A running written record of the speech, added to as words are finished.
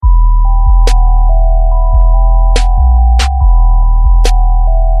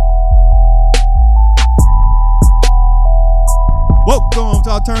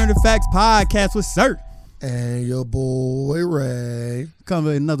Alternative Facts Podcast with Sir. And your boy Ray. Come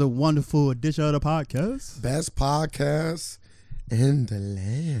with another wonderful edition of the podcast. Best podcast in the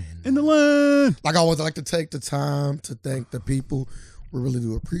land. In the land. Like I always like to take the time to thank the people. We really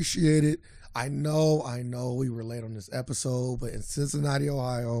do appreciate it. I know we were late on this episode, but in Cincinnati,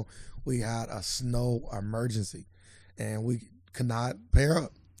 Ohio, we had a snow emergency. And we could not pair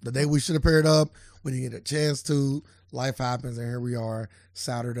up. The day we should have paired up, we didn't get a chance to. Life happens, and here we are,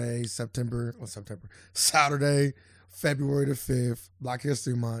 Saturday, February the 5th, Black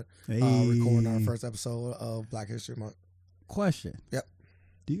History Month, recording our first episode of Black History Month. Question. Yep.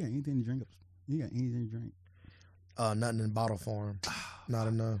 Do you got anything to drink? You got anything to drink? Nothing in bottle form. Not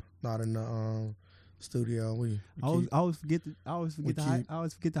in the studio. I always forget to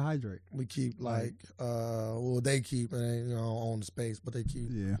hydrate. We keep they keep on the space, but they keep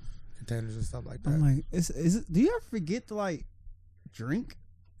containers and stuff like that. I'm like, do you ever forget to drink?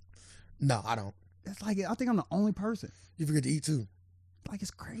 No, I don't. It's like I think I'm the only person. You forget to eat too. Like it's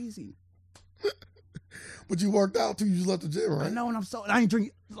crazy. But you worked out too. You just left the gym, right? I know, and I ain't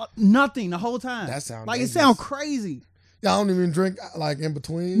drink nothing the whole time. That sounds it sounds crazy. Y'all don't even drink in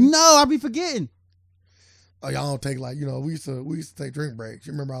between. No, I be forgetting. Oh, y'all don't take we used to take drink breaks.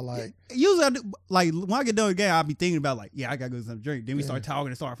 You remember usually I do, when I get done with the game, I'll be thinking about I gotta go get some drink. Then we start talking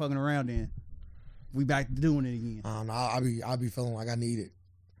and start fucking around. Then we back to doing it again. I don't know. I be feeling like I need it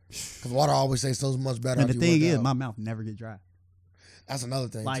because water always tastes so much better. And the thing is, my mouth never get dry. That's another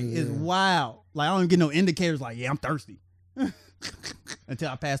thing. It's wild. I don't even get no indicators. I'm thirsty until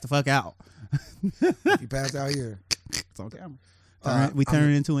I pass the fuck out. You passed out here. It's on camera. We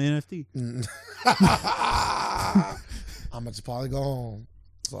turn it into an NFT. I'm gonna probably go home.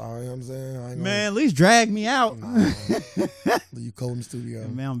 So you know what I'm saying? Man, at least drag me out. Leave you cold in the studio.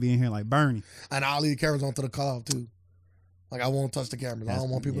 Man, I'm being here like Bernie. And I'll leave the cameras on to the cutoff too. I won't touch the cameras. I don't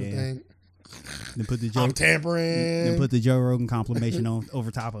want people to think then put the I'm tampering. Then put the Joe Rogan compilation on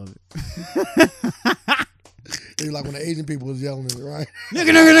over top of it. You're like when the Asian people was yelling at it, right?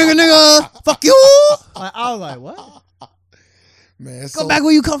 Nigga, fuck you. I was like, what? Man, go back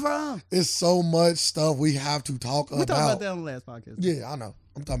where you come from. It's so much stuff we have to talk about. We talked about that on the last podcast. Yeah, I know.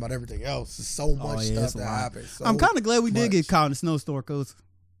 I'm talking about everything else. There's so much stuff that happens. I'm kind of glad we did get caught in the snowstorm because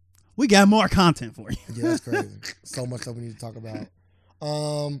we got more content for you. Yeah, that's crazy. So much stuff we need to talk about.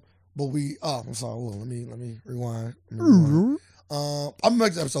 But I'm sorry. Well, let me rewind. I'm gonna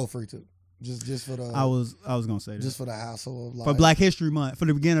make this episode free too. Just for the. I was gonna say that. Just for the hassle of for Black History Month, for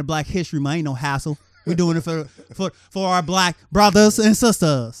the beginning of Black History Month, ain't no hassle. We're doing it for our black brothers and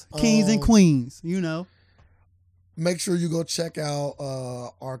sisters, kings and queens. Make sure you go check out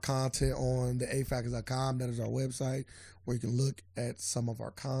our content on the afactors.com. That is our website where you can look at some of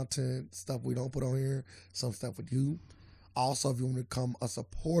our content, stuff we don't put on here, some stuff we do. Also, if you want to become a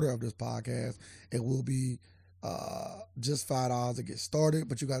supporter of this podcast, it will be just $5 to get started,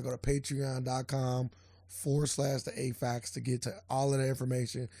 but you got to go to patreon.com/the AFACTS to get to all of the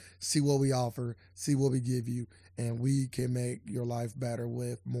information, see what we offer, see what we give you, and we can make your life better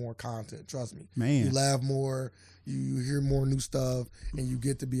with more content. Trust me. Man. You laugh more, you hear more new stuff, and you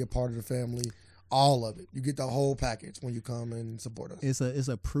get to be a part of the family. All of it. You get the whole package when you come and support us. It's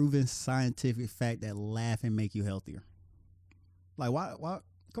a proven scientific fact that laughing make you healthier. Why?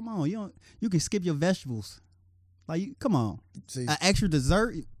 Come on, you can skip your vegetables. Come on. See, an extra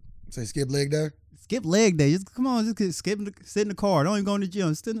dessert. Say skip leg day. Skip leg day. Just come on, just sit in the car. Don't even go in the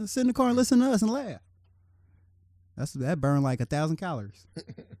gym. Sit in the car and listen to us and laugh. That burn like 1,000 calories,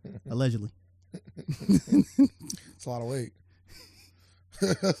 allegedly. It's a lot of weight.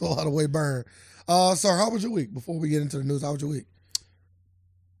 That's a lot of weight burn. Sir, how was your week? Before we get into the news, how was your week?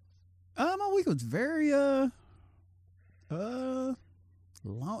 My week was very long.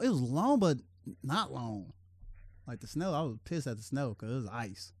 It was long, but not long. Like the snow, I was pissed at the snow because it was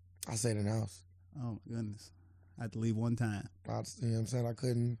ice. I stayed in the house. Oh my goodness, I had to leave one time. You know what I'm saying? I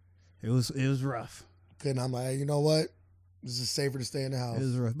couldn't. It was rough. I'm like, hey, you know what? This is safer to stay in the house. It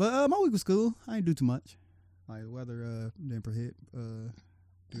was rough, but my week was cool. I didn't do too much. Like weather didn't prohibit do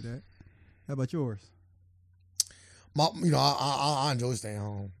that. How about yours? I enjoy staying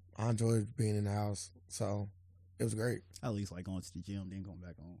home. I enjoy being in the house, so it was great. I at least like going to the gym, then going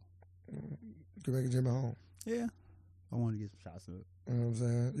back home. You can make a gym at home. Yeah, I wanted to get some shots up. You know what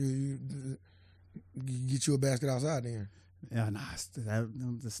I'm saying? You get you a basket outside then. Yeah, nah,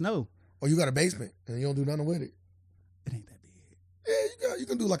 the snow. Or you got a basement and you don't do nothing with it. It ain't that big. Yeah, you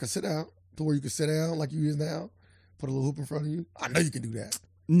can do like a sit down to where you can sit down like you is now. Put a little hoop in front of you. I know you can do that.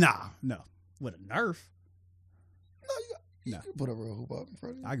 Nah, no. With a Nerf. No, you can put a real hoop up in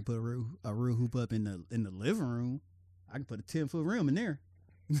front of you. I can put a real hoop up in the living room. I can put a 10-foot rim in there.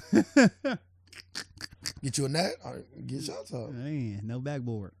 Get you a net. Or get shots up. Man, no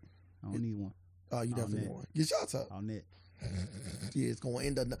backboard. I don't need one. Oh, you definitely need one. Get shots up. On net. Yeah, it's gonna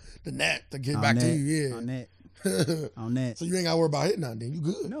end the net to get On back net. to you. Yeah. On net. On net. So you ain't gotta worry about hitting nothing. Then you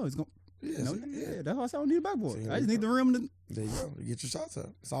good. No, it's going. Yeah, No, see, yeah, that's why I said I don't need a backboard. See, I just need the rim. There you go. You get your shots up.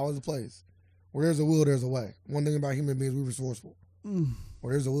 It's always a place. Where there's a will, there's a way. One thing about human beings, we're resourceful.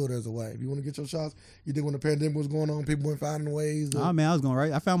 Where there's a will, there's a way. If you want to get your shots, you think when the pandemic was going on, people weren't finding ways. Oh man, I was going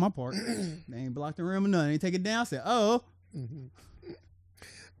right. I found my part. They ain't blocked the rim or nothing. They take it down. I said, oh. Mm-hmm.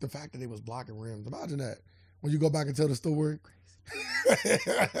 The fact that they was blocking rims. Imagine that. When you go back and tell the story, they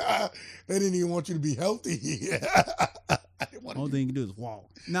didn't even want you to be healthy. Only thing you can do is walk.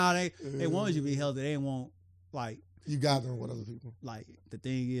 Nah, they wanted you to be healthy. They didn't want, like. You gathering with other people. Like, the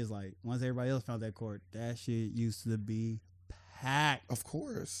thing is, like, once everybody else found that court, that shit used to be packed. Of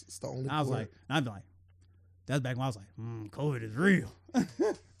course. It's the only I was court. like, I'd be like, that's back when I was like, COVID is real.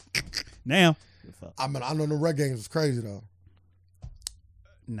 Now. I mean, I know the rec games was crazy, though.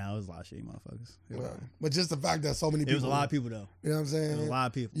 No, it was a lot of shit, motherfuckers. But just the fact that so many people. It was a lot of people, though. You know what I'm saying? It was a lot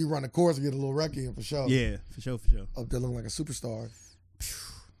of people. You run the course and get a little rec in for sure. Yeah, for sure. Up there looking like a superstar.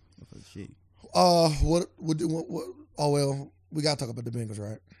 Shit. What, oh, well, we got to talk about the Bengals,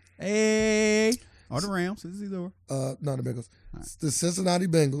 right? Hey. Or the Rams. This is either. No, the Bengals. Right. The Cincinnati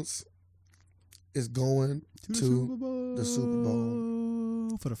Bengals is going to the Super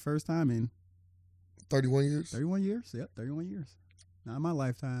Bowl. For the first time in 31 years. 31 years. Yep, 31 years. Not in my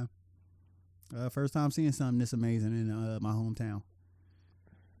lifetime. First time seeing something this amazing in my hometown.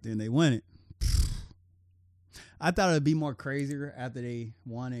 Then they win it. I thought it would be more crazier after they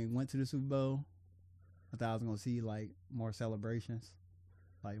won and went to the Super Bowl. I thought I was going to see, like, more celebrations.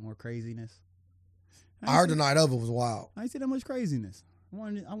 Like, more craziness. I heard the night of it was wild. I didn't see that much craziness. I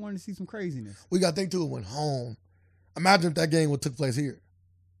wanted to see some craziness. We got to think, too, it went home. Imagine if that game would took place here.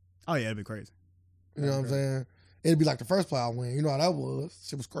 Oh, yeah, it'd be crazy. You know what I'm saying? It'd be like the first playoff win. You know how that was.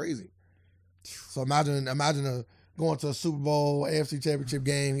 Shit was crazy. So imagine going to a Super Bowl, AFC Championship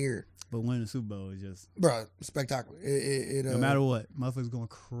game here. But winning the Super Bowl is just, bro, spectacular. No matter what, motherfuckers going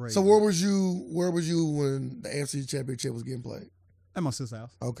crazy. So where was you when the AFC Championship was getting played? At my sister's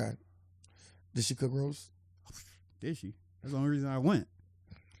house. Okay. Did she cook roast? Did she? That's the only reason I went.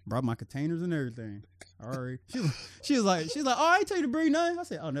 Brought my containers and everything. All right. She was like, oh, I ain't tell you to bring nothing. I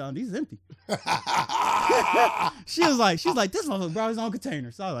said, oh no, these is empty. she was like, this motherfucker brought his own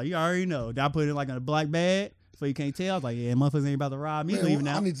container. So I was like, you already know. Did I put it like in a black bag so you can't tell? I was like, yeah, motherfuckers ain't about to rob me leaving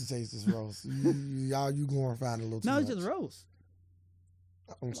now. I need to taste this roast. You going to find a little too No, much. it's just roast.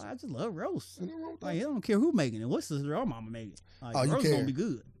 I just love roast. Like, I don't care who making it. What sister or mama making it. Like, roast gonna be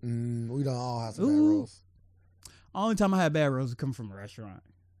good. We don't all have some bad roast. Only time I had bad roast is coming from a restaurant.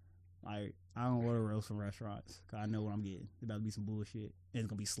 Like, I don't order roast from restaurants because I know what I'm getting. It's about to be some bullshit. And it's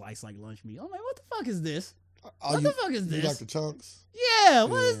gonna be sliced like lunch meat. I'm like, what the fuck is this? What the fuck is this? You like the chunks? Yeah,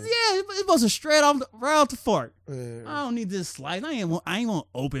 it's supposed to straight off right off the fork. Yeah. I don't need this slice. I ain't want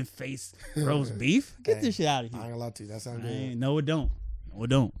open face roast beef. Get this shit out of here. I ain't gonna lie to you. That sounds good. No, it don't. No, it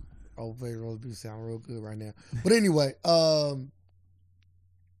don't. Open face roast beef sound real good right now. But anyway,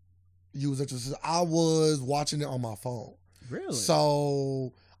 you was interested. I was watching it on my phone. Really?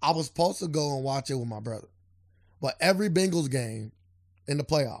 So I was supposed to go and watch it with my brother. But every Bengals game in the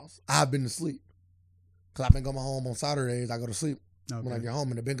playoffs, I've been to sleep. Because I've been going home on Saturdays. I go to sleep when I get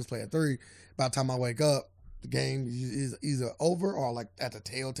home, and the Bengals play at 3. By the time I wake up, the game is either over or like at the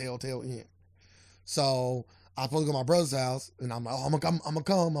tail end. So I was supposed to go to my brother's house, and I'm like, oh, I'm gonna come. I'm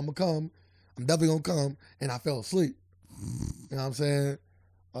definitely gonna come. And I fell asleep. You know what I'm saying?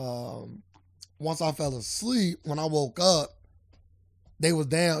 Once I fell asleep, when I woke up, they was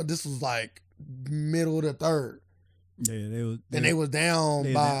down. This was like middle of the third. Yeah, they was down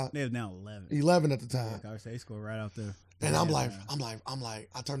they by. They was down 11. 11 at the time. Yeah, they scored right out there. And I'm like,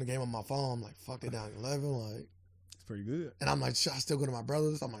 I turned the game on my phone. I'm like, fuck, they down 11. Like, it's pretty good. And I'm like, should I still go to my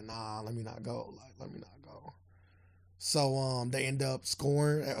brother's? I'm like, nah, let me not go. Let me not go. So they end up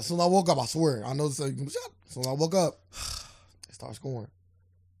scoring. As soon as I woke up, I swear, I know this. As soon as I woke up, they start scoring.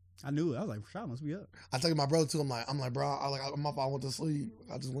 I knew it. I was like, Rashad must be up. I told my brother too. I'm like, bro, I went to sleep.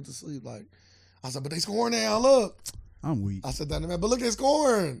 I just went to sleep. Like, I said, but they scoring now. Look, I'm weak. I said that to man, but look, they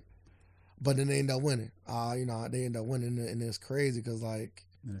scoring. But then they end up winning. They end up winning, and it's crazy because like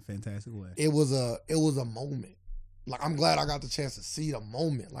in a fantastic way. It was a moment. Like, I'm glad I got the chance to see the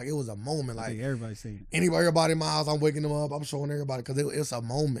moment. Like, it was a moment. Like, everybody seen it. Everybody in my house, I'm waking them up. I'm showing everybody because it's a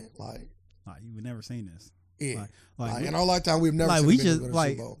moment. Like you would never seen this. Yeah. Like in our lifetime, we've never like seen we the just Super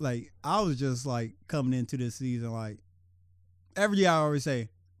like Bowl. like I was just like coming into this season like every year I always say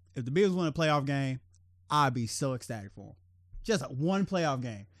if the Bills win a playoff game, I'd be so ecstatic for them. Just one playoff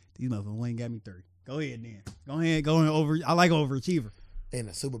game. These motherfuckers ain't got me 30. Go ahead then. Go ahead over. I like overachiever. In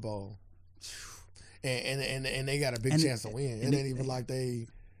the Super Bowl. And they got a big chance to win. It ain't even like they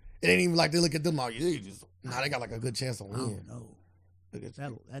look at them like, they got like a good chance to win. I don't know.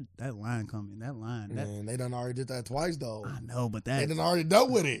 That line coming. That line. Man, they done already did that twice though. I know, but they done already dealt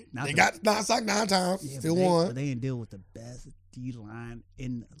with it. They got sacked 9 times. Yeah, still won. But they didn't deal with the best D line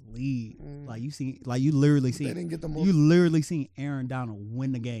in the league. You literally seen. They didn't get them. You literally seen Aaron Donald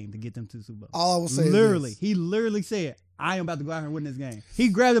win the game to get them to the Super Bowl. All I will say literally, is this. He literally said, "I am about to go out here and win this game." He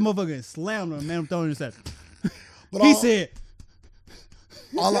grabbed the motherfucker and slammed him, and made him throw interception. But he said.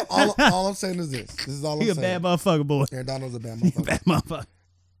 All I'm saying is this. This is all I'm saying. He a bad motherfucker, boy. Aaron Donald's a bad motherfucker. Bad motherfucker.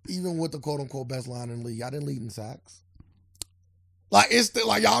 Even with the quote-unquote best line in the league, y'all didn't lead in sacks. Like, it's still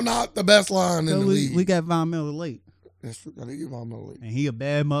like y'all not the best line in the league. We got Von Miller late. That's true. I did get Von Miller late. And he a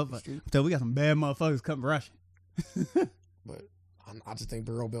bad motherfucker. So we got some bad motherfuckers coming rushing. But I just think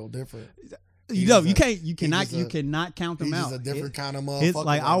Burrow built different. You cannot count them out. He's just a different kind of motherfucker. It's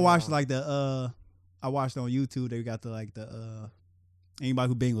like I watched I watched on YouTube. They got anybody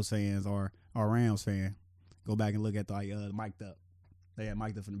who Bengals fans or Rams fan, go back and look at the mic'd up. They had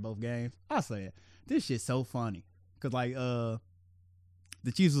mic'd up in both games. I said, this shit's so funny. Cause the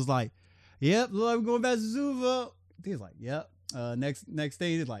Chiefs was like, yep, look like we're going back to the Super Bowl. He was like, yep. Next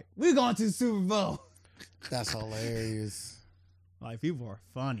thing is like, we're going to the Super Bowl. That's hilarious. Like, people are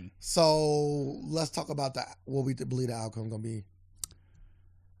funny. So let's talk about what we believe the outcome gonna be.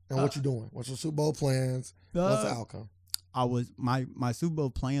 And what you doing? What's your Super Bowl plans? What's the outcome? My Super Bowl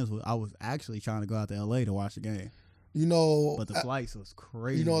plans was I was actually trying to go out to LA to watch the game. But the flights was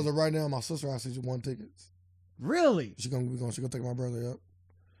crazy. As of right now, my sister actually won tickets. Really? She gonna take my brother up.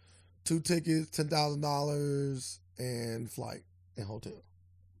 2 tickets, $10,000, and flight and hotel.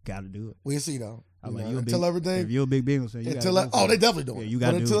 Got to do it. We'll see though. Until everything. If you're a big Bengals fan, they definitely doing. Yeah, you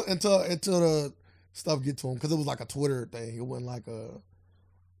got to do it until the stuff get to him, because it was like a Twitter thing. It wasn't like an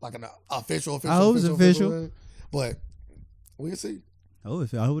official. Oh, it was official. But we'll see. Oh,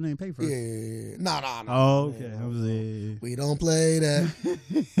 I hope it ain't pay for it. Yeah. No. Oh, okay. We don't play that.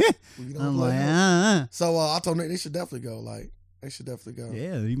 I'm like, So I told Nate they should definitely go. Like, they should definitely go.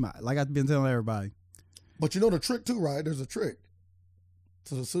 Yeah, you might. Like I've been telling everybody. But you know the trick too, right? There's a trick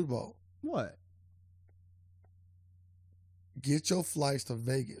to the Super Bowl. What? Get your flights to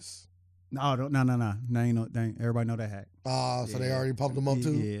Vegas. No. Everybody know that hack. So they already pumped them up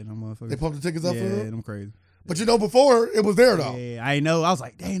too? Yeah, them motherfuckers. They pumped the tickets up for them? Yeah, them crazy. But before, it was there though. Yeah, I know. I was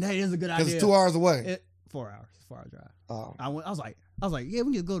like, dang, that is a good idea. Because it's 2 hours away. 4 hours. 4-hour drive. Oh. I was like, yeah, we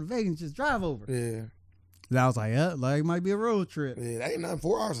can just go to Vegas and just drive over. Yeah. And I was like, yeah, like it might be a road trip. Yeah, that ain't nothing.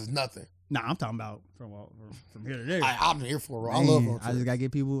 4 hours is nothing. Nah, I'm talking about from here to there. I'm here for a road. I love road trips. I just gotta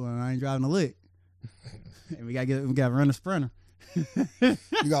get people. I ain't driving a lick. And we gotta run a Sprinter. You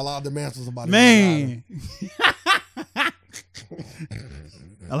got a lot of demands for somebody. Man.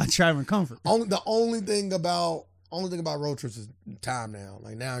 I like driving comfort. The only thing about road trips is time now.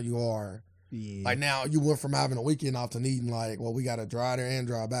 Like now you are. Yeah. Like now you went from having a weekend off to needing we got to drive there and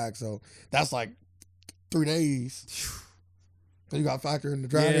drive back. So that's like 3 days. So you got to factor in the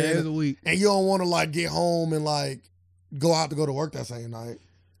drive there. It's a week. And you don't want to get home and go out to go to work that same night.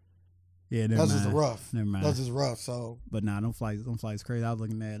 Yeah, that's just rough. Never mind. That's just rough. So, but nah, them flights crazy. I was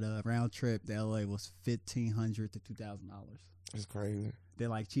looking at round trip to LA was $1,500 to $2,000. It's crazy. They're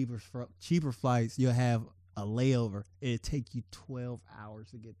like cheaper flights. You'll have a layover. It'll take you 12 hours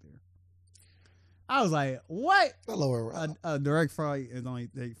to get there. I was like, what? A direct flight is only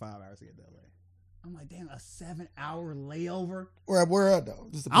take 5 hours to get to LA. I'm like, damn, a 7-hour layover? Where at though?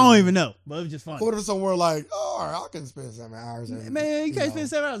 I don't even know, but it was just funny. What if somewhere all right, I can spend 7 hours. Man, you can't spend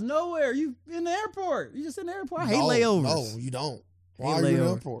 7 hours nowhere. You in the airport. You just in the airport. I hate layovers. No, you don't. Why are you in the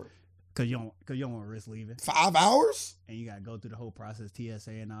airport? Cause you don't want to risk leaving. 5 hours? And you gotta go through the whole process,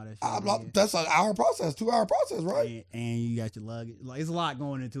 TSA and all that shit. That's an hour process, 2 hour process, right? And you got your luggage. Like it's a lot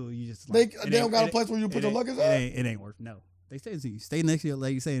going into it. You just they don't got a place where you put your luggage at? It ain't worth. No, they stay next to your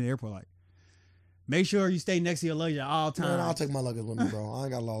luggage. You stay in the airport. Like make sure you stay next to your luggage at all times. Man, I'll take my luggage with me, bro. I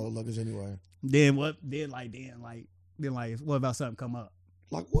ain't got a lot of luggage anyway. Then what? Then what about something come up?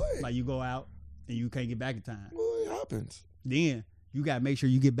 Like what? Like you go out and you can't get back in time. Well, it happens. Then you gotta make sure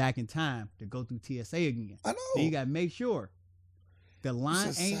you get back in time to go through TSA again. I know. Then you gotta make sure the line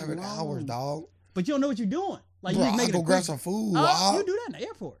ain't 7 hours, dog. But you don't know what you're doing. Like bro, you I go grab some food. You do that in the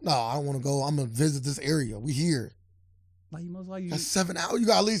airport. No, I don't want to go. I'm gonna visit this area. We here. Like you most likely. That's 7 hours. You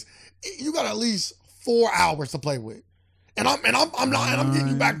got at least 4 hours to play with. And I'm getting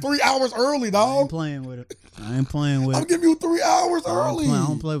you back 3 hours early, dog. I ain't playing with it. I'm giving you 3 hours early. I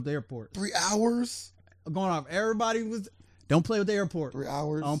don't play with the airport. 3 hours? Going off. Everybody was. Don't play with the airport. 3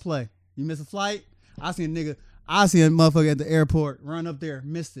 hours. Don't play. You miss a flight. I seen a motherfucker at the airport run up there,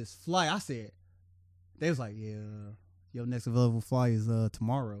 missed this flight. I said, they was like, yeah, your next available flight is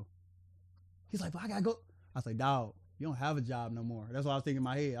tomorrow. He's like, but I gotta go. I was like, dog, you don't have a job no more. That's what I was thinking in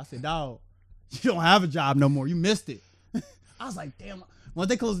my head. I said, dog, you don't have a job no more. You missed it. I was like, damn. Once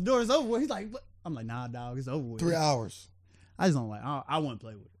they close the door, it's over with. He's like, what? I'm like, nah, dog, it's over with. 3 hours. I just don't like. I want to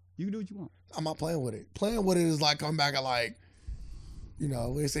play with it. You can do what you want. I'm not playing with it. Playing with it is like coming back at like,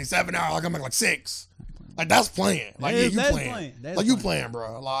 they say 7 hours. I come back like 6. Like that's playing. Like you playing. Like you playing,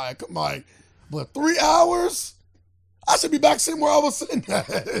 bro. Like but 3 hours. I should be back sitting where I was sitting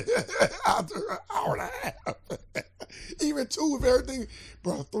after an hour and a half. Even 2 with everything,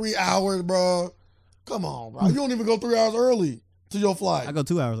 bro. 3 hours, bro. Come on, bro. You don't even go 3 hours early to your flight. I go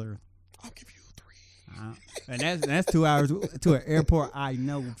 2 hours early. I'll give you 3. And that's 2 hours to an airport I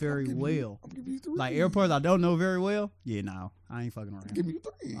know very well. I'll give you 3. Like airports I don't know very well. Yeah, no, I ain't fucking around. Give me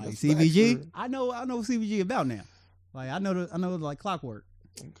 3. Like That's CVG, extra. I know what CVG about now. Like I know like clockwork.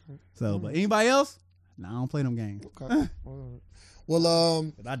 Okay. So, but anybody else? Nah, I don't play them games. Okay.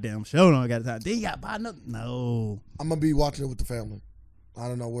 Well, I damn sure don't got time. Then you got to buy nothing. No. I'm gonna be watching it with the family. I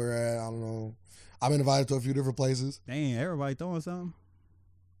don't know where at. I don't know. I've been invited to a few different places. Damn, everybody throwing something.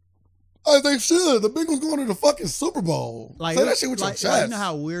 They should. The Bengals going to the fucking Super Bowl. Like say that shit with your chest. Like, you know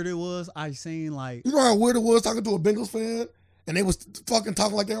how weird it was? I seen like. You know how weird it was talking to a Bengals fan, and they was fucking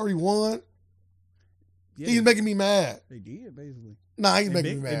talking like they already won. Yeah, He's making me mad. They did basically. Nah, he's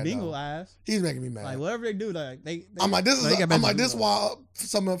making me mad. Bengal eyes. He's making me mad. Like whatever they do, like they I'm like, this is why why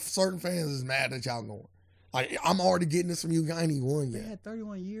some of certain fans is mad that y'all going. Like, I'm already getting this from you. I ain't even won They yet. had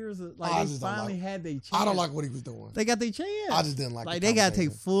 31 years. They finally had their chance. I don't like what he was doing. They got their chance. I just didn't like. Like they got to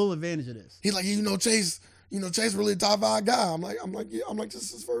take full advantage of this. He's like, Chase. Chase really a top 5 guy. I'm like, yeah. I'm like, this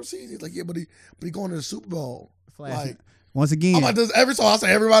is his first season. He's like, yeah, but he going to the Super Bowl. Like, once again, I'm like, this every so I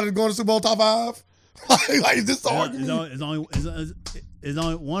say everybody's going to Super Bowl top 5. like is this the argument? It's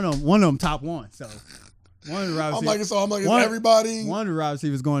only one of them top 1. So one of the I'm like, is everybody? One of the wide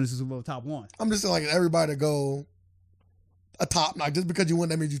receivers going to Super Bowl top 1. I'm just saying, like, everybody go a top. Like, just because you win,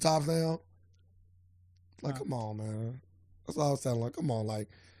 that means you tops down. Like, come on, man. That's all I was saying. Like, come on, like,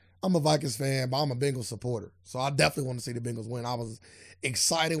 I'm a Vikings fan, but I'm a Bengals supporter. So I definitely want to see the Bengals win. I was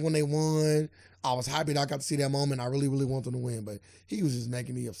excited when they won. I was happy that I got to see that moment. I really, really want them to win, but he was just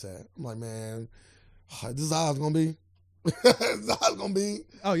making me upset. I'm like, man, this is how it's gonna be. This is how it's gonna be.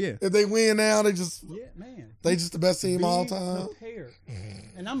 Oh yeah. If they win now, they just they just the best team all time. Prepared.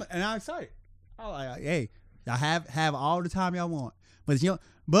 And I'm excited. I'm like, hey, y'all have all the time y'all want, but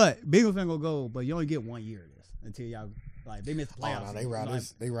Bengals ain't gonna go. But you only get 1 year of this until y'all like they miss the playoffs. Oh, no,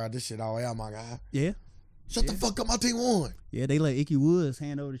 they ride this shit all the way out, my guy. Yeah. Shut the fuck up, my team won. Yeah, they let Icky Woods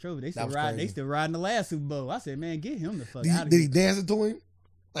hand over the trophy. They still riding the last Super Bowl. I said, man, get him the fuck out of here. Did he dance it to him?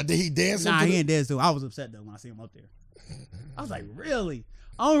 Like, did he dance? Nah, he ain't dance to him. I was upset though when I see him up there. I was like, really?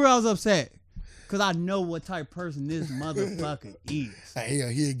 Only reason I was upset because I know what type of person this motherfucker is. Hey,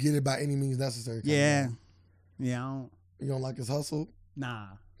 he'll get it by any means necessary. Yeah. You don't like his hustle? Nah.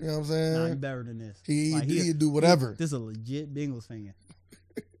 You know what I'm saying? Nah, he better than this. He'd do whatever. This is a legit Bengals fan.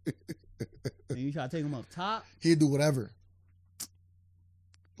 And you try to take him up top? He'd do whatever.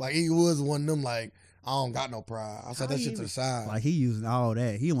 Like, he was one of them, like, I don't got no pride. I said that shit to the side. Like, he using all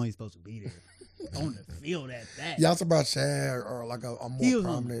that. He wasn't supposed to be there. On the field at that. Yeah, I'm surprised Chad or like a more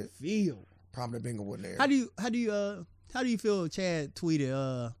prominent field. Prominent Bengal wasn't there. How do you feel Chad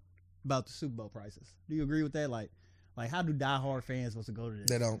tweeted about the Super Bowl prices? Do you agree with that? Like how do diehard fans supposed to go to this?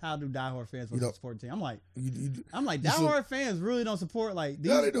 They don't. How do diehard fans supposed to support the team? I'm like, you diehard fans really don't support like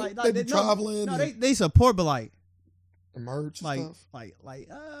these. Yeah, they do. Like, they be traveling. No, they support, but like the merch, like stuff.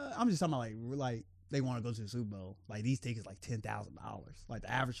 I'm just talking about like they want to go to the Super Bowl. Like these tickets like $10,000. Like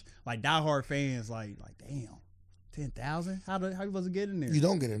the average like diehard fans like damn. 10,000? How you supposed to get in there? You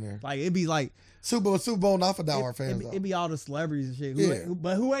don't get in there. Like it'd be like Super Bowl not for diehard fans. It'd be all the celebrities and shit.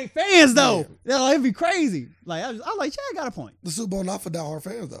 Who ain't fans though? Yeah. It'd be crazy. Like I was like, Chad got a point. The Super Bowl not for diehard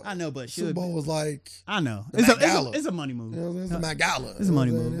fans though. I know, but Super Bowl was like I know. It's a money move. You know, it's a Met Gala. It's a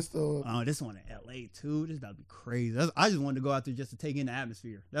money move. This one in LA too. This about to be crazy. I just wanted to go out there just to take in the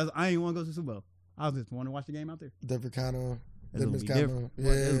atmosphere. I ain't want to go to the Super Bowl. I was just want to watch the game out there. Different kind of. It's gonna be different.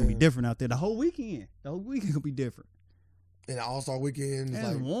 Yeah, it's gonna be different out there. The whole weekend gonna be different. And the All-Star weekend is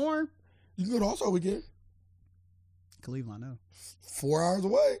like warm. You can go to All-Star weekend. Cleveland, I know. 4 hours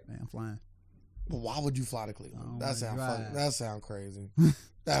away. Man, I'm flying. But why would you fly to Cleveland? That sound crazy.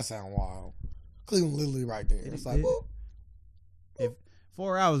 That sound wild. Cleveland literally right there. It's like, whoop. If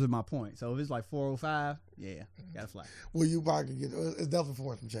 4 hours is my point. So if it's like 4:05, yeah, gotta fly. Well, you probably could get it's definitely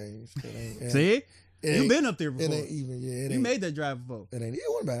 4 and some change. See? You been up there before. It ain't even. Yeah, it you ain't. made that drive before. It ain't. It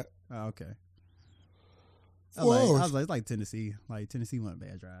wasn't bad. Oh, okay. 4 hours. I was like, it's like Tennessee. Like Tennessee wasn't a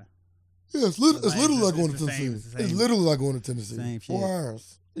bad drive. Yeah, it's literally like going to the Tennessee. same. It's literally like going to Tennessee. Same shit. 4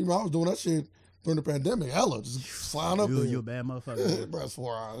 hours. Even I was doing that shit during the pandemic. Hella, just flying up there. You a bad motherfucker. Bro, it's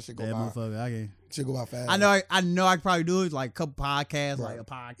 4 hours. Shit go Bad by. motherfucker. I can't. Shit go by fast. I know. I could probably do it like a couple podcasts, Bro, like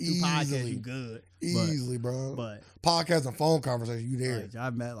two podcasts. easily. You good. Easily, bro. But podcast and phone conversation, you there. like, I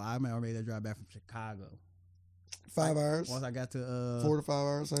made that drive back from Chicago. 5 hours. Once I got to 4 to 5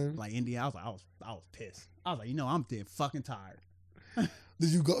 hours. Same. like India, I was pissed. I was like, I'm dead fucking tired. Did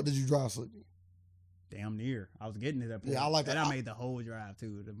you drive sleepy? Damn near. I was getting to that point. Yeah, I like that. And I made the whole drive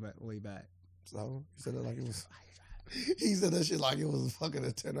too, the way back. So he said that like it was. He said that shit like it was fucking a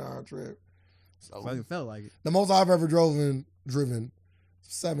 10-hour trip. So Fucking felt like it. the most I've ever driven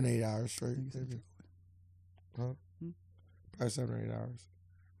 7-8 hours straight. Huh? Probably 7 or 8 hours.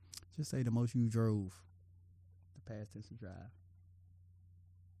 Just say the most you drove. The past tense of drive.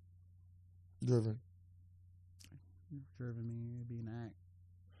 Driven. Driven mean it'd be an act.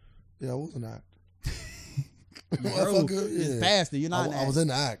 Yeah, I was an act. You drove. Motherfucker, It's yeah. faster. You're not an I act. was in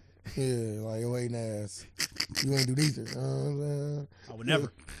the act. Yeah, like your ain't ass. You ain't do neither. I would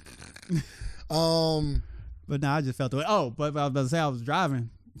never. But no, I just felt the way. Oh, but I was about to say I was driving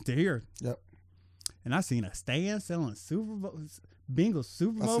to here. Yep. And I seen a stand selling Super Bowl, Bengals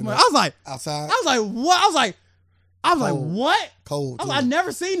Super Bowl. seen I that. was like, Outside. I was like, what? I was like, Cold. what? Cold. I was too. like, I've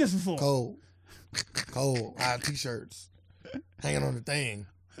never seen this before. Cold. I had t-shirts hanging on the thing.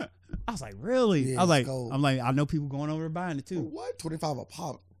 I was like, really? Yeah, I was like, it's cold. I'm like, I know people going over there buying it too. What? 25 a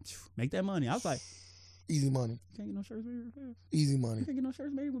pop. Make that money. I was like, Easy money. you can't get no shirts made real fast. Easy You money. can't get no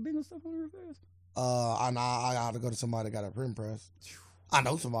shirts made with Bengals stuff on real fast. I got to go to somebody that got a print press. I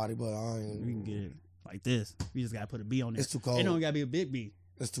know somebody, but I ain't. You can get it like this. You just gotta put a B on there. It's too cold. It don't gotta be a big B.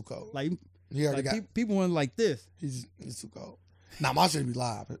 It's too cold. Like, He already like got. people want like this. It's too cold. Now my shit be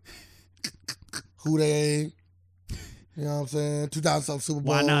live. Who they? You know what I'm saying? 2000 Super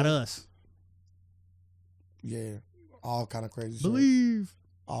Bowl. Why not us? Yeah, all kind of crazy shirts. Believe.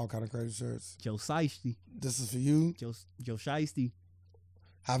 All kind of crazy shirts. Joe Shiesty. This is for you. Joe Shiesty.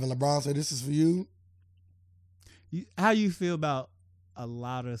 Having LeBron say this is for you. How you feel about a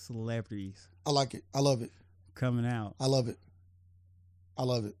lot of celebrities I like it. I love it. coming out? I love it. I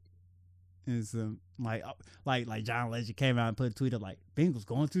love it. And some like John Legend came out and put a tweet up like Bengals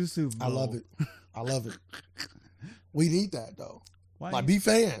going to the Super Bowl. I love it. I love it. We need that though. Why Like, you- be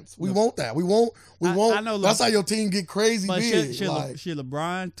fans. We want that. We want. I know That's how your team get crazy But big. should Like,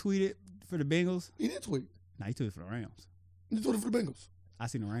 LeBron tweet it for the Bengals? he did tweet. Nah, he tweeted for the Rams. He tweeted for the Bengals. I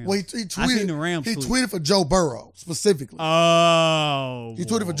seen the Rams. Well, he I seen tweeted. the Rams. He tweet. tweeted for Joe Burrow specifically. Oh, He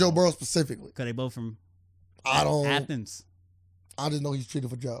tweeted for Joe Burrow specifically. Because they both from I don't. Athens. I just know he's tweeted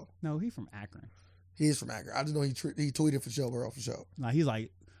for Joe. No, he from Akron. He is from Akron. I just know he tweeted for Joe Burrow for sure. Like he's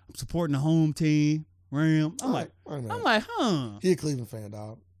like, I'm supporting the home team. Ram. I'm like, huh? He a Cleveland fan,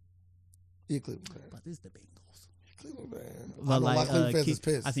 dog. He a Cleveland fan. But this is the Bengals. Cleveland fan. I But know, like, Cleveland fans is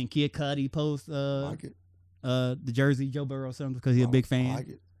pissed. I seen Kid Cudi post like it. the jersey Joe Burrow something because he's a big fan. I like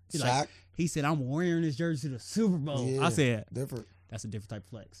it. He's Shaq, like, he said, I'm wearing this jersey to the Super Bowl. Yeah. I said, different. that's a different type of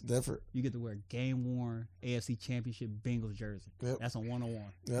flex. Different. You get to wear a game-worn AFC Championship Bengals jersey. Yep. That's a 101.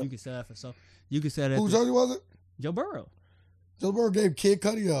 Yep. You can sell that for so. You can sell that. Whose jersey was it? Joe Burrow. Joe Burrow gave Kid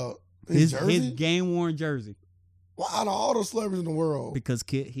Cudi his jersey. His game-worn jersey. Well, out of all the celebrities in the world, Because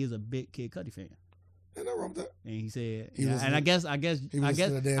he's a big Kid Cudi fan. ain't nothing wrong with that. And he said, He was and I guess I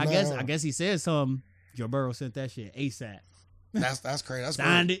he said something. Joe Burrow sent that shit ASAP. That's crazy. That's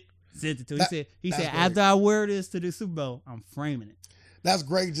Signed great. it, sent it to. He That's said great. after I wear this to the Super Bowl, I'm framing it. That's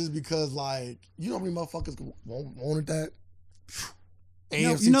great just because, like, you know how many motherfuckers wanted that?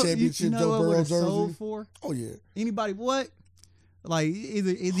 AFC Championship Joe what Burrow it's sold jersey. for? Oh, yeah. Anybody what? Like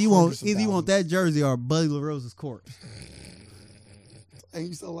either you want that jersey or Buddy LaRose's corpse. Ain't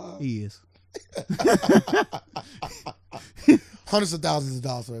you still alive? He is. Hundreds of thousands of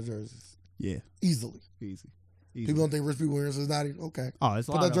dollars for that jersey. Yeah, Easily. easy. People don't think rich people wearing Cincinnati. Okay. Oh, it's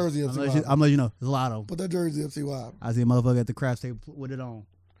a Put lot. that jersey up. I'm letting you know. There's a lot of them. Put that jersey up. See why. I see a motherfucker at the craft table with it on.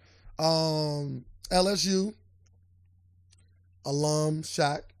 LSU alum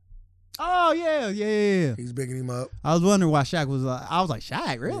Shaq. Oh yeah. He's bigging him up. I was wondering why Shaq was. I was like,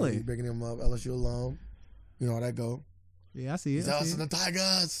 Shaq, really? Yeah, he's bigging him up. LSU alum. You know how that go. Yeah, I see it. He's us and the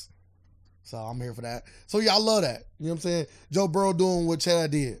Tigers. So I'm here for that. So yeah, I love that. You know what I'm saying? Joe Burrow doing what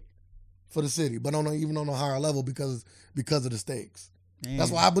Chad did for the city, but even on a higher level because of the stakes. Man.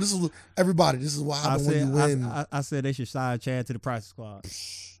 That's why. But this is everybody. This is what happens when you win. I said they should sign Chad to the practice squad.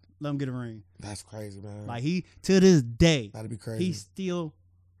 Let him get a ring. That's crazy, man. Like he to this day, That'd be crazy. he still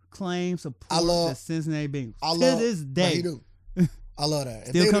claim support I love the Cincinnati Bengals. I To love this But day. he do. I love that. If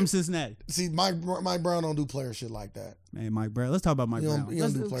Still they come do- Cincinnati. See, Mike Brown don't do player shit like that. Man, Mike Brown. Let's talk about Mike He don't- Brown. he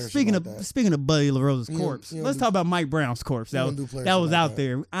don't do player shit Speaking like of that. speaking of Buddy LaRosa's He don't- corpse, he don't let's do- talk about Mike Brown's corpse. He That don't was do player that shit was like out that.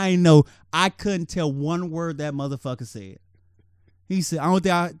 there. I know. I couldn't tell one word that motherfucker said. He said,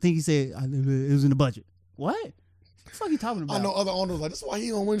 I think he said it was in the budget. What? What the fuck are you talking about? I know other owners like, this is why he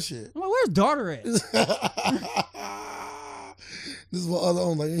don't win shit. I'm like, where's daughter at? This is what other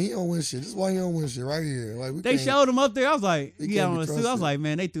owners like. He don't win shit. This is why he don't win shit right here. Like we They can't- showed him up there. I was like, He he can't got be on a suit. I was trusted. like,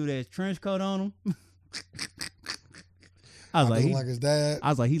 man, they threw that trench coat on him. I was like, like his dad. I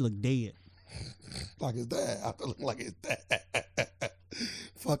was like, he looked dead. Like his dad. I feel like his dad.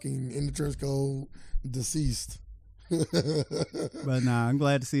 Fucking in the trench coat, deceased. But nah, I'm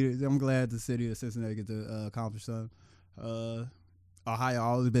glad the city of Cincinnati get to accomplish something. Ohio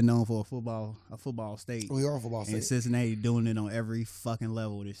always been known for a football state. We are a football And state. Cincinnati doing it on every fucking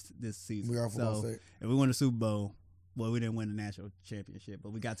level this season. We are a football So state. if we win the Super Bowl, well, we didn't win the national championship,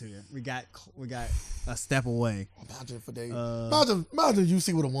 but we got to there. We got a step away. Imagine if they, Uh, imagine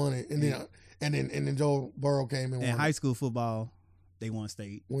UC would have won it, and then Joe Burrow came and In won. high school football, they won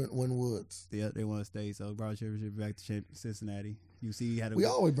state. Win Woods. Yeah, they won state. So brought championship back to Cincinnati. UC had a We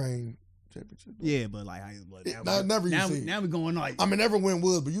always bring championship. yeah, but like Never now UC. we going like I mean, never win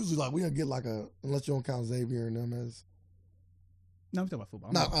Woods, but usually like we don't get like unless you don't count Xavier and them as. no, we talking about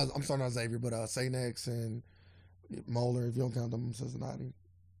football. No, I'm sorry, not Xavier, but St. X and Moeller. If you don't count them, in Cincinnati.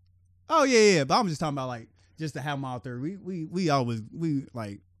 Oh yeah, but I'm just talking about like just to have them out there. We always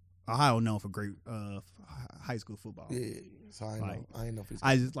like Ohio known for great high school football. Yeah, so I Like, know. I ain't know if he's.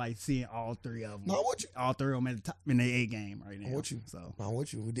 I just like seeing all three of them. No, I'm with you. All three of them at the top in the A game right now. I'm with you. So, I'm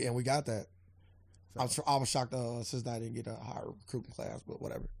with you. We did, and we got that. so I was shocked Cincinnati didn't get a higher recruiting class, but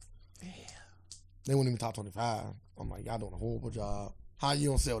whatever. Yeah. They wouldn't even top 25. I'm like, y'all doing a horrible job. How you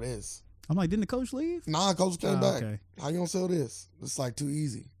don't sell this? I'm like, didn't the coach leave? Nah, coach came Oh, back. okay. How you don't sell this? It's like too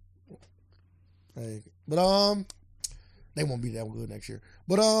easy. Hey, but they won't be that good next year.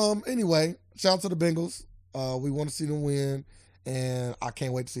 But anyway, shout out to the Bengals. We want to see them win, and I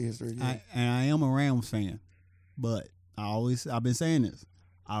can't wait to see history again. I am a Rams fan, but I've been saying this.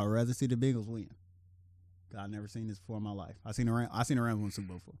 I would rather see the Bengals win. I've never seen this before in my life. I seen the Rams win the Super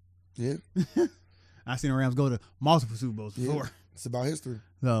Bowl before. Yeah, I seen the Rams go to multiple Super Bowls before. Yeah. It's about history.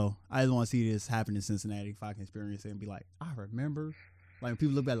 So I just want to see this happen in Cincinnati if I can experience it and be like, I remember. Like when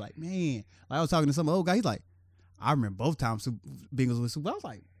people look back like, man, like I was talking to some old guy, he's like, I remember both times Bengals went Super Bowl. I was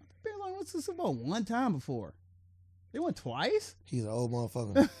like, Bengals went to the Super Bowl one time before. They went twice? He's an old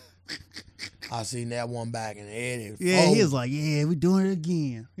motherfucker. I seen that one back in the 80s. Yeah, he was like, yeah, we doing it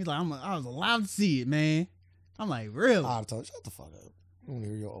again. He's like, I was allowed to see it, man. I'm like, really? I told you, shut the fuck up. I don't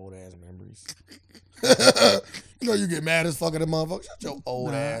hear your old ass memories. You know you get mad as fuck at the motherfucker. Shut your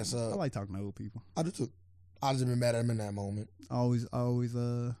old ass up. I like talking to old people. I do too. I just been mad at him in that moment. Always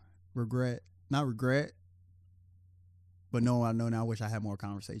regret, not regret, but no, I know now. I wish I had more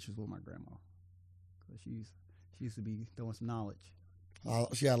conversations with my grandma, because she used to be throwing some knowledge.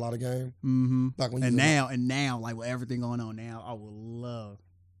 She had a lot of game. Mm-hmm. Back when you And was now, like with everything going on now, I would love.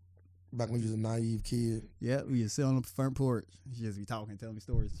 back when you was a naive kid. Yeah, we just sit on the front porch. She just be talking, telling me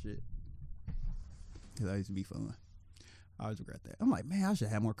stories and shit. Cause that used to be fun. I always regret that. I'm like, man, I should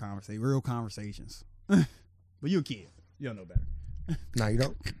have more real conversations. But you're a kid. You don't know better. Nah, you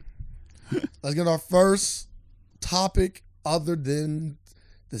don't. Let's get our first topic other than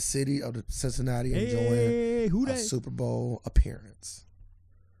the city of Cincinnati enjoying who a that? Super Bowl appearance.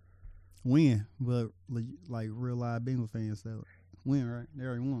 Win, but like real live Bengals fans, though. Win, right? They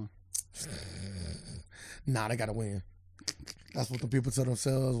already won. Nah, they gotta win. That's what the people tell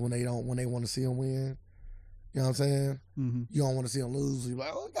themselves when they want to see them win. You know what I'm saying? Mm-hmm. You don't want to see them lose. You're like,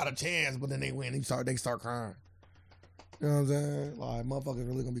 oh, I got a chance, but then they win. They start crying. You know what I'm saying? Like, motherfuckers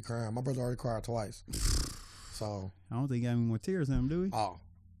really gonna be crying. My brother already cried twice. So, I don't think he got any more tears in him, do we? oh,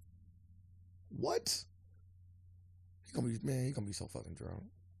 what? He gonna be so fucking drunk.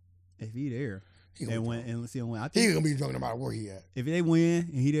 If he there, He gonna and be win, drunk. and let's see him win. I He think gonna be drunk no matter where he at. if they win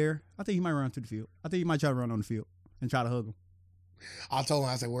and he there, I think he might run to the field. I think he might try to run on the field and try to hug him. I told him,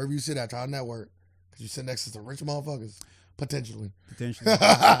 I said, wherever you sit at, try to network. Because you sit next to some rich motherfuckers. Potentially. Potentially, like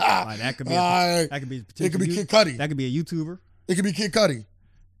that could be. Alright. That could be. It could be Kid. Kid Cudi. That could be a YouTuber. It could be Kid Cudi.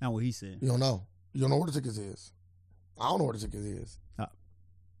 Not what he said. You don't know. You don't know where the tickets is. I don't know where the tickets is.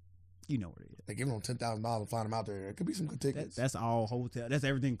 You know what it is. They giving them $10,000 and flying them out there. It could be some good tickets. That's all hotel. That's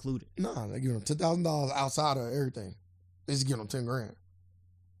everything included. Nah, they giving them $10,000 outside of everything. They just giving them $10,000.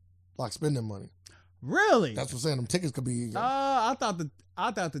 Like spending money. Really? That's what I'm saying. Them tickets could be. I thought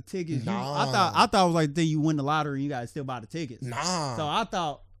the tickets. Nah. I thought it was like then you win the lottery and you guys still buy the tickets. Nah. So I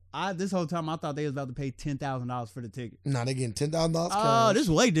thought This whole time I thought they was about to pay $10,000 for the ticket. Nah, they getting $10,000 cash. Oh, this is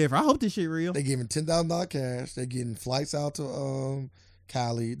way different. I hope this shit real. They giving $10,000 cash. They getting flights out to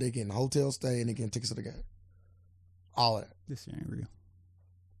Cali. They getting hotel stay, and they getting tickets to the game. All that. This shit ain't real.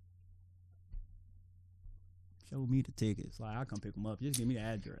 Show me the tickets. Like, I come pick them up. Just give me the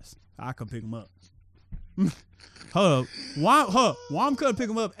address. I come pick them up. Hold up. Why I'm gonna pick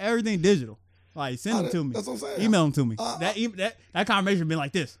them up? Everything digital. Like, send them to me. That's what I'm saying. Email them to me. That confirmation been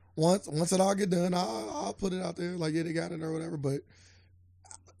like this. Once it all get done, I'll put it out there. Like, yeah, they got it or whatever. But,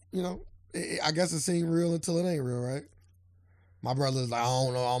 you know, I guess it seemed real until it ain't real, right? My brother's like, I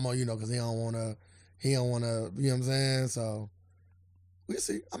don't know, you know, because he don't want to, you know what I'm saying? So, we'll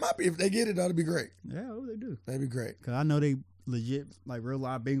see. I'm happy. If they get it, that'll be great. Yeah, I hope they do. That'd be great. Because I know they legit, like, real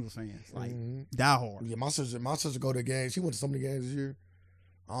live Bengals fans. Like, die hard. Yeah, my sister go to the games. She went to so many games this year.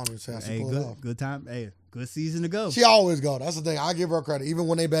 I don't even say she pulled it off. Good time. Hey, good season to go. She always go. That's the thing. I give her credit. Even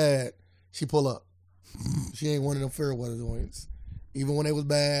when they bad, she pull up. She ain't one of them fair weather joints. Even when they was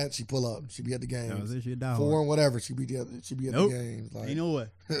bad, she pull up. She be at the games. She die hard. 4 and whatever. She be at the games. Like, ain't no way.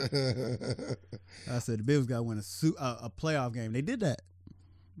 I said the Bills got to win a playoff game. They did that.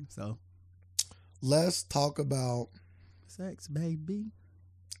 So let's talk about sex, baby.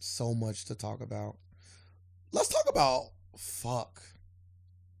 So much to talk about. Let's talk about fuck.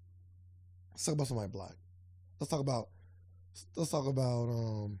 Let's talk about somebody black. Let's talk about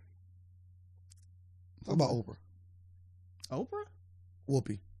Oprah. Oprah?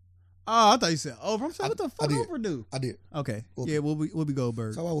 Whoopi. Oh, I thought you said Oprah. I'm saying, what the fuck Oprah do? I did. Okay. Whoopi. Yeah, Whoopi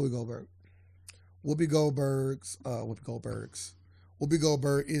Goldberg. Talk about Whoopi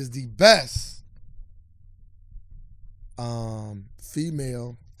Goldberg is the best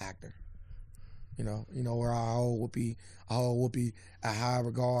female actor. You know where I hold Whoopi at high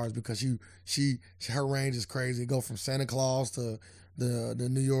regards because her range is crazy. It go from Santa Claus to the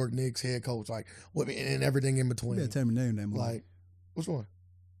New York Knicks head coach, like Whoopi, and everything in between. You better tell me the name of that movie. Like, which one?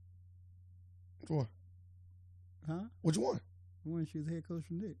 Huh? Which one? When she was head coach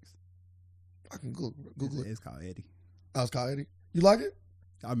for Knicks. I can Google it. It's called Eddie. Oh, it's called Eddie. You like it?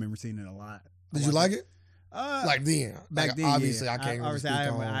 I remember seeing it a lot. Did you like it? Like then. Back then, obviously, yeah. I can't really speak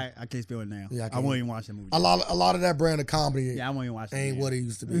on. I can't spell it now. Yeah, I won't even watch the movie. A lot of that brand of comedy. Yeah, I won't even watch it. Ain't what it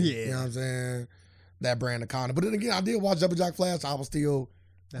used to be. Yeah. You know what I'm saying? That brand of comedy. But then again, I did watch Jumper Jack Flash. I was still.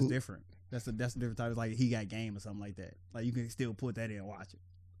 That's different. That's a different type. It's like He Got Game or something like that. Like you can still put that in and watch it.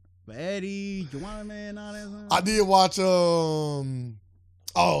 But Eddie, Juwanna Man, all that stuff. I did watch.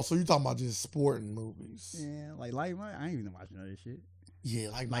 Oh, so you talking about just sporting movies? Yeah, like I ain't even watching all this shit. Yeah,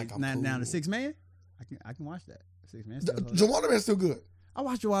 like now the 6 Man, I can watch that. 6 Man. Juwanna Man's still good. I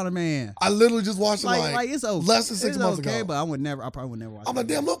watched Juwanna Man. I literally just watched it like it's okay. less than 6 months ago. But I probably would never watch it. I'm like,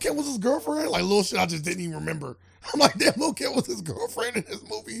 damn, Lil' Kim was his girlfriend? Like, little shit I just didn't even remember. I'm like, damn, Lil' Kim was his girlfriend in this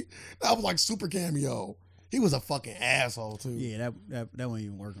movie? That was like super cameo. He was a fucking asshole, too. Yeah, that wasn't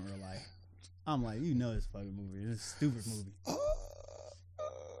even working in real life. I'm like, this fucking movie. This stupid movie.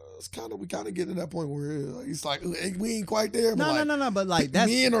 We kind of get to that point where it's like we ain't quite there. But No. But like that's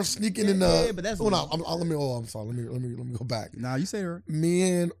men are sneaking in the. Yeah, but that's. I'm sorry. Let me go back. Nah, you say her.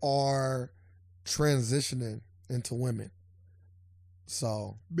 Men are transitioning into women.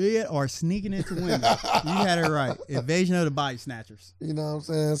 So men are sneaking into women. You had it right. Invasion of the Body Snatchers. You know what I'm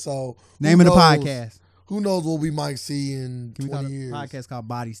saying? So name of the podcast. Who knows what we might see in 20 years? Podcast called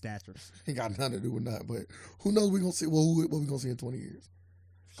Body Snatchers. Ain't got nothing to do with that, but who knows? We gonna see what we gonna see in 20 years.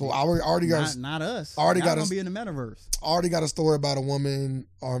 So I already got not us. Already got to be in the metaverse. Already got a story about a woman.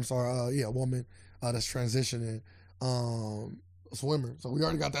 Or I'm sorry, a woman that's transitioning, a swimmer. So we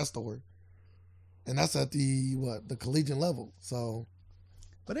already got that story, and that's at the collegiate level. So,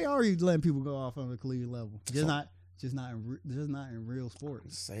 but they already letting people go off on the collegiate level. Just not in real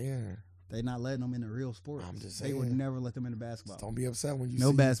sports. Saying. They not letting them in the real sports. I'm just saying. They would never let them in the basketball. Don't be upset when you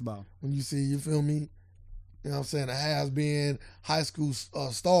see basketball. When you see, you feel me? You know what I'm saying? A has-been high school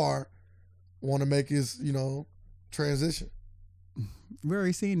star want to make his, transition. We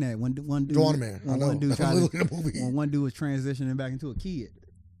already seen that. One dude. Juwanna Man. I know. One dude when one dude was transitioning back into a kid.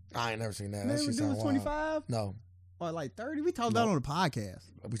 I ain't never seen that. Remember that dude was 25? No. Or like 30? We talked about it on the podcast.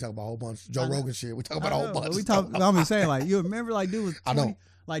 We talk about a whole bunch. Joe Rogan shit. We talk about a whole bunch. I'm just saying, like, you remember, like, dude was 20, I know.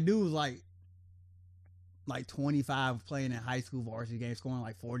 Like, dude was like 25 playing in high school varsity games, scoring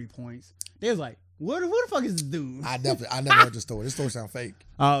like 40 points. They was like, who the fuck is this dude? I never heard this story. This story sound fake.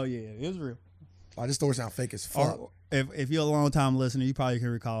 Oh yeah, it was real. Like, this story sound fake as fuck. Or if you're a long time listener, you probably can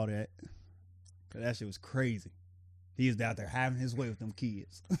recall that. Cause that shit was crazy. He was out there having his way with them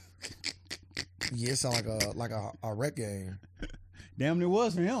kids. Yeah, it sound like a rec game. Damn, it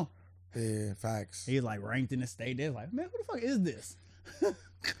was for him. Yeah, facts. He was like ranked in the state. They was like, man, who the fuck is this?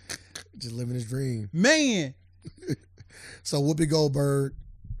 Just living his dream. Man. So Whoopi Goldberg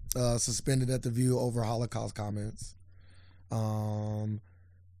suspended at The View over Holocaust comments.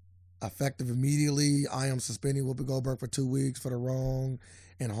 Effective immediately, I am suspending Whoopi Goldberg for 2 weeks for the wrong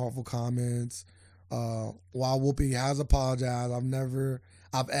and harmful comments. While Whoopi has apologized,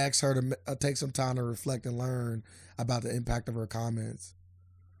 I've asked her to take some time to reflect and learn about the impact of her comments.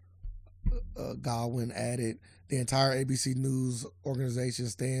 Godwin added, the entire ABC News organization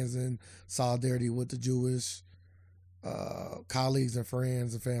stands in solidarity with the Jewish colleagues and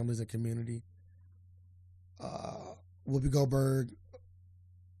friends and families and community. Whoopi Goldberg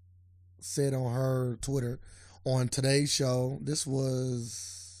said on her Twitter, on today's show, this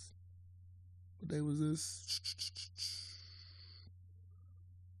was, what day was this?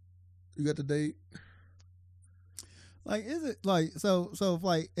 You got the date? Like, is it like so?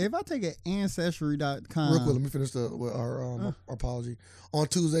 If I take it ancestry.com, real quick, let me finish our apology. On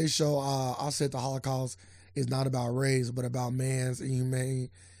Tuesday's show, I said the Holocaust is not about race, but about man's inhumanity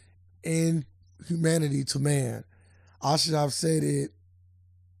to man. I should have said it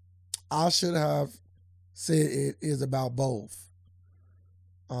is about both.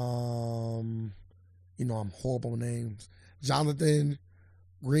 I'm horrible with names. Jonathan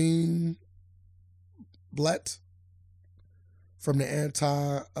Greenblatt from the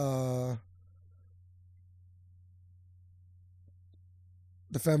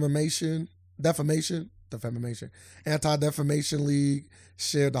Anti-Defamation League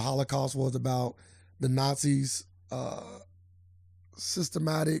shared the Holocaust was about the Nazis'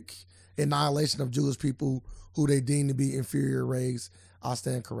 systematic annihilation of Jewish people who they deem to be inferior race. I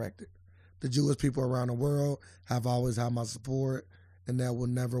stand corrected. The Jewish people around the world have always had my support, and that will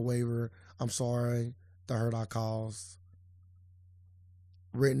never waver. I'm sorry the hurt I caused.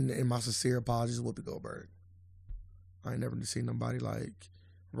 Written in my sincere apologies, Whoopi Goldberg. I ain't never seen nobody like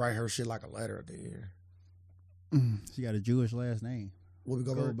write her shit like a letter at the end. She got a Jewish last name. Whoopi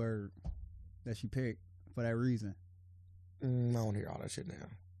Goldberg. That she picked for that reason. I don't want to hear all that shit now.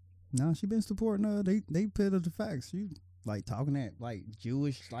 No, she been supporting they put up the facts. She like talking that like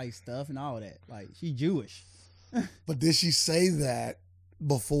Jewish like stuff and all that. Like she Jewish. But did she say that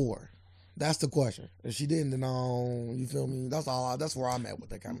before? That's the question. If she didn't, then you feel me? That's all. That's where I'm at with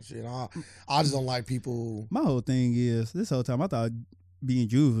that kind of shit. I just don't like people. My whole thing is this whole time I thought being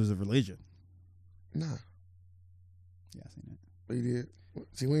Jewish was a religion. Nah. Yeah, I seen that. But you did.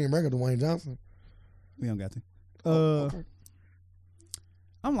 See, we ain't bringing Dwayne Johnson. We don't got to. Okay.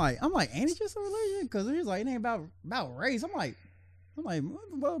 I'm like, ain't it just a religion? Because it's like it ain't about race. I'm like,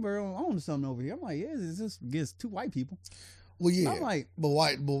 well, we're on to something over here. I'm like, yeah, it's just against two white people. Well, yeah, I'm like, but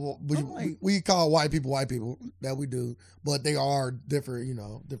we call white people that we do, but they are different,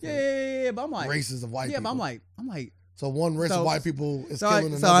 different. Yeah, but I'm like races of white people. Yeah, but I'm like, so one race of white people is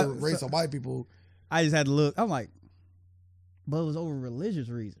killing another race of white people. I just had to look. I'm like, but it was over religious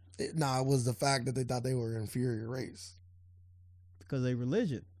reasons. It was the fact that they thought they were an inferior race because they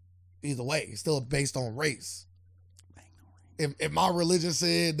religion. Either way, it's still based on race. If my religion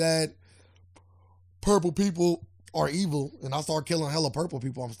said that purple people are evil, and I start killing hella purple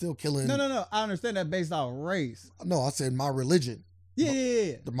people, I'm still killing. No. I understand that based off race. No, I said my religion.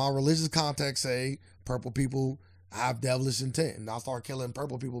 Yeah. My religious context say purple people have devilish intent, and I start killing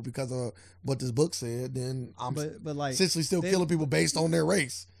purple people because of what this book said. Then I'm but like essentially still killing people based on their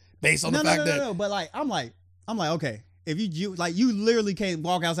race, based on the fact that. No. But like I'm like okay, if you Jew, like you literally can't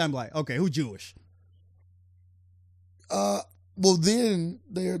walk outside and be like, okay, who's Jewish? Well, then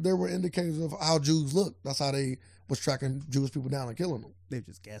there were indicators of how Jews look. That's how they was tracking Jewish people down and killing them. They're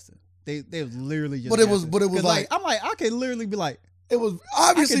just guessing. They was literally just. But it was like I'm like I could literally be like. It was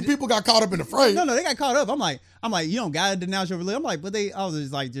obviously people got caught up in the fray. No, they got caught up. I'm like you don't gotta denounce your religion. I'm like, but I was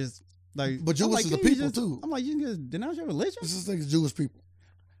just like. But Jewish is the people too. I'm like, you can just denounce your religion. This is like Jewish people.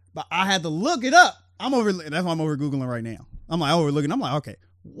 But I had to look it up. That's why I'm over Googling right now. I'm like overlooking. I'm like, okay,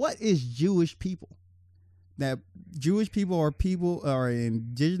 what is Jewish people? That Jewish people are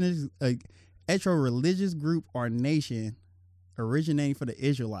indigenous, ethno-religious group or nation originating for the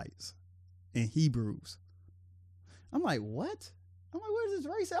Israelites and Hebrews. I'm like, what? I'm like, where's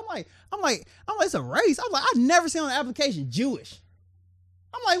this race? I'm like, it's a race. I'm like, I've never seen on the application Jewish.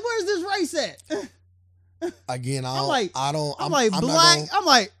 I'm like, where's this race at? Again, I'm like, black. I'm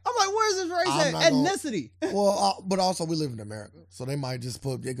like, where's this race at? Ethnicity. But also we live in America, so they might just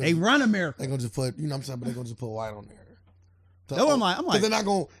put. They run America. They're gonna just put, you know what I'm saying, but they're gonna just put white on there. So, I'm like, they're not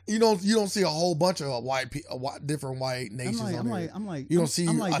gonna. You don't see a whole bunch of different white nations on there. I'm like, you don't see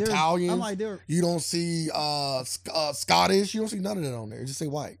Italians. I'm like, you don't see Scottish. You don't see none of that on there. Just say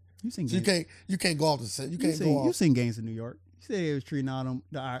white. You sing. So you can't go off the set. You can't go off. You sing Gangs in New York. You said they was treating all them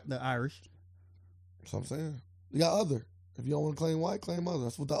the Irish. That's what I'm saying. You got other. If you don't want to claim white, claim other.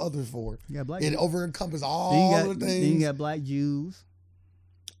 That's what the other's for. You got black. It over encompasses all the things. Then you got black Jews.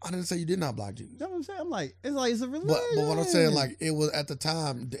 I didn't say you did not black Jews. You know what I'm saying? I'm like, it's a religion. But what I'm saying, like, it was at the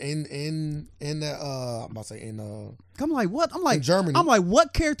time in that I'm about to say I'm like, what? I'm like, in Germany. I'm like,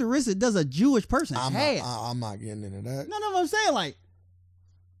 what characteristic does a Jewish person have? I'm not getting into that. No, what I'm saying, like,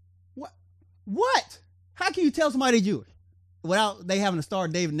 what? How can you tell somebody Jewish without they having a Star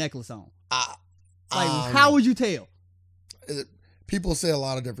of David necklace on? How would you tell? People say a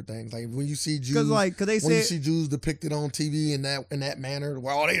lot of different things. Like when you see Jews, you see Jews depicted on TV in that manner,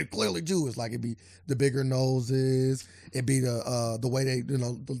 well, they're clearly Jewish. Like it'd be the bigger noses, it'd be the way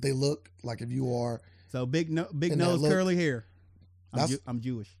they look. Like if you are big nose, curly hair. I'm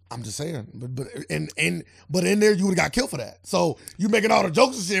Jewish. I'm just saying, but in there you would have got killed for that. So you making all the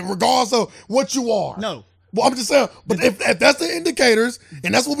jokes and shit, regardless of what you are. No. Well, I'm just saying, but if that's the indicators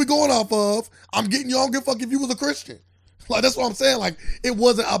and that's what we're going off of, I'm getting you. I don't give a fuck if you was a Christian. Like that's what I'm saying. Like it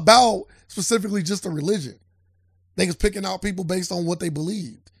wasn't about specifically just a religion. They was picking out people based on what they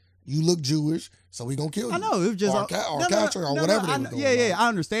believed. You look Jewish, so we gonna kill you. I know it was just capture or whatever. They was doing. Yeah, I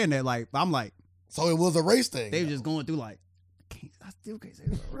understand that. Like I'm like, so it was a race thing. They were just going through like, I still can't say it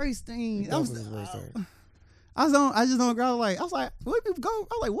was a race thing. I just don't agree. I was like, what people go? I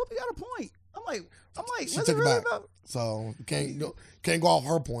was like, Whoopi got a point. I'm like, she what's took it it really back. about? So can't go off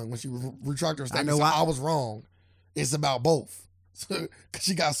her point when she retracted her statement. I was wrong. It's about both. Cause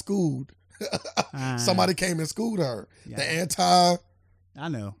she got schooled. Somebody came and schooled her. Yeah. The anti. I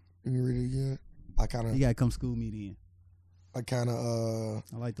know. Let me read it again. You gotta come school me then. I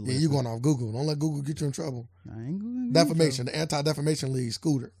like the. Yeah, you going off Google? Don't let Google get you in trouble. I ain't Googling. Defamation. The Anti-Defamation League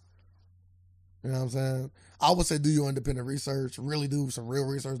schooled her. You know what I'm saying? I would say do your independent research. Really do some real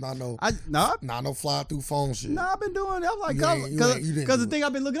research. Not no fly through phone shit. No, I've been doing it. I'm like, because the thing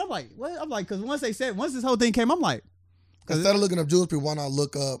I've been looking up, like, what? I'm like, because once this whole thing came, I'm like, instead of looking up Jewish people, why not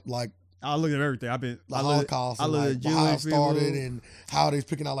look up like? I look at everything. The Holocaust. I look at how it started and how they's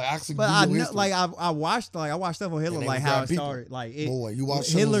picking out like actually. But I know, like I watched stuff on Hitler, like how it started. Like you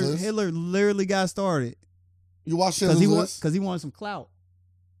watched Hitler literally got started. You watched Schindler's because he wanted some clout.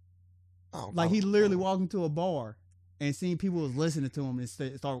 He literally walked into a bar and seen people was listening to him and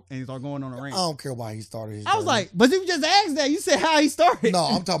start going on a rant. I don't care why he started his I was like, but you just asked that. You said how he started. No,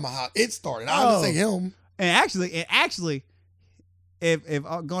 I'm talking about how it started. I didn't say him. And actually, if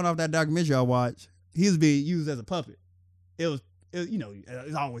going off that documentary I watched, he was being used as a puppet. It's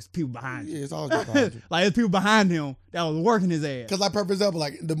always people behind him. Yeah, it's always behind you. Like there's people behind him that was working his ass. Because like, for example,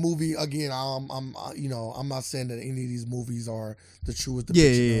 like the movie again, I'm not saying that any of these movies are the truest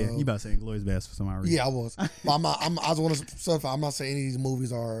depiction. Yeah. You about to say Glorious Bastards for some reason. Yeah, I was. But I just want to certify. I'm not saying any of these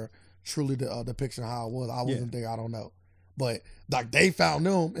movies are truly the depiction of how it was. I wasn't there. I don't know. But like they found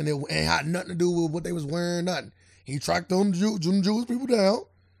them and it had nothing to do with what they was wearing. Nothing. He tracked them Jewish people down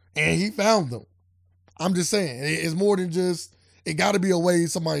and he found them. I'm just saying it's more than just. It got to be a way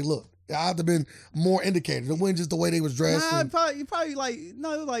somebody looked. It had to have been more indicators. It wasn't just the way they was dressed. Nah, probably like.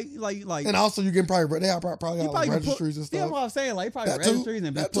 And also you can probably have registries and stuff. Yeah, what I'm saying. Like probably registries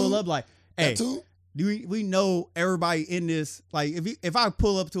and pull up like, hey, do we know everybody in this? Like if I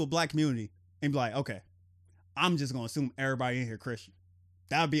pull up to a black community and be like, okay, I'm just gonna assume everybody in here Christian.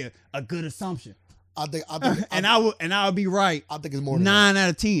 That would be a good assumption. I think I would be right. I think it's more than 9 out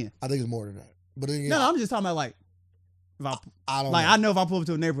of 10. I think it's more than that. But then, no, I'm just talking about like. I don't know. I know if I pull up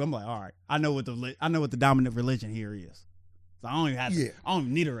to a neighborhood, I'm like, all right, I know what the dominant religion here is. So I don't even have to. I don't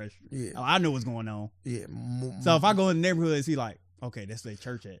even need a registry. Yeah. I know what's going on. Yeah. So if I go in the neighborhood and see like, okay, that's where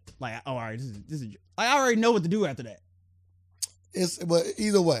church at. Like, all right, this is. Like, I already know what to do after that. But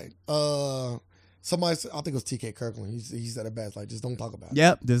either way, somebody said, I think it was TK Kirkland. He said it best. Like, just don't talk about it.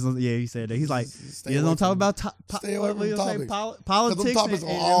 Yep. He said that. He's like, just don't talk about stay away from topics. Politics. Them topics will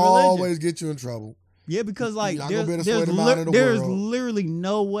and always get you in trouble. Yeah, because like there's literally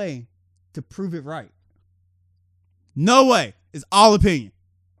no way to prove it right. No way. It's all opinion.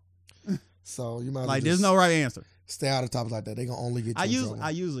 So you might like there's no right answer. Stay out of topics like that. They gonna only get you in trouble.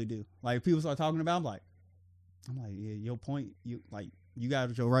 I usually do. Like if people start talking about, I'm like, yeah, your point. You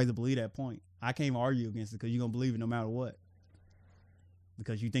got your right to believe that point. I can't argue against it because you're gonna believe it no matter what.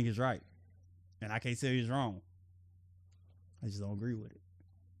 Because you think it's right, and I can't say it's wrong. I just don't agree with it.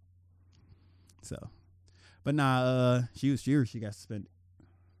 So, but she got suspended.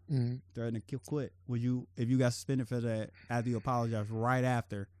 Mm-hmm. Threatened to quit. Would you, if you got suspended for that after you apologized right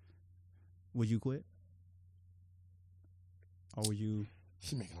after, would you quit? Or would you?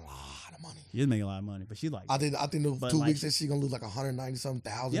 She's making a lot of money. She's making a lot of money, but she like. I think the 2 weeks that she's gonna lose like $190,000.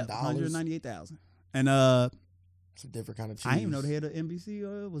 $198,000. And It's a different kind of cheese. I didn't even know the head of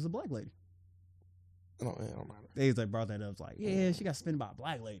NBC was a black lady. It don't matter. They was like brought that up. It's like, yeah, she got suspended by a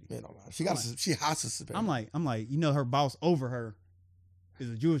black lady. It don't matter. She has to suspend. I'm like, you know, her boss over her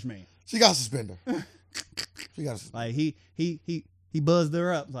is a Jewish man. She got suspended. She got suspended. Like he buzzed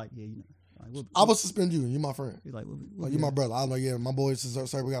her up. Like, yeah, you know. Like, I will suspend you. You my friend. He's like, you my brother. I was like, yeah, my boys,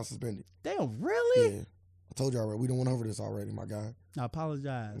 sir, we got suspended. Damn, really? Yeah. I told you already. We done went over this already, my guy. I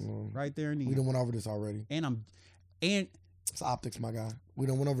apologize. Right there in the. We done went over this already. And it's optics, my guy. We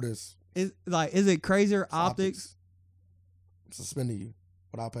done went over this. Is it crazier optics? Suspending you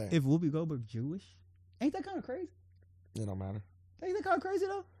without pay. If Whoopi Goldberg Jewish, ain't that kind of crazy? It don't matter. Ain't that kind of crazy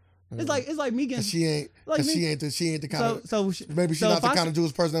though? It's like me getting. She ain't the kind of. Maybe she's not the kind of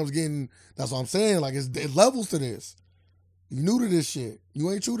Jewish person that was getting. That's what I'm saying. Like it levels to this. You new to this shit.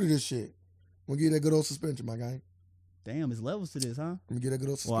 You ain't true to this shit. I'm gonna give you that good old suspension, my guy. Damn, it's levels to this, huh? I'm gonna get that good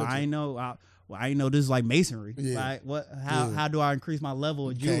old suspension. Well, I ain't know this is like masonry. Yeah. Like, how do I increase my level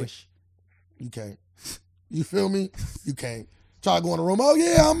of Jewish? You can't. You feel me? You can't. Try to go in the room. Oh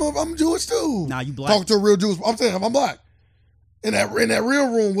yeah, I'm Jewish too. Nah, you black. Talk to a real Jewish. I'm saying I'm black. In that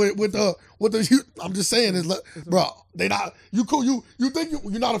real room with the I'm just saying is, bro, they not you cool. You think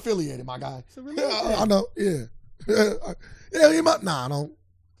you're not affiliated, my guy. Yeah, I know. Yeah. Yeah, you might. Nah, I don't.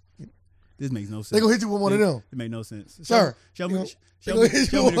 This makes no sense. They gonna hit you with one of them. It make no sense. Sir, show me. They gonna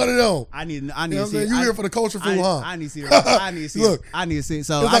hit you with one of them. I need You to see it. You here for the culture food, huh? I need to see it. I need to see Look, it. I need to see it.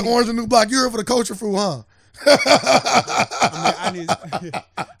 So it's like Orange and New Black. You here for the culture food, huh? I need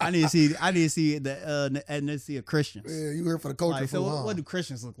to see the ethnicity of Christians. Yeah, you here for the culture food, so huh? what do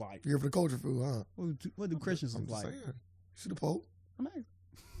Christians look like? You here for the culture food, huh? What do Christians look like? Saying. You see the Pope? I'm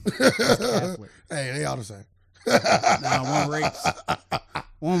Catholic. Hey, they all the same.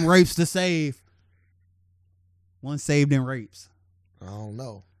 One rapes to save. One saved and rapes. I don't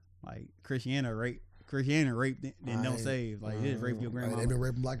know. Like Christianity rape, then don't save. Like it just rape your grandma. They've been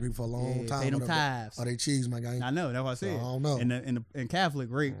raping black people for a long time. Pay them tithes. Are they cheese, my guy? I know. That's what I said. I don't know. And Catholic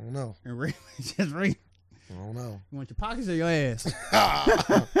rape. I don't know. And rape is just rape. I don't know. You want your pockets or your ass?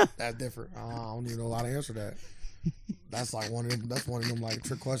 That's different. I don't even know how to answer that. That's like one of them. That's one of them like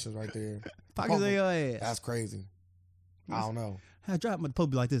trick questions right there. Pockets or your ass? That's crazy. I don't know. I drop my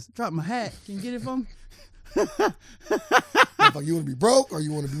Pope be like this. Drop my hat. Can you get it from me? Like you want to be broke or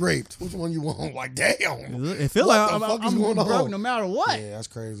you want to be raped? Which one you want? Like damn. It feels like I'm broke no matter what. Yeah, that's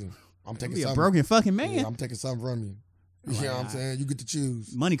crazy. I'm taking be something. A broken fucking man. Yeah, I'm taking something from you. You know what I'm saying? You get to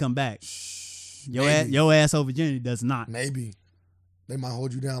choose. Money come back. Your asshole virginity does not. Maybe. They might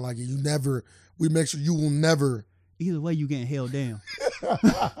hold you down like you never. We make sure you will never. Either way, you getting held down.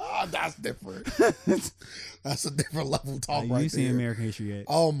 That's different. That's a different level of talk right there. You seen American History X.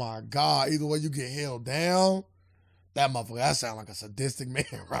 Oh my God. Either way, you get held down. That motherfucker, that sound like a sadistic man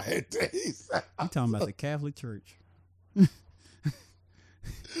right there. I'm talking about the Catholic Church.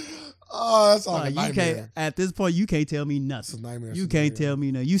 Oh, that's like a nightmare. At this point, you can't tell me nothing. It's a nightmare. You can't tell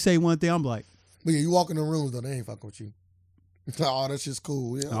me nothing. You say one thing, I'm like. But yeah, you walk in the rooms, though, they ain't fucking with you. Oh, that's just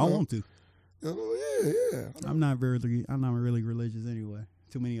cool. Yeah, I don't want to. Yeah. I'm not really religious anyway.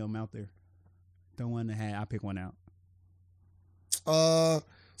 Too many of them out there. Don't want to have. I pick one out.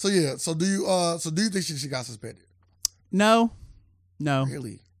 So yeah. So do you think she got suspended? No.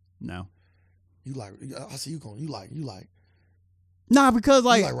 Really? No. You like? I see you going. You like? Nah, because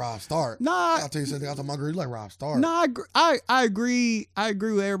like you like Rob Stark. Nah. I'll tell you something. I told my girl you like Rob Stark. Nah, I agree. I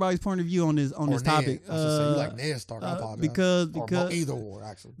agree with everybody's point of view on this Ned. topic. I should say you like Ned Stark. I apologize. Because either or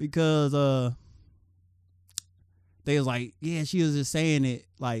actually. Because they was like, yeah, she was just saying it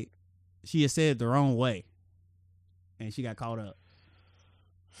like she had said it the wrong way, and she got caught up.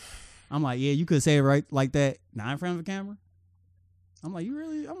 I'm like, yeah, you could say it right like that, not in front of the camera. I'm like, you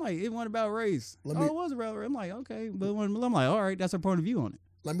really? I'm like, it wasn't about race. It was about race. I'm like, okay, but I'm like, all right, that's her point of view on it.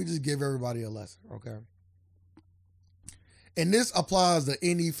 Let me just give everybody a lesson, okay? And this applies to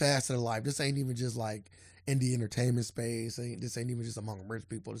any facet of life. This ain't even just like in the entertainment space. This ain't even just among rich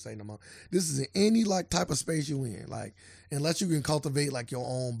people. This is in any like type of space you in. Like, unless you can cultivate like your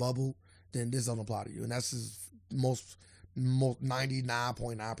own bubble, then this don't apply to you. And that's just most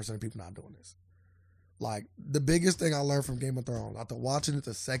 99.9% of people not doing this. Like, the biggest thing I learned from Game of Thrones, after watching it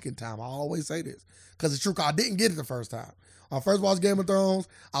the second time, I always say this, because it's true, I didn't get it the first time. When I first watched Game of Thrones,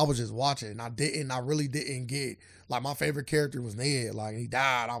 I was just watching, and I really didn't get, like, my favorite character was Ned. Like, he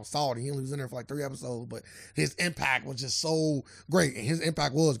died, I was salty, he only was in there for like 3 episodes, but his impact was just so great, and his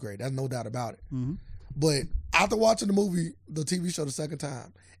impact was great, there's no doubt about it. Mm-hmm. But after watching the movie, the TV show the second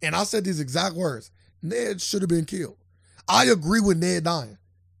time, and I said these exact words, Ned should have been killed. I agree with Ned dying.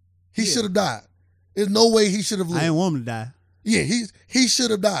 He should have died. There's no way he should have lived. I didn't want him to die. Yeah, he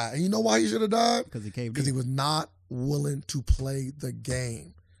should have died. And you know why he should have died? Because he caved in. Because he was not willing to play the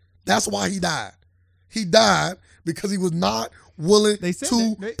game. That's why he died. He died because he was not willing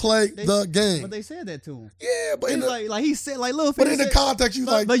to play the game. But they said that to him. Yeah, but like he said, like Lil 50 but in the context, you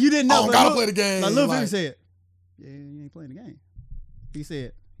like, but you didn't know. I don't gotta play the game. Like Lil 50 said, yeah, you ain't playing the game. He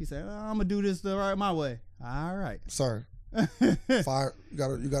said, I'm gonna do this the right my way. All right, sir. Fire. You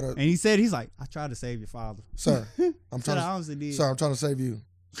gotta. And he said, he's like, I tried to save your father, sir. I'm trying. I honestly did. Sir, I'm trying to save you.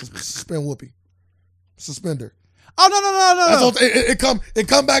 Suspend Whoopi. Suspender. Oh no! It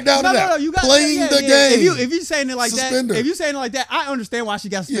come back down to that. No, you got playing the game. If you saying it like Suspender. that, if you saying it like that, I understand why she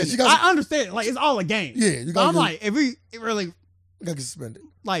got suspended. Yeah, I understand it. Like it's all a game. Yeah, you got. I'm like, if we really got get suspended.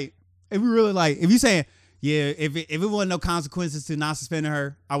 Like, if we really like, if you saying, yeah, if it wasn't no consequences to not suspending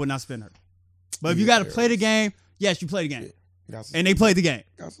her, I would not suspend her. But if you got to play the game, yes, you play the game. Yeah, and they played the game.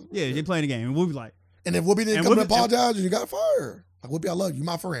 Yeah, they played the game, and we'll be like, and if Whoopi didn't come and apologize, you got fired. Like Whoopi, I love you,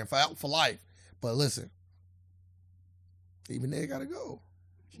 my friend, for life. But listen. Even they gotta go.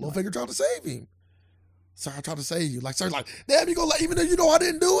 Little figure tried to save him. Sir, I tried to save you. Like, sir, like, damn, you gonna let, even though you know I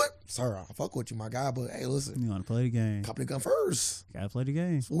didn't do it? Sir, I fuck with you, my guy, but hey, listen. You wanna play the game. Company gun first. Gotta play the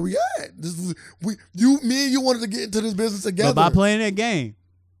game. That's where we at. Me and you wanted to get into this business together. But by playing that game,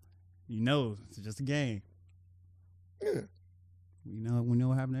 you know it's just a game. Yeah. We know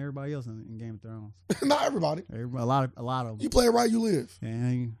what happened to everybody else in Game of Thrones. Not everybody. A lot of them. You play it right, you live.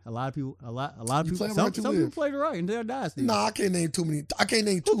 And a lot of people. Some people played it right and they'll die. Nah, I can't name too many. I can't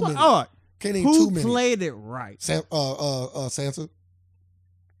name too many. All right. Can't name too many. Who played it right? Sansa.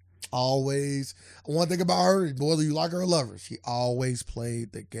 Always. One thing about her, whether you like her or love her, she always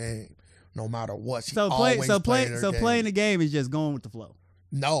played the game, no matter what. Playing the game is just going with the flow.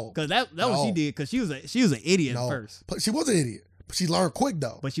 No, because that was what she did. Because she was an idiot at first. But she was an idiot. She learned quick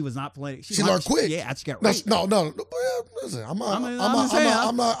though. But she was not playing. She learned quick. Yeah, she got raped. No. Listen, I'm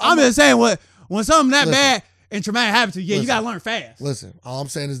just saying when something that bad and traumatic happens to you, you gotta learn fast. Listen, all I'm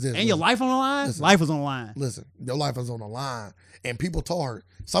saying is this. And your life on the line. Life was on the line. Listen, your life was on the line, and people told her.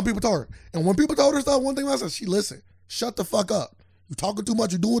 Some people told her, and when people told her stuff, one thing I said, she listened. Shut the fuck up. You talking too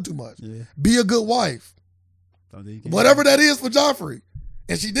much. You doing too much. Yeah. Be a good wife. Whatever that is for Joffrey,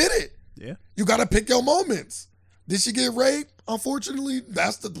 and she did it. Yeah. You gotta pick your moments. Did she get raped? Unfortunately,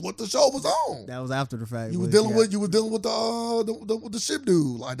 that's what the show was on. That was after the fact. You were dealing with the ship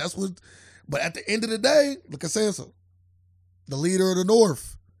dude. Like that's what. But at the end of the day, look at Sansa, the leader of the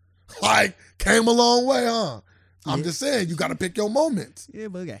North. Like came a long way, huh? Yeah. I'm just saying you got to pick your moments. Yeah,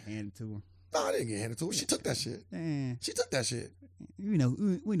 but it got handed to her. No, I didn't get handed to her. She took that shit. Damn. She took that shit. We know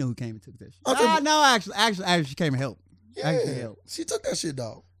who came and took that shit. No, actually, she came and helped. Yeah, she took that shit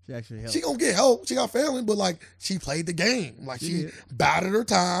though. She actually helped. She gonna get help. She got family, but like she played the game. Like she batted her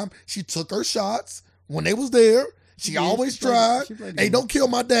time. She took her shots when they was there. She always tried. Hey, don't kill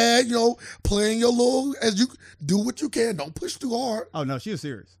my dad. You know, playing your little as you do what you can. Don't push too hard. Oh no, she was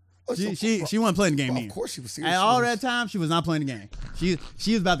serious. She wasn't playing the game. Of course she was serious. At all that time, she was not playing the game.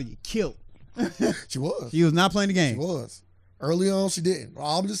 She was about to get killed. She was. She was not playing the game. She was. Early on, she didn't.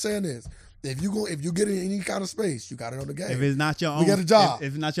 All I'm just saying is, if you get in any kind of space, you got to know the game. If it's not your own, we got a job. If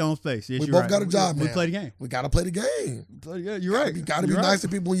it's not your own space, yes, we both got a job. We play the game. We got to play the game. You're right. You got to be nice to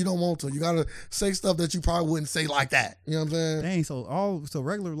people when you don't want to. You got to say stuff that you probably wouldn't say like that. You know what I'm saying? Dang. So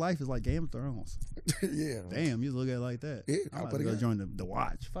regular life is like Game of Thrones. Yeah. Damn, you look at it like that. Yeah. I'm about to go join the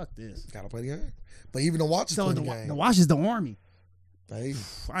watch. Fuck this. Got to play the game. But even the watch is playing the game. The watch is the army. Hey.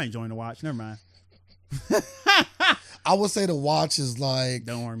 I ain't joining the watch. Never mind. I would say the watch is like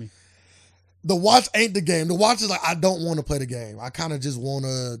the army. The watch ain't the game. The watch is like I don't want to play the game. I kind of just want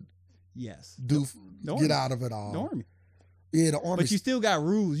to get out of it all. The army. Yeah, the army. But you still got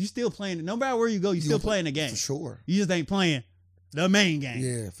rules. You still playing it. No matter where you go, you still playing the game. For sure. You just ain't playing the main game.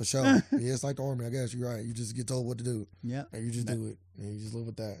 Yeah, for sure. Yeah, it's like the army. I guess you're right. You just get told what to do. Yeah. And you just do it. And you just live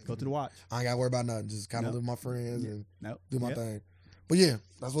with that. Go to the watch. I ain't got to worry about nothing. Just kind of live with my friends and do my thing. But yeah,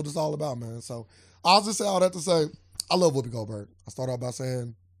 that's what it's all about, man. So I'll just say all that to say, I love Whoopi Goldberg. I started out by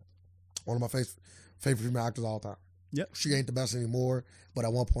saying one of my favorite female actors of all time. Yep. She ain't the best anymore, but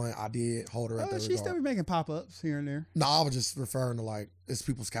at one point I did hold her at that regard. She still be making pop-ups here and there. No, I was just referring to like it's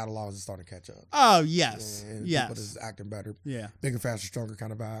people's catalogs is starting to catch up. Oh, yes. And yes. people just acting better. Yeah. Bigger, faster, stronger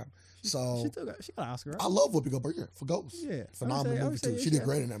kind of vibe. So she got an Oscar, right? I love Whoopi Goldberg for Ghost. Yeah. phenomenal movie too. She did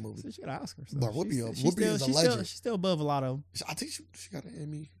great in that movie. She got an Oscar. So but Whoopi is a legend. She's still above a lot of them. I think she got an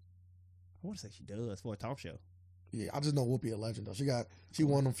Emmy. I want to say she does for a talk show. Yeah, I just know Whoopi a legend though. She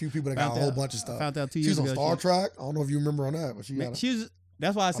one of them few people that got a whole bunch of stuff. Found out 2 years ago. She's on Star Trek. I don't know if you remember on that, but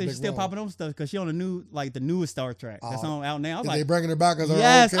that's why I said she's still popping up stuff because she on the newest Star Trek that's on out now. I was like, they bringing her back as her own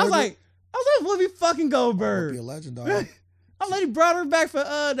yes. character? I was like Whoopi fucking Goldberg. Whoopi a legend, dog. I'm glad he brought her back for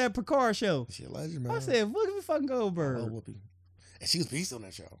that Picard show. She a legend, man. I said, look at me fucking Goldberg. I love Whoopi. And she was beast on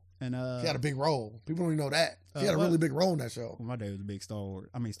that show. And she had a big role. People don't even know that. She had a really big role in that show. Well, my dad was a big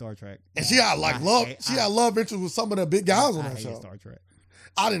Star Trek. And she had love interest with some of the big guys on that show. Star Trek.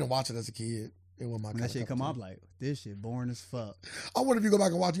 I didn't watch it as a kid. It wasn't my when that shit come up, like, this shit boring as fuck. I wonder if you go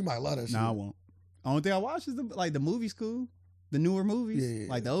back and watch, you might love that shit. Nah, I won't. Only thing I watch is the movie's cool. The newer movies. Yeah.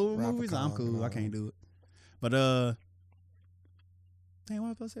 Like the old movies, I'm cool. I can't do it. But dang, what was I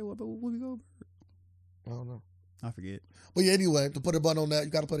supposed to say? What we go? I don't know. I forget. But yeah, anyway, to put a button on that, you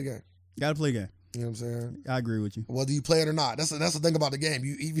got to play the game. Got to play a game. You know what I'm saying? I agree with you. Whether you play it or not, that's the thing about the game.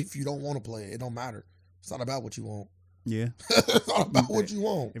 Even if you don't want to play it, it don't matter. It's not about what you want. Yeah. It's not about what you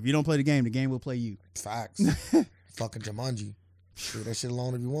want. If you don't play the game will play you. Facts. Fucking Jumanji. Leave that shit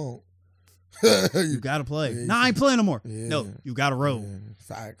alone if you want. You gotta play. Yeah, I ain't playing no more. Yeah. No, you gotta roll. Yeah.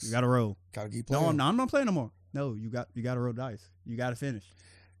 Facts. You gotta roll. Gotta keep playing. No, I'm not playing no more. No, you gotta roll dice. You gotta finish.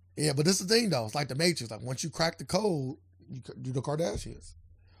 Yeah, but this is the thing though. It's like the Matrix. Like once you crack the code, you do the Kardashians.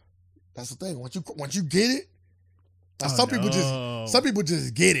 That's the thing. Once you get it, like some people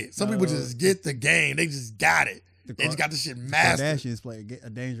just get it. Some people just get the game. They just got it. They just got this shit mastered. Kardashians play a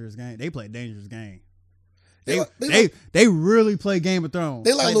dangerous game. They play a dangerous game. They really play Game of Thrones.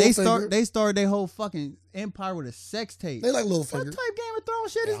 They like Littlefinger. They started their whole fucking empire with a sex tape. They like Littlefinger. What type Game of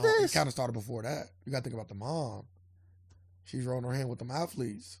Thrones shit is this? It kind of started before that. You got to think about the mom. She's rolling her hand with them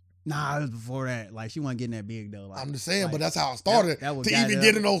athletes. Nah, it was before that. Like, she wasn't getting that big, though. Like, I'm just saying, but that's how it started. That to even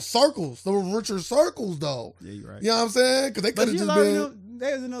get in those circles, those richer circles, though. Yeah, you're right. You know what I'm saying? Because they could have just been...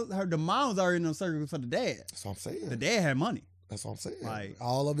 The mom was already in those circles for the dad. That's what I'm saying. The dad had money. That's what I'm saying. Like,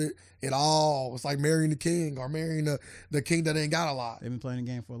 all of it, it's like marrying the king or marrying the king that ain't got a lot. They've been playing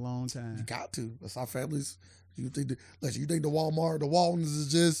the game for a long time. You got to. That's our families. You think the Waltons is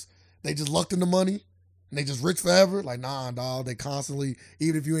just, they just lucked in the money and they just rich forever? Like, nah, dog. They constantly,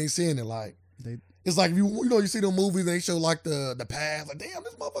 even if you ain't seeing it, like, it's like, you see the movies, they show like the past, like, damn,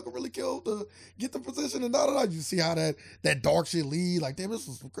 this motherfucker really killed to get the position and da. You see how that dark shit lead, like, damn, this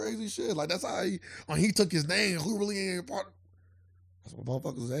was some crazy shit. Like, that's how when he took his name, who really ain't part of. That's what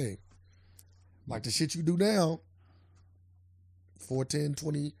motherfuckers say. Like the shit you do now, 4, 10,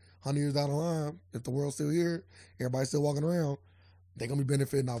 20, 100 years down the line, if the world's still here, everybody's still walking around, they're going to be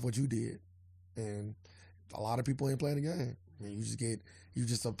benefiting off what you did. And a lot of people ain't playing the game. I mean, you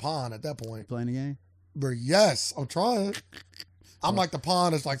just a pawn at that point. Playing the game? But yes, I'm trying. I'm like the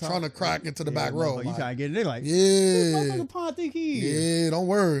pawn that's like trying to crack into the back row. You trying to get in there like, yeah. This motherfucker pawn think he is. Yeah, don't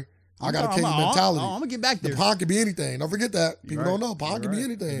worry. I got a king mentality. I'm going to get back there. The pawn can be anything. Don't forget that. People don't know. Pawn can be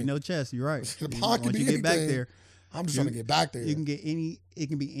anything. No chess. You're right. The pawn can be anything. Get back there. I'm just trying to get back there. You can get it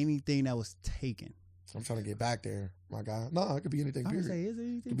can be anything that was taken. I'm trying to get back there, my guy. No, it could be anything, period. Is it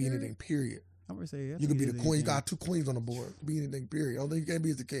anything, it could be anything, period. I'm going to say, you could be the queen. You got 2 queens on the board. It could be anything, period. I don't think you can't be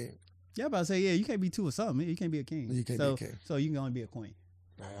as the king. Yeah, I'm about to say, you can't be 2 or something. You can't be a king. You can't be a king. So you can only be a queen.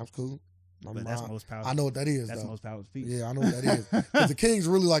 Nah, that's cool. But that's most powerful. I know what that is. That's though. the most powerful piece. Yeah, I know what that is. Because the king's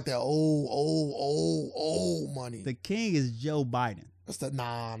really like that old money. The king is Joe Biden. That's the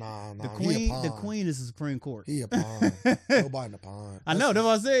nah. The queen is the Supreme Court. He a pawn. Joe Biden a pawn. I know. That's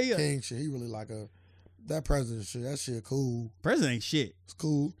what I said. Yeah. King shit. He really like that president shit. That shit cool. President ain't shit. It's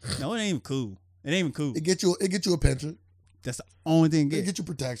cool. No, it ain't even cool. It ain't even cool. It get you a pension. That's the only thing. It get you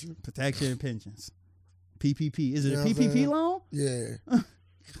protection. Protection and pensions. PPP. Is it a PPP loan? Yeah.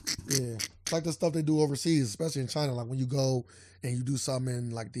 Yeah. It's like the stuff they do overseas, especially in China. Like when you go and you do something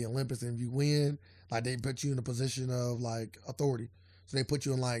in like the Olympics and you win, like they put you in a position of like authority. So they put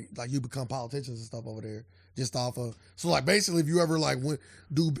you in like you become politicians and stuff over there. Just off of, so like basically if you ever like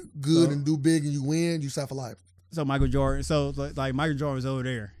do good and do big and you win, you set for life. So Michael Jordan, like Michael Jordan's over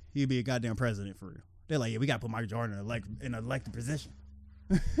there, he'd be a goddamn president for real. They're like, yeah, we gotta put Michael Jordan in an elected position.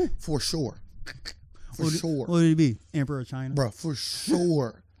 For sure. For sure. What would he be? Emperor of China? Bro, for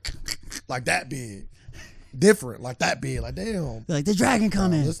sure. Like that big. Different. Like that big. Like damn. Like the dragon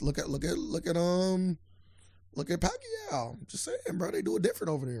coming. Let's look at Pacquiao. I'm just saying, bro. They do it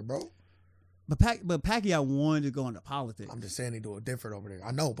different over there, bro. But Pacquiao wanted to go into politics. I'm just saying they do it different over there.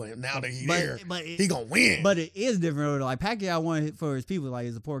 I know, but now that he's there, he gonna win. But it is different over there. Like Pacquiao wanted for his people, like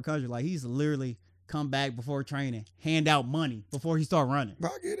it's a poor country. Like he's literally come back before training, hand out money before he start running. Bro,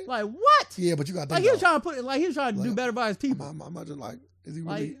 I get it. Like what? Yeah, but you got like he was trying to do better by his people. I'm imagine like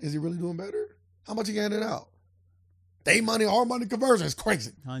is he really doing better? How much he handing out? They money, our money conversion is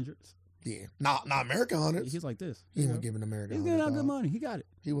crazy. Hundreds. Yeah, not American hundreds. He's like this. He wasn't giving American. He's giving out good money. He got it.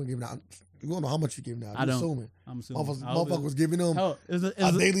 He wasn't giving out. You don't know how much he giving out. I'm assuming. Motherfuckers was giving him a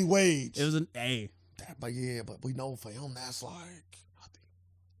daily wage. It was an A. But we know for him that's like.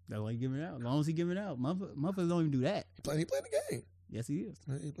 That's why he giving it out. As long as he giving it out, motherfuckers don't even do that. He playing the game. Yes, he is.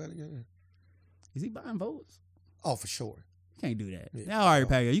 He playing the game. Is he buying votes? Oh, for sure. You can't do that. Yeah, Now, already,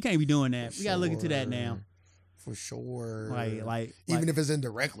 Paco, you can't be doing that. For We gotta look into that sure. now. For sure. Like even if it's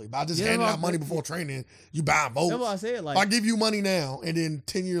indirectly. By just Yeah, handing well, out money before training, you buying votes. That's what I said. If Like, I give you money now and then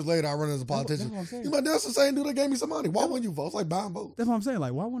 10 years later I run as a that's politician, what I'm saying. you might that's the same dude that gave me some money. Why wouldn't you vote? It's like buying votes. That's what I'm saying.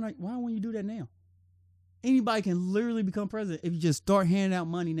 Like, why wouldn't you do that now? Anybody can literally become president if you just start handing out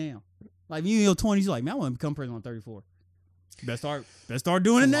money now. Like, you in your 20s, you're like, man, I want to become president on 34. Better start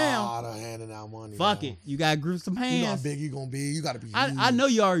doing it now. A lot of handing out money. Fuck man. it. You got to grease some hands. You know how big you going to be. You got to be huge. I know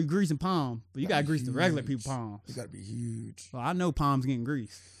you already greasing palms, but you got to grease the regular huge. people palms. You got to be huge. Well, I know palms getting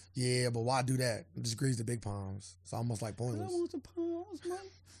greased. Yeah, but why do that? Just grease the big palms. It's almost like I pointless. want the palms, man.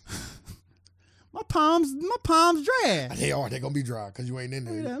 my palms dry. They are. They're going to be dry because you ain't in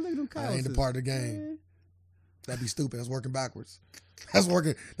Look at there. that. Look at them That calluses. ain't the part of the game. Man. That'd be stupid. That's working backwards. That's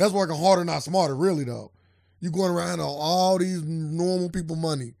working harder, not smarter, really, though. You going around on all these normal people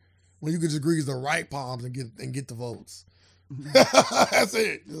money when you could just grease the right palms and get the votes. That's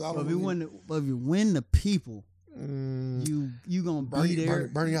it. But if you win the people, you gonna be there.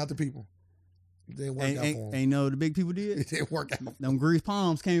 Burning out the people. It didn't work out for them. Ain't know the big people did. It didn't work out. Them grease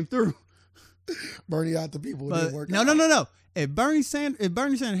palms came through. Burning out the people. It But didn't work no, out. no. If Bernie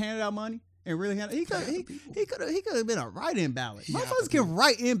Sanders handed out money and really handed, he could have been a write-in ballot. He had Motherfuckers the can people.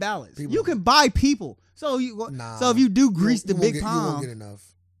 write in ballots. People- You can buy people. So Nah. so if you do grease the You big won't palm, You won't get enough.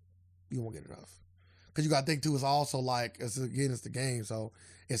 You won't get enough. Because you got to think, too, it's also like, it's the game. So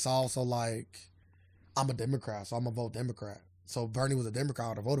it's also like, I'm a Democrat, so I'm going to vote Democrat. So if Bernie was a Democrat, I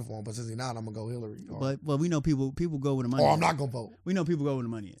would have voted for him. But since he's not, I'm going to go Hillary. but we know people go with the money. Or I'm not going to vote. We know people go with the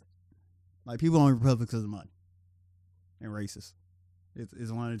money. Like, people on Republicans because of the money and racist.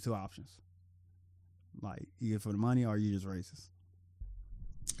 It's one of the two options. Like, either for the money or you just racist.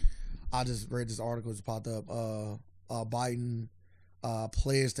 I just read this article that popped up. Biden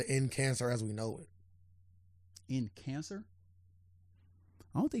pledged to end cancer as we know it. End cancer?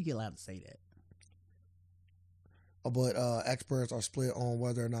 I don't think you're allowed to say that. But experts are split on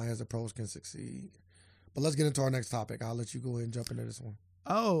whether or not his approach can succeed. But let's get into our next topic. I'll let you go ahead and jump into this one.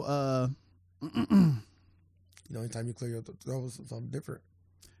 Oh, You know, anytime you clear your throat with something different.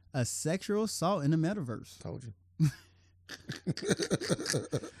 a sexual assault in the metaverse. Told you.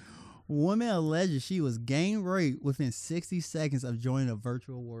 Woman alleges she was gang raped within 60 seconds of joining a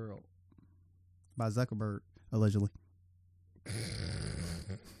virtual world by Zuckerberg, allegedly.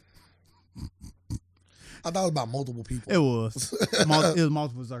 I thought it was about multiple people. It was. It was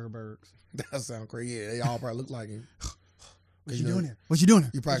multiple Zuckerbergs. That sounds crazy. Yeah, they all probably look like him. What you doing here? What you doing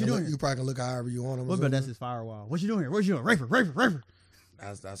here? You probably can look however you want him. What about that's his firewall? What you doing here? What you doing? Raper.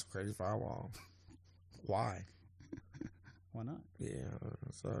 That's a crazy firewall. Why? Why not? Yeah,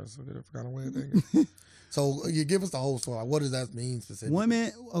 it's a different kind of way of thinking. So you give us the whole story. What does that mean specifically?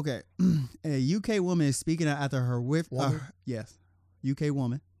 Women, okay. A UK woman is speaking out after her Woman? yes. UK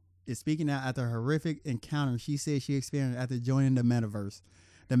woman is speaking out after a horrific encounter she said she experienced after joining the metaverse.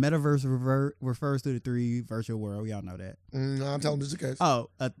 The metaverse refers to the 3D virtual world. We all know that. No, I'm telling just in case. Oh,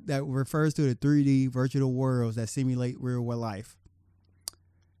 that refers to the 3D virtual worlds that simulate real world life.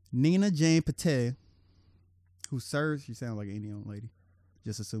 Nina Jane Patel, who serves, she sounds like an Indian lady,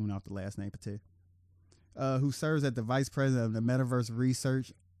 just assuming off the last name Patel, who serves as the vice president of the metaverse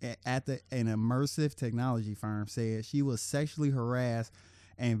research at an immersive technology firm, said she was sexually harassed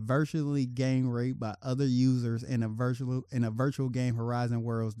and virtually gang raped by other users in a virtual game Horizon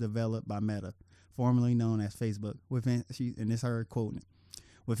Worlds developed by Meta, formerly known as Facebook. And this is her quoting it.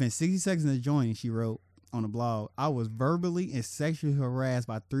 Within 60 seconds of joining, she wrote on the blog, I was verbally and sexually harassed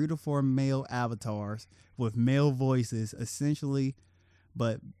by 3 to 4 male avatars with male voices, essentially,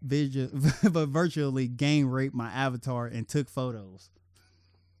 but virtually gang raped my avatar and took photos.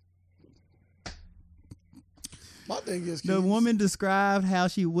 My thing is, The woman described how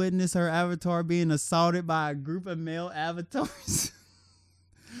she witnessed her avatar being assaulted by a group of male avatars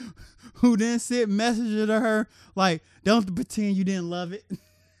who then sent messages to her like, don't pretend you didn't love it.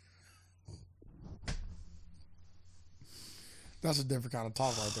 That's a different kind of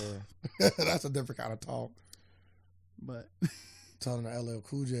talk right there. That's a different kind of talk. But Telling the LL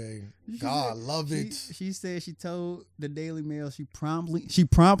Cool J, God, love it. She said she told the Daily Mail she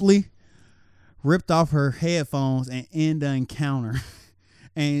promptly ripped off her headphones and ended the encounter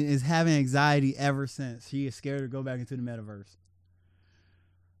and is having anxiety ever since. She is scared to go back into the metaverse.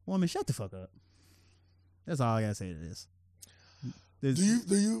 Woman, shut the fuck up. That's all I gotta say to this. Do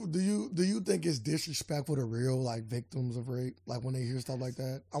you think it's disrespectful to real like victims of rape? Like when they hear stuff like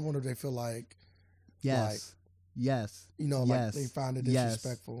that, I wonder if they feel like Yes. Yes. You know, like they find it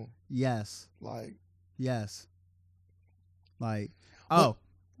disrespectful. Yes. Like. Yes. Like, oh,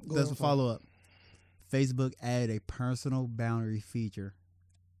 there's a follow-up. Facebook added a personal boundary feature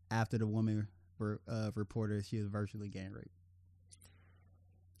after the woman reported she was virtually gang raped.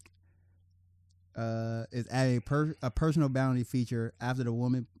 It's added a personal boundary feature after the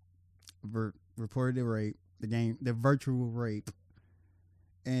woman reported the rape, the virtual rape,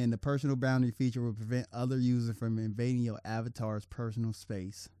 and the personal boundary feature will prevent other users from invading your avatar's personal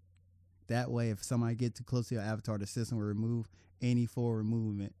space. That way, if somebody gets too close to your avatar, the system will remove any forward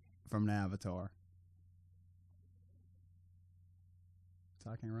movement from the avatar. So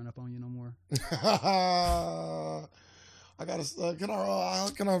I can't run up on you no more. I gotta. Can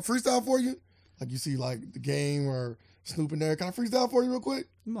I freestyle for you? Like you see, like the game or Snoop in there. Can I freestyle for you real quick?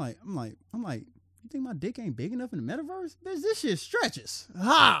 I'm like. You think my dick ain't big enough in the metaverse? Bitch, this shit stretches.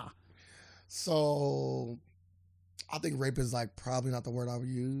 Ha! So, I think rape is like probably not the word I would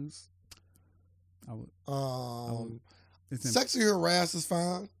use. I would. Sexually harassed is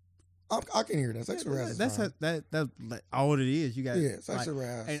fine. I can hear that. Sexual harassment. That's like all it is. You got sexual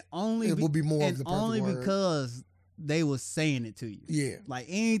harassment. And only it would be more of the perfect only word. Because they was saying it to you. Yeah. Like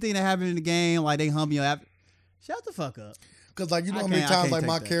anything that happened in the game, like they hump you up. Shut the fuck up. Because like you know how many times like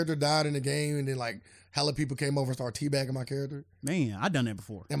my character died in the game and then like hella people came over and started teabbagging my character. Man, I done that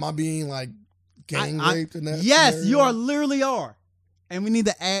before. Am I being like gang raped in that? Yes, scenario? you are literally are. And we need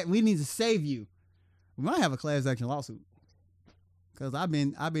to save you. We might have a class action lawsuit. Cause I've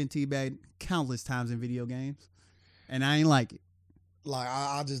been teabagged countless times in video games, and I ain't like it. Like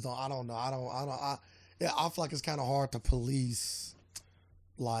I just don't. I don't know. I feel like it's kind of hard to police.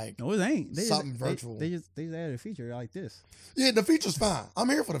 Like no, it ain't. Something virtual. They just added a feature like this. Yeah, the feature's fine. I'm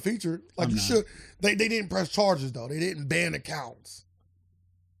here for the feature. Like you should. They didn't press charges though. They didn't ban accounts.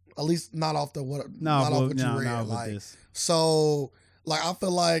 At least not off the what. Not off what you read. Like this. So, like I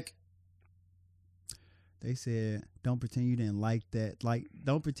feel like. They said, don't pretend you didn't like that. Like,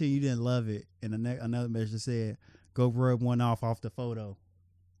 don't pretend you didn't love it. And another message said, go rub one off the photo.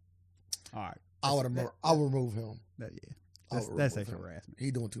 All right. I would remove him. That's sexual harassment.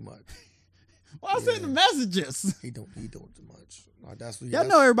 He doing too much. Well, I sent the messages. He doing too much. Like, that's what y'all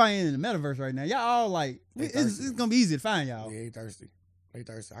know everybody in the metaverse right now. Y'all all like, it's going to be easy to find y'all. Yeah, they thirsty.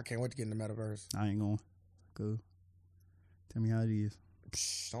 I can't wait to get in the metaverse. I ain't going. Cool. Tell me how it is.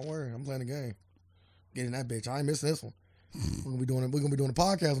 Don't worry. I'm playing the game. Get in that bitch. I ain't missing this one. We're gonna be doing a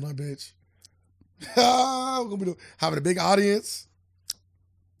podcast on that bitch. We're gonna be having a big audience.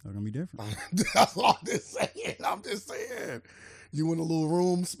 They're gonna be different. That's all I'm just saying. You in a little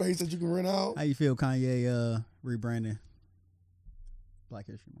room space that you can rent out. How you feel Kanye rebranding Black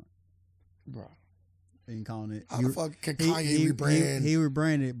History Month? Bro. And calling it. How the fuck can Kanye rebrand? He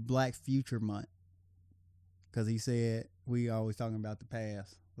rebranded Black Future Month. Because he said we always talking about the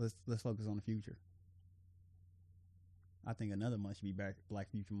past. Let's focus on the future. I think another month should be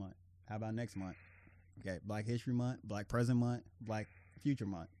Black Future Month. How about next month? Okay, Black History Month, Black Present Month, Black Future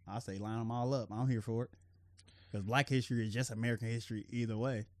Month. I say line them all up. I'm here for it. Because Black history is just American history either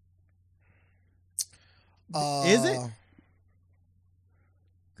way. Is it?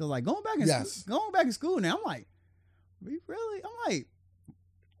 Because like going back in school now, I'm like, we really? I'm like,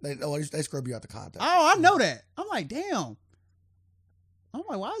 they scrub you out the context. Oh, I know that. I'm like, damn. I'm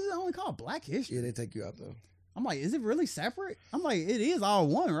like, why is it only called Black History? Yeah, they take you out though. I'm like, is it really separate? I'm like, it is all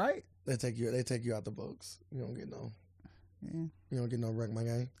one, right? They take you out the books. You don't get no. Yeah. You don't get no wreck my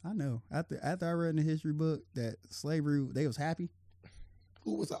game. I know. After I read in the history book that slavery, they was happy.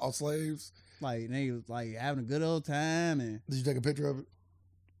 Who was that? All slaves? Like they was like having a good old time. And did you take a picture of it?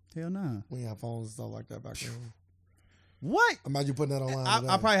 Hell no. Nah. We had phones and stuff like that back then. What? Imagine you putting that online.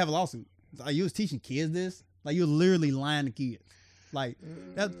 I probably have a lawsuit. Like you was teaching kids this. Like you're literally lying to kids. Like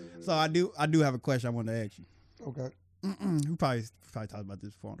that. So I do have a question I wanted to ask you. Okay. We probably talked about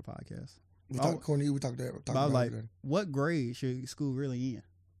this before on the podcast. We talked about like, what grade should school really end?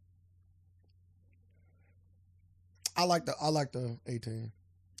 I like the 18.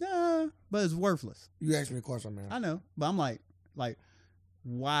 Yeah, but it's worthless. You asked me a question, man. I know, but I'm like,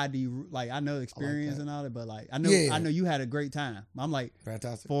 why do you like? I know experience and all that, but like, I know you had a great time. I'm like,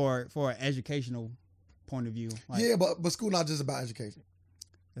 fantastic for an educational point of view. Like, yeah, but school not just about education.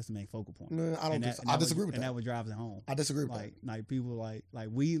 That's the main focal point. No, I disagree with that. And that what drives it home. I disagree with that. Like people like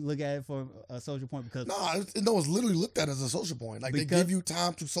we look at it for a social point because it's literally looked at as a social point. Like they give you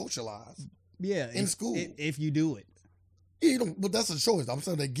time to socialize. Yeah, in school if you do it. Yeah, you don't. But that's a choice. I'm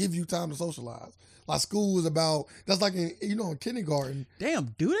saying they give you time to socialize. Like school is about. That's like in kindergarten.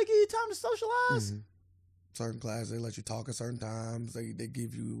 Damn, do they give you time to socialize? Mm-hmm. Certain classes they let you talk at certain times. They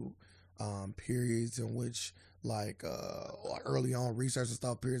give you periods in which like early on research and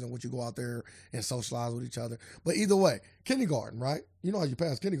stuff, periods in which you go out there and socialize with each other. But either way, kindergarten, right? You know how you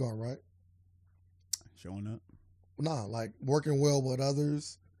pass kindergarten, right? Showing up. Nah, like working well with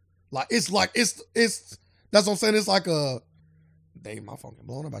others. It's that's what I'm saying. It's like my phone get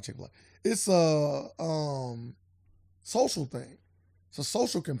blown up by Chick-fil-A. It's a social thing. It's a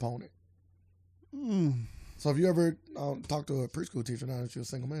social component. So if you ever talk to a preschool teacher now that you're a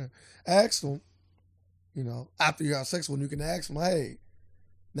single man, ask them, after you have sex with them, you can ask them, hey,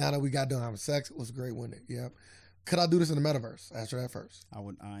 now that we got done having sex, it was great, wasn't it? Yeah. Could I do this in the metaverse? Ask her that first. I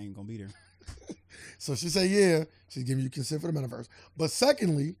ain't gonna be there. So she said, yeah, she's giving you consent for the metaverse. But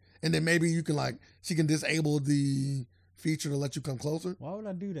secondly, and then maybe you can she can disable the feature to let you come closer. Why would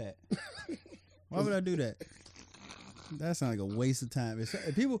I do that? Why would I do that? That sounds like a waste of time.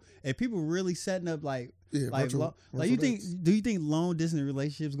 If people really setting up virtual do you think long distance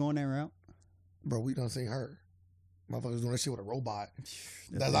relationships going that route? Bro, we done seen her. Motherfuckers doing that shit with a robot.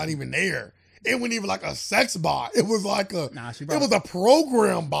 That's not even there. It wasn't even like a sex bot. It was like it was a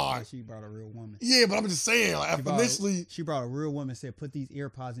program bot. She brought a real woman. Yeah, but I'm just saying, initially she brought a real woman, said, put these ear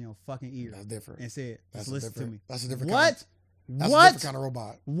pods in your fucking ear. That's different. And said, listen to me. That's a different what? That's a different kind of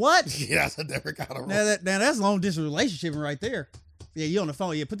robot. What? Yeah, that's a different kind of robot. Now that's long distance relationship right there. Yeah, you on the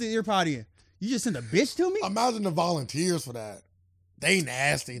phone. Yeah, put the ear pod in. You just send a bitch to me? Imagine the volunteers for that. They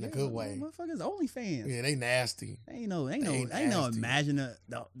nasty in a good way. Motherfuckers OnlyFans. Yeah, they nasty. Ain't no imagine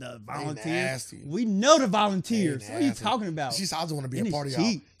the volunteers. We know the volunteers. What are you talking about? She said, I just want to be a part of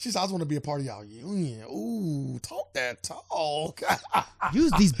y'all. She said, I just want to be a part of y'all union. Ooh, talk that talk.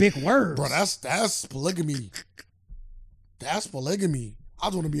 Use these big words. Bro, that's polygamy. That's polygamy. I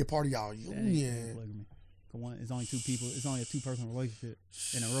just want to be a part of y'all union. It's only two people. It's only a 2-person relationship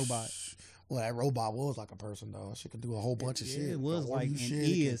and a robot. Well, that robot was like a person, though. She could do a whole bunch of shit. It was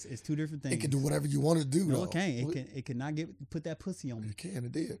it's two different things. It can do whatever you want to do, No, though. it can't. It cannot put that pussy on me. It can.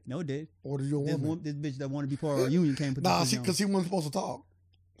 It did. No, it did. Order your woman. This bitch that wanted to be part of our union can't put that pussy on me. Because he wasn't supposed to talk.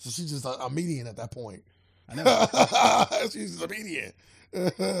 So she's just a median at that point. I know. She's just a median.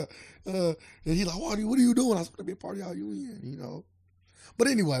 And he's like, what are you doing? I was going to be a part of y'all union, But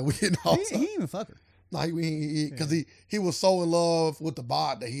anyway, we didn't He didn't even fuck her. No, because he was so in love with the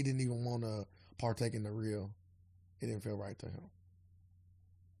bot that he didn't even want to partake in the real. It didn't feel right to him.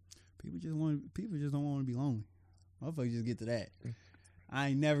 People just don't want to be lonely. Motherfuckers just get to that. I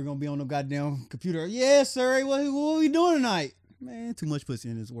ain't never gonna be on no goddamn computer. Yeah, sir. What we doing tonight? Man, too much pussy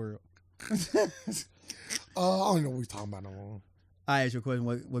in this world. I don't know what we're talking about no more. I asked you a question.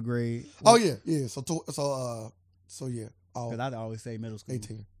 What grade? Oh yeah. So yeah. Because I always say middle school.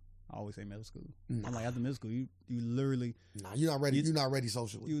 18. I always say middle school. Nah. I'm like, after middle school, you literally. Nah, you're not ready. You're not ready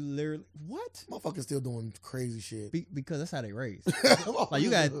socially. You literally what? Motherfuckers still doing crazy shit. Because that's how they raised. Like you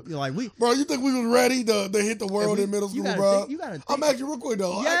got Bro, you think we was ready to hit the world in middle school, bro? You gotta think. I'm asking real quick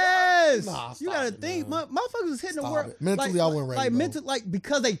though. Yes. You gotta think. Motherfuckers was hitting the world. Mentally, I wasn't ready.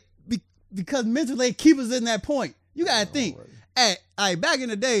 Because mentally they keep us in that point. You gotta think. Back in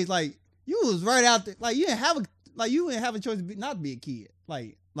the days, you was right out there. You didn't have a choice not to be a kid.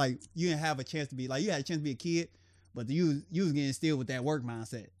 You didn't have a chance to be you had a chance to be a kid, but you was getting still with that work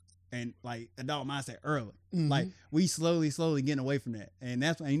mindset and adult mindset early. Mm-hmm. We slowly getting away from that, and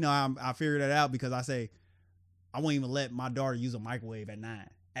that's when I figured that out because I say I won't even let my daughter use a microwave at 9.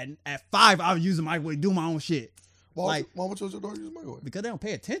 At 5, I was using a microwave, do my own shit. Why would your daughter use a microwave? Because they don't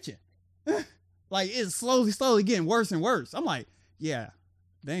pay attention. It's slowly getting worse and worse. I'm like, yeah.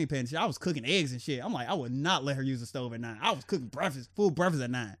 They ain't paying attention. I was cooking eggs and shit. I'm like, I would not let her use the stove at 9. I was cooking full breakfast at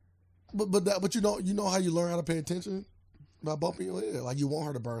 9. But you know how you learn how to pay attention? By bumping your head. You want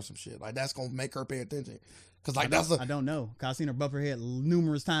her to burn some shit. That's gonna make her pay attention. Cause I don't know. Cause I seen her bump her head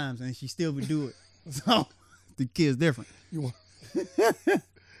numerous times and she still would do it. So the kid's different. You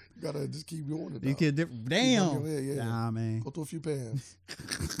gotta just keep doing it. The kid's different. Damn. Yeah. Nah, man. Go through a few pans.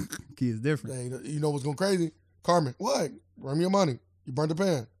 Kid's different. Dang, you know what's going crazy? Carmen, what? Run me your money. You burnt the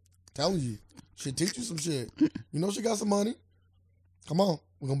pan. Telling you. She'll teach you some shit. You know she got some money. Come on.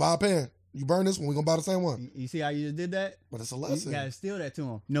 We're going to buy a pan. You burn this one, we're going to buy the same one. You see how you just did that? But it's a lesson. You got to steal that to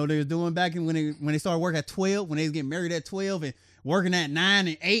them. You know what they was doing back when they started working at 12, when they was getting married at 12 and working at 9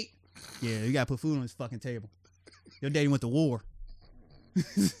 and 8? Yeah, you got to put food on this fucking table. Your daddy went to war.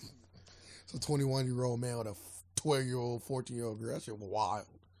 It's a 21-year-old man with a 12-year-old, 14-year-old girl. That shit was wild.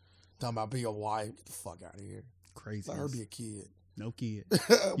 Talking about being a wife. Get the fuck out of here. Crazy. Let her be a kid. No kid.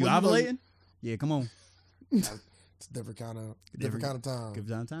 You ovulating? Yeah, come on. It's a different kind of time.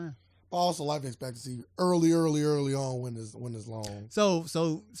 Different time. But also life expectancy early on when it's long. Life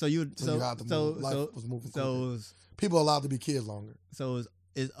was moving. People are allowed to be kids longer. So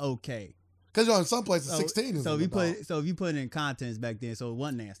it's okay. Because in some places, 16 is. So if you put it in contents back then, so it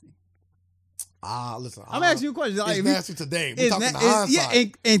wasn't nasty. Listen. I'm asking you a question. It's nasty today. We're talking hindsight. Yeah,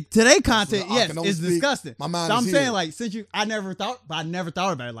 and today content, yes, it's disgusting. My mind so I'm is saying, here. like, I never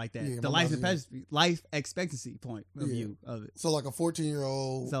thought about it like that. Yeah, the life expectancy point of Yeah. view of it. So like a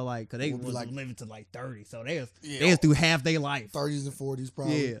 14-year-old. So like, cause they would be was like- living to like 30, so they was through half their life. 30s and 40s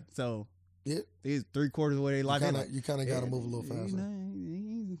probably. Yeah, so Yeah. they was 3/4 of their life. You kind of got to move a little faster.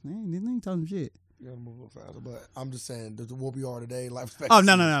 They ain't talking shit. You got to move a little faster. But I'm just saying, what we are today, life expectancy.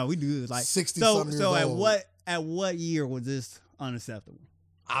 Oh no, we do like 60 so. something So years old. at what year was this unacceptable?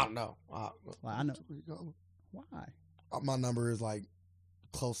 I don't know. I know. Why? My number is like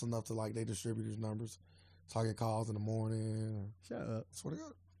close enough to like they distributors' numbers. So I get calls in the morning. Shut up. Swear to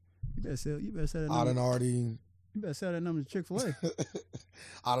God. You better sell that I number. done already. You better sell that number to Chick-fil-A.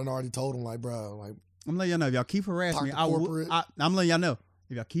 I done already told them like, bro, like I'm letting y'all know if y'all keep harassing me. Talk to corporate. I'm letting y'all know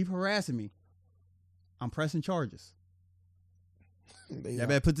if y'all keep harassing me, I'm pressing charges. Y'all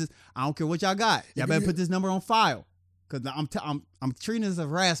better put this. I don't care what y'all got. Y'all better put this number on file, cause I'm treating this as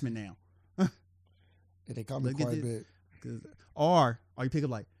harassment now. Yeah, they call me quite a bit. Or you pick up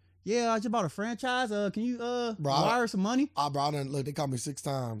like, yeah, I just bought a franchise. Can you wire some money? Look, they called me 6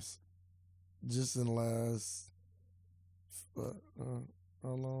 times, just in the last. How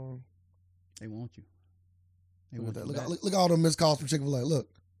long? They want you. Look at all them missed calls from Chick-fil-A. Look,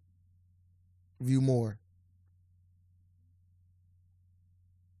 view more.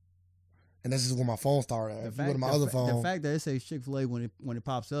 And this is where my phone started at. If you go to my other phone. The fact that it says Chick-fil-A when it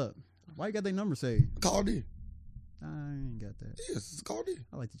pops up, why you got their number saved? Call D. I ain't got that. Yes, it's Call D.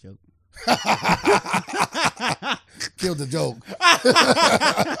 I like the joke. Killed the joke.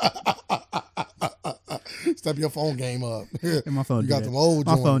 Step your phone game up. And my phone you do got that. them old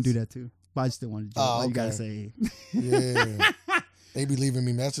My joints. phone do that too. But I just still want to joke. Oh, You gotta okay. say Yeah. They be leaving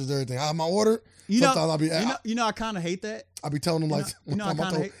me messages and everything. My order. Sometimes I'll be. I kind of hate that. I'll be telling them like. I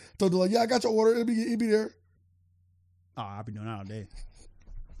kind of hate. Told them like, yeah, I got your order. It'll be there. Oh, I'll be doing that all day.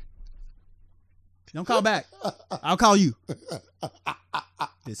 Don't call back. I'll call you.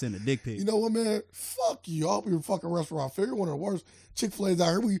 They send a dick pic. You know what, man? Fuck you. I'll be a fucking restaurant. Figure one of the worst Chick-fil-A's out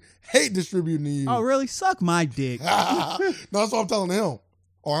here. We hate distributing to you. Oh, really? Suck my dick. No, that's what I'm telling him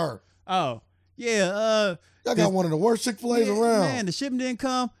or her. Oh, yeah. Y'all got one of the worst Chick-fil-A's around. Man, the shipment didn't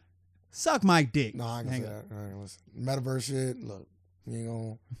come. Suck my dick. No, I ain't gonna say that. All right, listen. Metaverse shit. Look, you ain't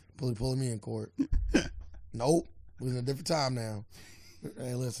gonna pulling me in court. Nope. We're in a different time now.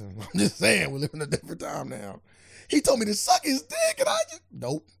 Hey, listen. I'm just saying, we live in a different time now. He told me to suck his dick, and I just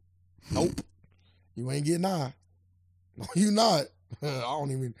nope. You ain't getting I. No, you not. I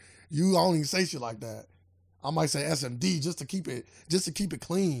don't even say shit like that. I might say SMD just to keep it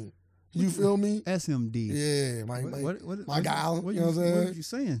clean. You feel me? SMD. Yeah, my guy. What you know what I'm saying? What were you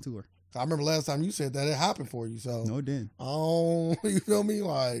saying to her? I remember last time you said that it happened for you. So No, it didn't. Oh, you feel me?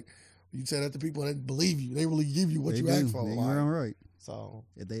 Like you say that to people that believe you. They really give you what you ask for. They like, right. So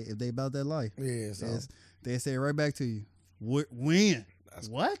if they about that life, yeah. So they say it right back to you. When?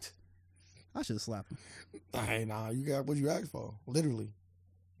 What? I should have slapped him. Hey, nah, you got what you asked for. Literally,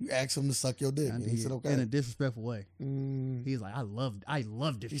 you asked him to suck your dick, and he said okay in a disrespectful way. He's like, I love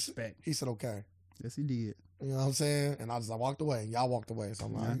disrespect. He said okay. Yes, he did. You know what I'm saying? And I walked away. Y'all walked away. So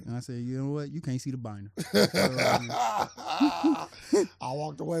I'm like, and I said, you know what? You can't see the binder. I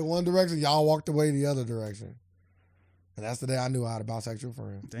walked away one direction. Y'all walked away the other direction. And that's the day I knew I had a bisexual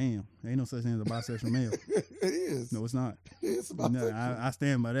friend. Damn, ain't no such thing as a bisexual male. It is. No, it's not. It's bisexual. No, I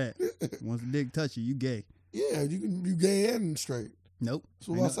stand by that. Once the dick touch you, you gay. Yeah, you gay and straight. Nope. That's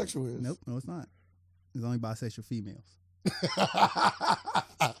what bisexual is. Nope, no, it's not. It's only bisexual females.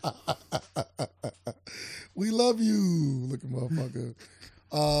 We love you, looking motherfucker.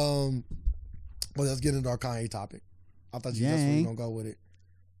 Well, let's get into our Kanye topic. I thought you just were gonna go with it.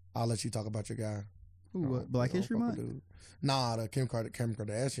 I'll let you talk about your guy. Who? What? Black History Month? Nah, the Kim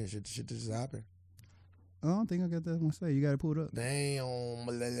Kardashian shit that just happened. I don't think I got that one say. You got to pull it up. Damn,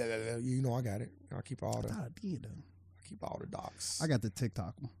 you know I got it. I keep all the. I did though. I keep all the docs. I got the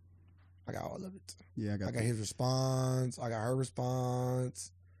TikTok one. I got all of it. Yeah, I got his response. I got her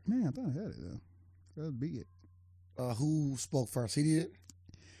response. Man, I thought I had it though. That was big. Who spoke first? He did.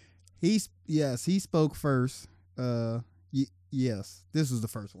 He spoke first. Yes, this was the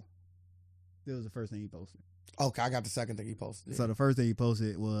first one. This was the first thing he posted. Okay, I got the second thing he posted. So the first thing he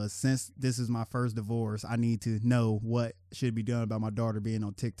posted was, since this is my first divorce, I need to know what should be done about my daughter being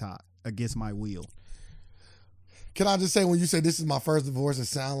on TikTok against my will. Can I just say, when you say this is my first divorce, it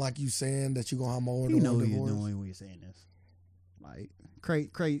sounds like you saying that you're going to have more than one divorce? You know you're doing when you're saying this. Like,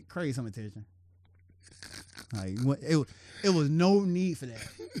 create some attention. Like, it was no need for that.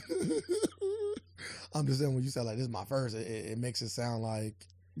 I'm just saying when you said like this is my first, it makes it sound like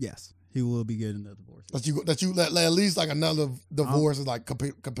Yes, he will be getting a divorce. that you let at least like another divorce is like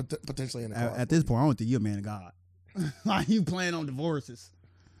potentially in the car. At this point, I don't think you're a man of God. Like you plan on divorces.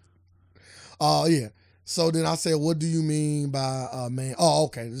 Yeah. So then I said, what do you mean by man? Oh,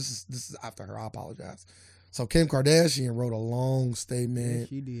 okay. This is after her. I apologize. So Kim Kardashian wrote a long statement. Yeah,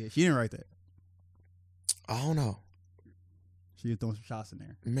 she did. She didn't write that. I don't know. She was throwing some shots in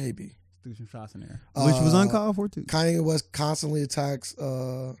there. Maybe. Threw some shots in there. Which was uncalled for too. Kanye West constantly attacks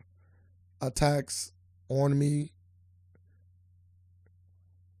on me.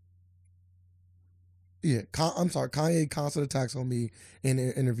 Yeah, I'm sorry. Kanye constant attacks on me in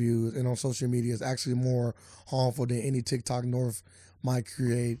interviews and on social media is actually more harmful than any TikTok North might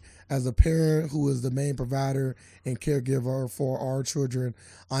create. As a parent who is the main provider and caregiver for our children,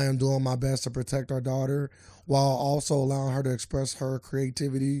 I am doing my best to protect our daughter while also allowing her to express her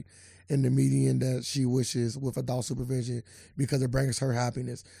creativity in the medium that she wishes with adult supervision because it brings her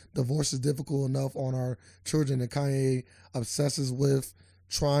happiness. Divorce is difficult enough on our children that Kanye obsesses with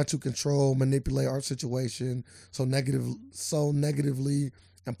trying to control, manipulate our situation so negatively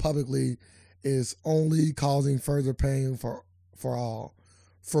and publicly is only causing further pain for all.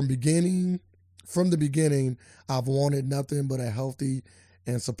 From the beginning, I've wanted nothing but a healthy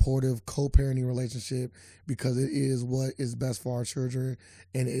and supportive co-parenting relationship because it is what is best for our children,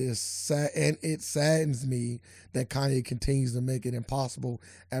 and it saddens me that Kanye continues to make it impossible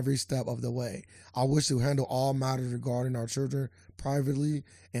every step of the way. I wish to handle all matters regarding our children privately,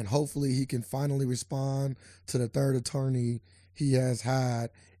 and hopefully he can finally respond to the third attorney he has had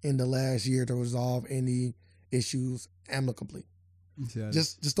in the last year to resolve any issues amicably. Yeah.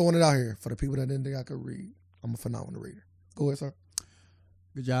 Just throwing it out here for the people that didn't think I could read. I'm a phenomenal reader. Go ahead, sir.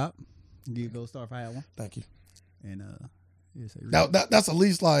 Good job. You go star if I had one. Thank you. And that's at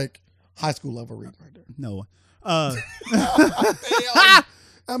least like high school level reading right there. No. Damn,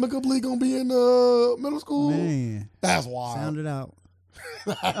 amicably gonna be in middle school. Man, that's wild. Sound it out.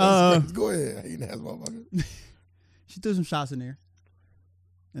 Go ahead. Hating ass motherfucker. She threw some shots in there.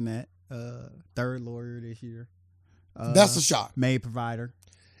 And that third lawyer this year. That's a shot. Maid provider.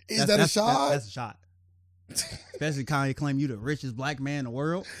 Is that a shot? That's a shot. Especially Kanye claim you the richest black man in the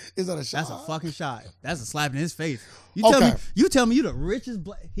world. Is that a shot? That's a fucking shot. That's a slap in his face. You tell me you the richest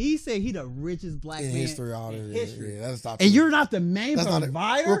black. He said he the richest black man history. In history. Yeah, that's not true. And you're not the main that's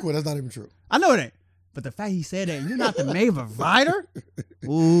provider. Real quick, that's not even true. I know it ain't. But the fact he said that you're not the main provider.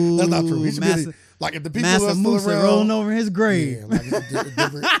 Ooh, that's not true. He should be like if the people Massa are still Musa around, rolling over his grave. Yeah, like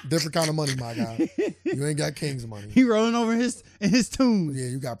it's different kind of money, my guy. You ain't got King's money. He rolling over in his tomb. Yeah,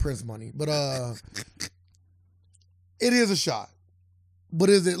 you got Prince money. But it is a shot. But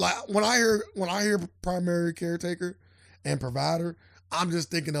is it like when I hear primary caretaker and provider, I'm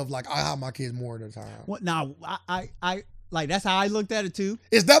just thinking of like I have my kids more at a time. What now? I like that's how I looked at it too.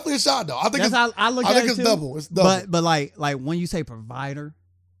 It's definitely a shot though. I think that's how I look at it too. I think it's double. It's double. But like when you say provider,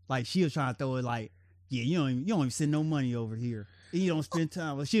 like she was trying to throw it like, yeah, you don't even send no money over here. You don't spend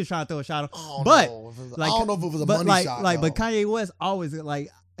time. Well, she was trying to throw a shot. I don't know if it was a money shot. But Kanye West always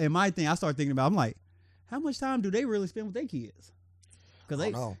like in my thing. I start thinking about. I'm like, how much time do they really spend with their kids? Because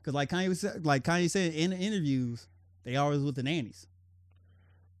like Kanye said in the interviews, they always with the nannies.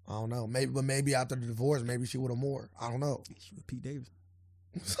 I don't know. Maybe after the divorce, maybe she would have more. I don't know. She with Pete Davidson.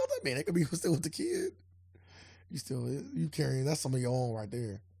 So that mean they could be still with the kid. You carrying that's some of your own right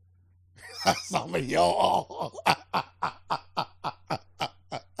there. That's some of your own.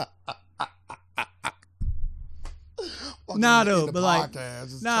 Nah though, but like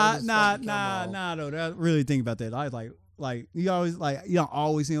nah though. I really think about that. I was like you don't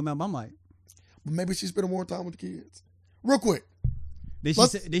always see him out. I'm like, but maybe she's spending more time with the kids. Real quick. Did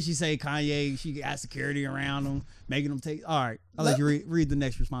she say Kanye? She got security around him, making them take. All right, I'll let you read the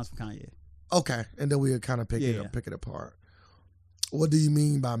next response from Kanye. Okay, and then we'll kind of pick it apart. What do you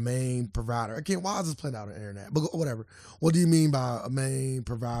mean by main provider? Again, why is this playing out on the internet? But whatever. What do you mean by a main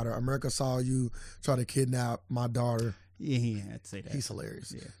provider? America saw you try to kidnap my daughter. Yeah, he had to say that. He's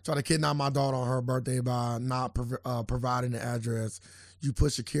hilarious. Yeah. Try to kidnap my daughter on her birthday by not providing the address. You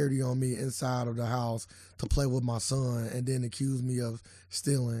put security on me inside of the house to play with my son and then accuse me of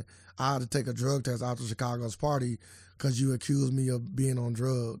stealing. I had to take a drug test after Chicago's party because you accused me of being on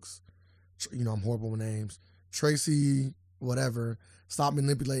drugs. You know, I'm horrible with names. Tracy, whatever. Stop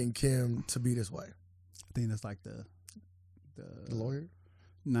manipulating Kim to be this way. I think that's like the lawyer?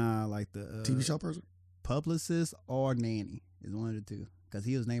 Nah, like the TV show person? Publicist or nanny is one of the two. Because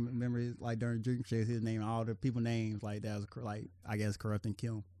he was naming, remember, like during Dream Shades, he was naming all the people names like that was like I guess corrupting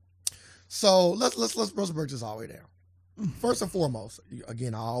Kim. So let's break this all the way down. First and foremost,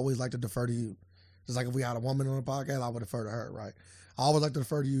 again, I always like to defer to you. Just like if we had a woman on the podcast, I would defer to her, right? I always like to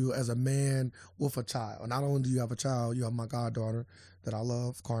refer to you as a man with a child. Not only do you have a child, you have my goddaughter that I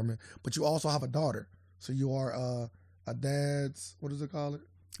love, Carmen, but you also have a daughter. So you are a dad's, what does it call it?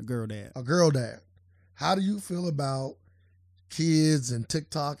 A girl dad. A girl dad. How do you feel about kids and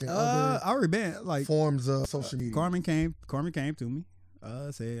TikTok and other I already been like forms of social media? Carmen came to me.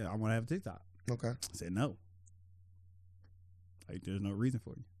 Said I want to have a TikTok. Okay. I said no. Like there's no reason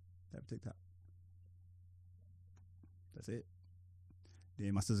for you to have a TikTok. That's it.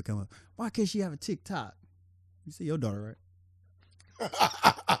 Then my sister come up. Why can't she have a TikTok? You see your daughter, right?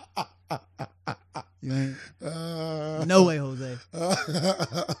 You ain't. No way, Jose.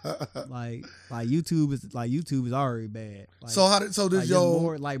 like YouTube is already bad. Like, so did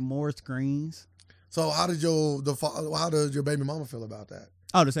more screens. So how did your baby mama feel about that?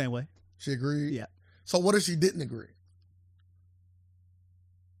 Oh, the same way. She agreed. Yeah. So what if she didn't agree?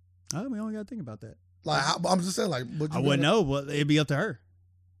 Oh, we only got to think about that. Like I'm just saying, like I wouldn't know, but it'd be up to her.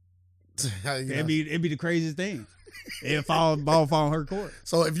 It'd be the craziest thing. It'd ball fall on her court.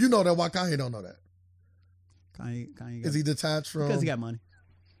 So if you know that, why Kanye don't know that? Kanye is he detached from? Because he got money.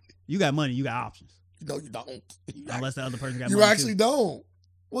 You got money. You got options. No, you don't. Unless the other person got money. You actually too. Don't.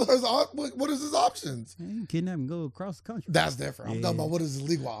 What is his options? Man, you can kidnap and go across the country. That's different. I'm talking about what is his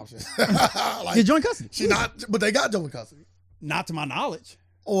legal options. Like, get joint custody. But they got joint custody. Not to my knowledge.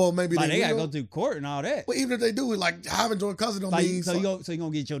 Or maybe they gotta go through court and all that. But even if they do, like having joint custody don't mean so you're gonna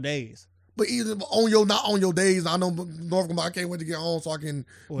get your days. But either not on your days. I know Norfolk, I can't wait to get home so I can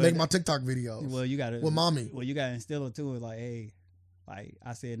make my TikTok videos. Well, you gotta with mommy. Well, you gotta instill it to it. Like, hey, like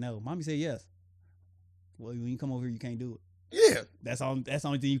I said no. Mommy said yes. Well, when you come over here, you can't do it. Yeah, that's the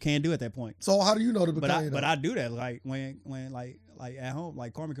only thing you can do at that point. So how do you know that? But I do that. Like when like at home,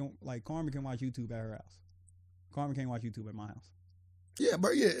 like Carmen can watch YouTube at her house. Carmen can't watch YouTube at my house. Yeah,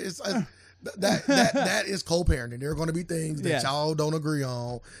 but yeah, it's that is co-parenting. There are going to be things that y'all don't agree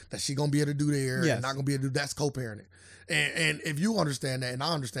on that she gonna be able to do there and not gonna be able to do. That's co-parenting. And if you understand that, and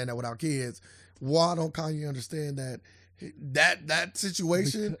I understand that with our kids, why don't Kanye understand that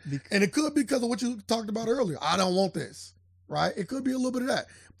situation? And it could be because of what you talked about earlier. I don't want this, right? It could be a little bit of that.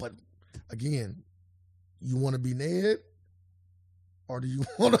 But again, you want to be Ned? Or do you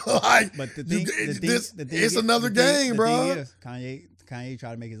want to like? But it's another game, bro. Kanye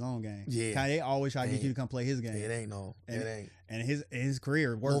tried to make his own game. Yeah, Kanye always tried to get you to come play his game. It ain't. And his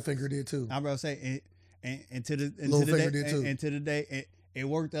career worked. Littlefinger did too. I'm about to say, and to the day, it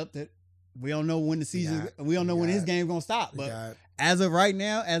worked up that we don't know when the season. We don't know when his game's gonna stop. But as of right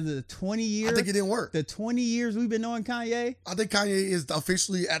now, as of 20 years, I think it didn't work. The 20 years we've been knowing Kanye, I think Kanye is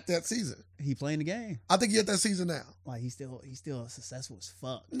officially at that season. He playing the game. I think he at that season now. Like he's still successful as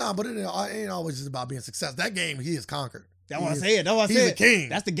fuck. Nah, but it ain't always just about being successful. That game he is conquered. That's what I said. He's a king.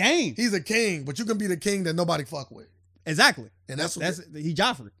 That's the game. He's a king, but you can be the king that nobody fuck with. Exactly. And that's he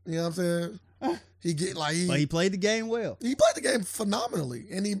Joffrey. You know what I'm saying? But he played the game well. He played the game phenomenally,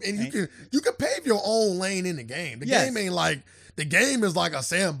 and you can pave your own lane in the game. The game ain't like the game is like a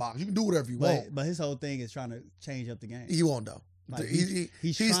sandbox. You can do whatever you want. But his whole thing is trying to change up the game. He won't though. Like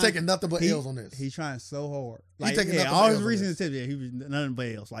he's trying, taking nothing but L's on this. He's trying so hard. Like, he's taking all his recent tips. Yeah, he was nothing but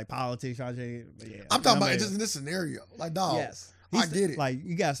L's. Like politics, trying to change. Yeah, I'm talking about just in this scenario. Like, dog. Yes. I get it. Like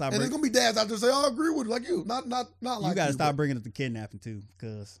you gotta stop. And there's gonna be dads out there say, "Oh, I agree with it," like you. Not like you gotta stop bringing up the kidnapping too,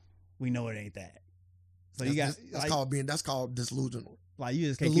 because we know it ain't that. So that's called disillusional. Like you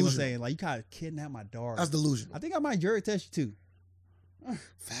just can't keep on saying like you gotta kidnap my daughter. That's delusional. I think I might jury test you too.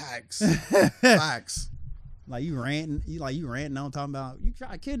 Facts. Facts. Like you ranting on talking about you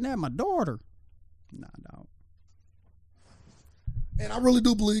try to kidnap my daughter. Nah, dog. And I really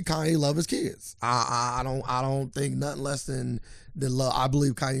do believe Kanye loves his kids. I don't think nothing less than love. I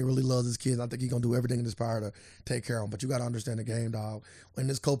believe Kanye really loves his kids. I think he's gonna do everything in his power to take care of them. But you gotta understand the game, dog. When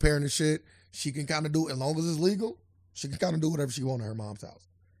this co-parenting shit, she can kind of do it as long as it's legal. She can kind of do whatever she wants in her mom's house.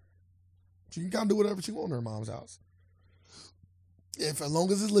 She can kind of do whatever she wants in her mom's house. As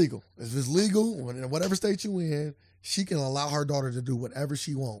long as it's legal. If it's legal, in whatever state you in, she can allow her daughter to do whatever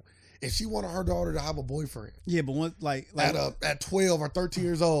she wants. If she wanted her daughter to have a boyfriend, yeah, but once at 12 or 13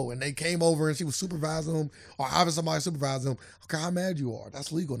 years old, and they came over and she was supervising them or having somebody supervise them, okay, how mad you are?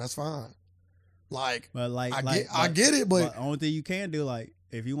 That's legal and that's fine. I get it, but the only thing you can do, like,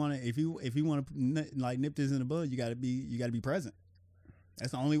 if you want to like nip this in the bud, you gotta be present.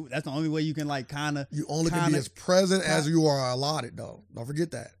 That's the only way you can like kind of. You only can be as present as you are allotted, though. Don't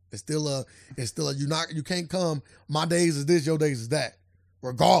forget that. It's still a you can't come. My days is this, your days is that.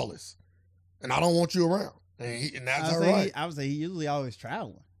 Regardless, and I don't want you around, and that's all right. I would say he usually always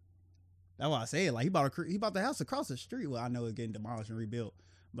traveling. That's why I say it. Like he bought the house across the street. Well, I know it's getting demolished and rebuilt,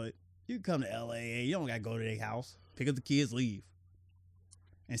 but You come to LA, you don't gotta go to their house. Pick up the kids, leave,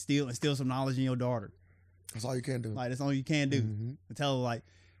 and instill some knowledge in your daughter. That's all you can do. Like that's all you can do. Mm-hmm. And tell her like,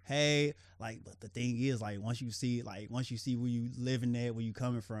 hey, like, but the thing is, like, once you see where you living at, where you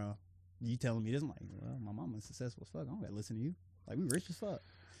coming from, you telling me this. I'm like, well, my mama's successful as fuck. I don't gotta listen to you. Like, we rich as fuck.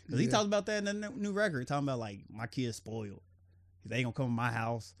 Because he talked about that in the new record. Talking about, like, my kids spoiled. They ain't gonna come to my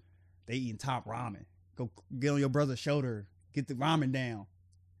house. They eating top ramen. Go get on your brother's shoulder. Get the ramen down.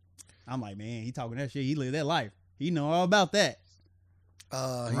 I'm like, man, he talking that shit. He lived that life. He know all about that.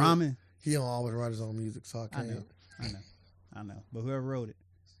 Ramen. He don't always write his own music, so I can't. I know. But whoever wrote it,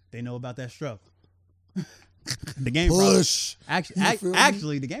 they know about that struggle. The game Push.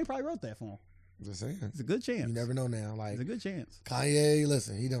 Actually, the game probably wrote that for him. Just saying. It's a good chance. You never know now. Like, it's a good chance. Kanye,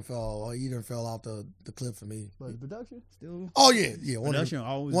 listen, he done fell out the cliff for me. But the production still. Oh yeah. One of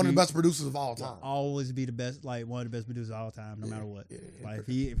the best producers of all time. Always be the best, like one of the best producers of all time, no matter what. Yeah, like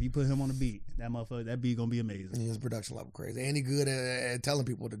if you put him on the beat, that beat gonna be amazing. His production level crazy, and he good at telling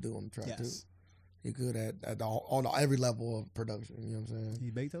people what to do on the track too. He good at on every level of production. You know what I'm saying?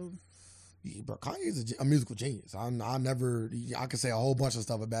 He Beethoven. Yeah, bro, Kanye's a musical genius. I can say a whole bunch of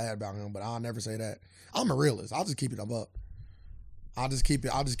stuff bad about him, but I'll never say that. I'm a realist. I'll just keep it a buck. I'll just keep it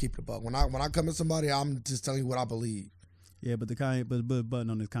a buck. When I come at somebody, I'm just telling you what I believe. Yeah, but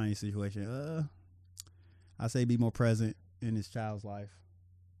button on this Kanye situation, I say be more present in his child's life.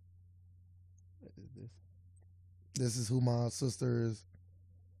 What is this? This is who my sister is.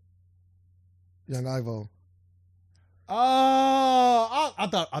 Young Ivo. Oh, I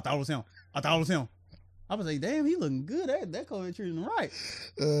thought it was him. I was like, damn, he looking good. That COVID treating him right.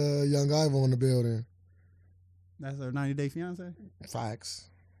 Young Ivo in the building. That's her 90-day fiance? Facts.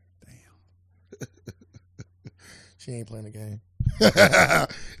 Damn. She ain't playing the game.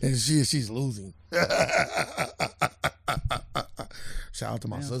 And she's losing. Shout out to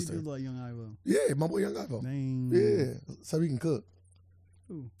my sister. She do like Young Ivo. Yeah, my boy Young Ivo. Dang. Yeah. So he can cook.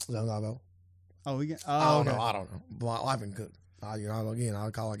 Who? Young Ivo. Oh, we get. I don't know. But my wife can cook. I'll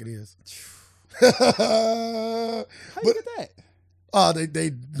call it like it is. How you get that?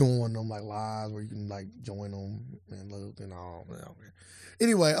 They doing one of them like lives where you can like join them and look and all.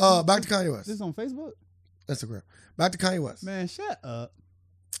 Anyway, back to Kanye West. This is on Facebook? Instagram. Back to Kanye West. Man, shut up.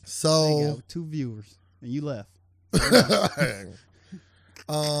 So they got 2 viewers and you left.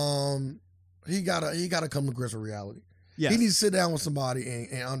 He gotta come to grips with reality. Yes. He needs to sit down with somebody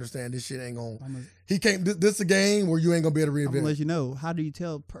and understand this shit ain't gonna. He can't. This a game where you ain't gonna be able to reinvent. I'm gonna let you know. How do you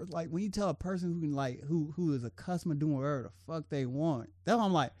tell? Like when you tell a person who can who is a customer doing whatever the fuck they want. That's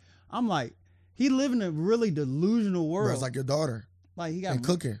what I'm like. He live in a really delusional world. Bro, it's like your daughter. Like he got and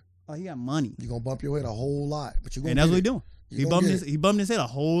cooking. Like he got money. You gonna bump your head a whole lot, but you gonna. And that's what he doing. He bumped his head a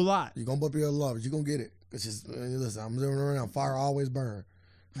whole lot. You gonna bump your head a lot, but you gonna get it. It's just listen. I'm living around. Fire always burn.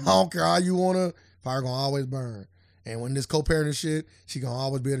 I don't care how you wanna. Fire gonna always burn. And when this co-parenting shit, she gonna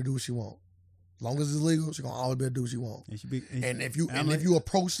always be able to do what she want. As long as it's legal, she gonna always be able to do what she want. And if you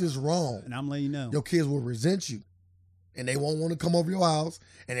approach this wrong, and I'm letting you know, your kids will resent you, and they won't want to come over your house.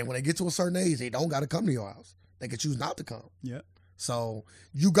 And then when they get to a certain age, they don't got to come to your house. They can choose not to come. Yeah. So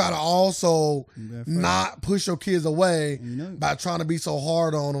you gotta also not push your kids away by trying to be so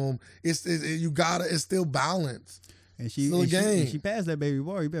hard on them. It's still balance. And she passed that baby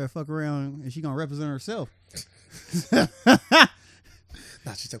boy. You better fuck around, and she gonna represent herself. Nah,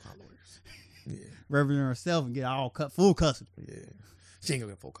 she still got lawyers. Yeah. Represent herself and get all full custody. Yeah. She ain't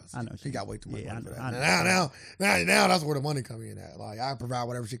gonna get full custody. I know she got way too much money for that. Now that's where the money come in at. Like I provide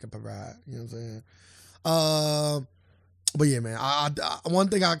whatever she can provide. You know what I'm saying? But yeah, man. I one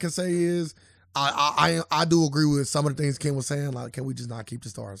thing I can say is I do agree with some of the things Kim was saying. Like, can we just not keep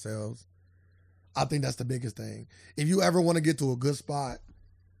this to ourselves? I think that's the biggest thing. If you ever want to get to a good spot,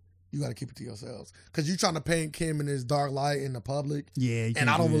 you got to keep it to yourselves. Because you're trying to paint Kim in this dark light in the public. Yeah. And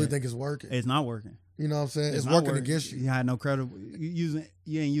I don't really think it's working. It's not working. You know what I'm saying? It's working against you. You had no credible. You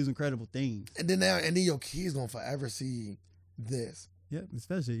ain't using credible things. And then your kids gonna forever see this. Yep.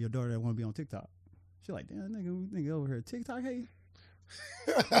 Especially your daughter that want to be on TikTok. She like, damn, nigga over here TikTok hate.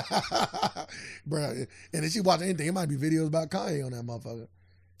 Bro, and then she watch anything. It might be videos about Kanye on that motherfucker.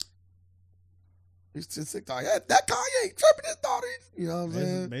 It's just TikTok. Yeah, that Kanye tripping his daughter. You know what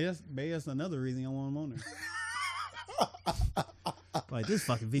I'm saying? That's another reason I want him on there. Like this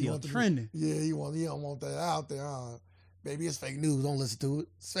fucking video trending. Yeah, you don't want that out there, huh? Baby, it's fake news. Don't listen to it.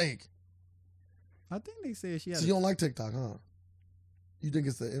 It's fake. I think they said she had. So you don't like TikTok, huh? You think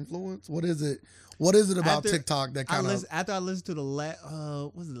it's the influence? What is it? What is it about TikTok that kind of? After I listened to the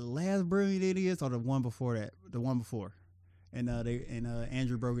was it the last Brilliant Idiots or the one before that? The one before, and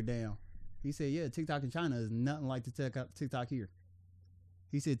Andrew broke it down. He said, "Yeah, TikTok in China is nothing like the TikTok here."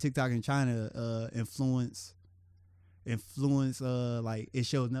 He said TikTok in China influence like it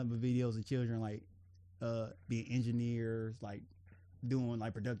shows nothing but videos of children like being engineers, like doing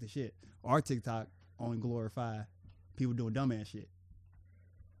like productive shit. Our TikTok only glorify people doing dumbass shit.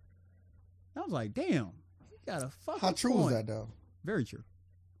 I was like, damn, he got a fucking How true point. is that though? Very true.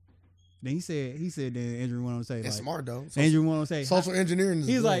 Then he said then Andrew went on to say, It's like, smart though. Andrew went on to say, Social engineering is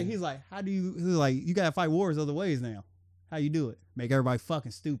he's good. like, how do you, he's like, you gotta fight wars other ways now. How you do it? Make everybody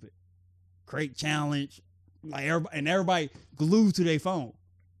fucking stupid. Create challenge. Like everybody glued to their phone.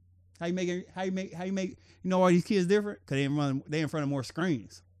 How you make you know why these kids different? Cause they in front of more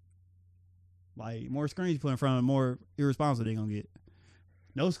screens. Like more screens you put in front of, more irresponsible they gonna get.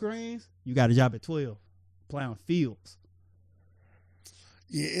 No screens, you got a job at 12, plowing fields.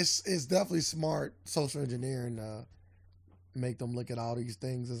 Yeah, it's definitely smart social engineering to make them look at all these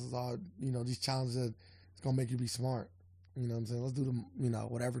things. This is all, these challenges that it's gonna make you be smart. You know what I'm saying? Let's do the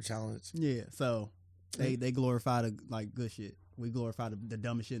whatever challenge. Yeah, so they glorify the like good shit. We glorify the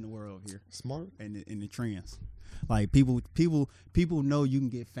dumbest shit in the world here. Smart. And the trends. Like people know you can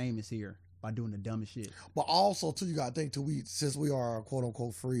get famous here by doing the dumbest shit. But also too, you gotta think too, since we are a quote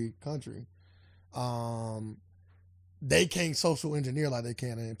unquote free country, they can't social engineer like they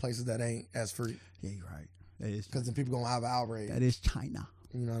can in places that ain't as free. Yeah, you're right. That is because then people gonna have an outrage. That is China.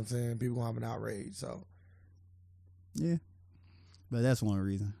 You know what I'm saying? People gonna have an outrage. So yeah, but that's one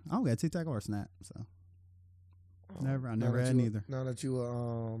reason. I don't got TikTok or Snap, so I never had neither. Now that you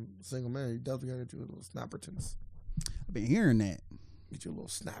a single man, you definitely gotta get you a little snappertons. I've been hearing that. Get you a little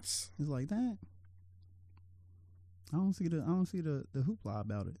snaps. It's like that. I don't see the hoopla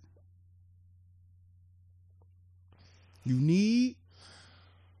about it. You need.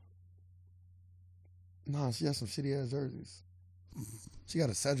 Nah, she has some shitty ass jerseys. She got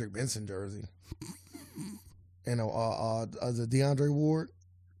a Cedric Benson jersey. And the DeAndre Ward.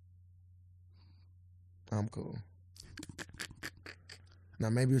 I'm cool. Now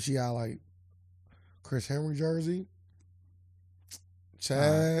maybe if she got like Chris Henry jersey,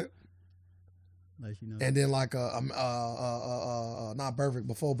 Chad, and then like not Burfict,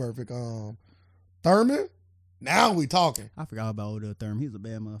 before Burfict, Thurman. Now we talking. I forgot about Odell Thurman. He was a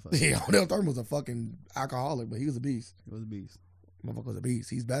bad motherfucker. Yeah, Odell Thurman was a fucking alcoholic, but he was a beast. He was a beast. Motherfucker was a beast.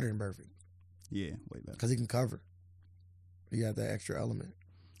 He's better than Burfict. Yeah, way better. Because he can cover. He got that extra element.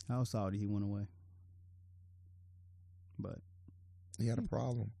 How salty he went away. But he had a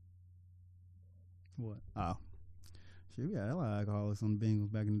problem. What? Oh. Shit, we had a lot of alcoholics on the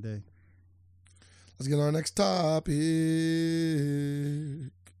Bengals back in the day. Let's get on our next topic.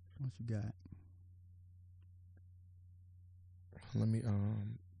 What you got? Let me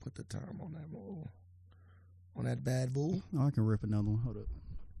put the time on that bad bull. Oh, I can rip another one. Hold up.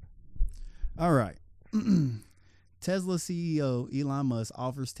 All right. Tesla CEO Elon Musk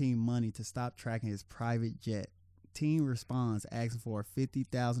offers team money to stop tracking his private jet. Team responds asking for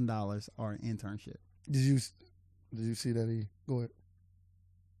 $50,000 or an internship. Did you see that? Go ahead.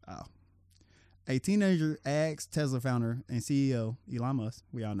 Oh. A teenager asked Tesla founder and CEO Elon Musk,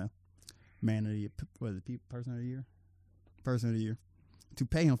 we all know, man of the person of the year? Person of the year, to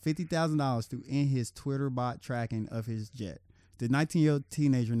pay him $50,000 to end his Twitter bot tracking of his jet. The 19-year-old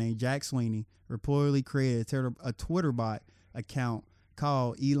teenager named Jack Sweeney reportedly created a Twitter bot account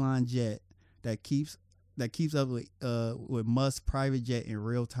called Elon Jet that keeps up with Musk's private jet in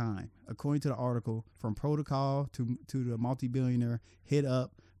real time. According to the article, from protocol to the multi-billionaire hit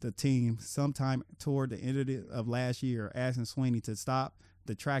up the team sometime toward the end of last year, asking Sweeney to stop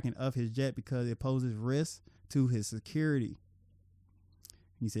the tracking of his jet because it poses risks to his security.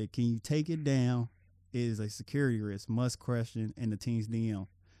 He said, "Can you take it down? It is a security risk." Musk questioned in the team's DM.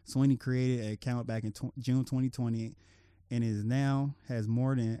 Sweeney created an account back in June 2020 and has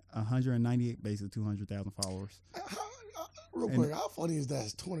more than 198, basically 200,000 followers. Real quick, how funny is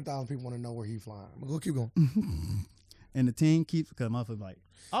that? 20,000 people want to know where he's flying. Go keep going. And the team keeps coming up with like,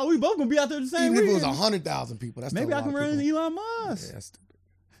 oh, we both gonna be out there the same weekend. Even if it weekend. was 100,000 people, that's maybe I can run Elon Musk. Yeah, that's stupid.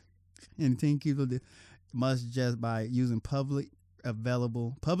 And the team keeps Musk just by using publicly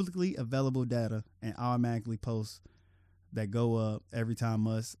available data and automatically posts that go up every time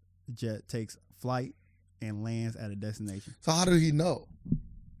Musk jet takes flight and lands at a destination. So how did he know?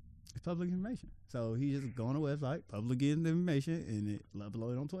 It's public information. So he just go on the website, public getting the information, and it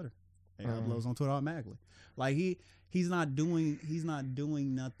upload it on Twitter. It uploads on Twitter automatically. Like he's not doing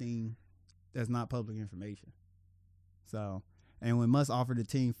nothing that's not public information. So, and when Musk offered the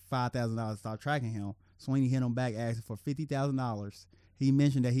team $5,000 to stop tracking him, Sweeney hit him back asking for $50,000. He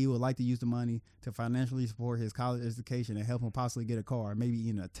mentioned that he would like to use the money to financially support his college education and help him possibly get a car, maybe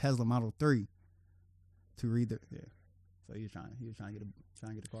even a Tesla Model 3 to read the. Yeah. So he was trying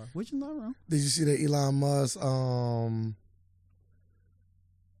to get a car, which is not wrong. Did you see that Elon Musk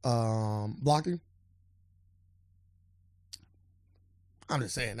blocked him? I'm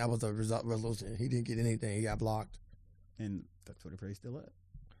just saying that was the resolution. He didn't get anything. He got blocked, and the Twitter page still up.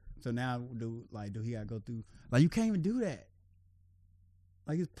 So now, do he gotta go through? Like, you can't even do that.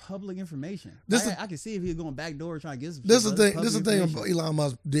 Like, it's public information. I can see if he's going backdoor trying to get some. This is the thing about Elon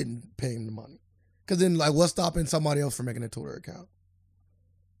Musk didn't pay him the money, because then like what's stopping somebody else from making a Twitter account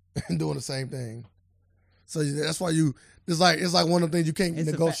and doing the same thing? So that's why it's like one of the things you can't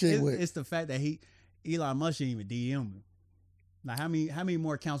negotiate with. It's the fact that Elon Musk shouldn't even DM him. Like, how many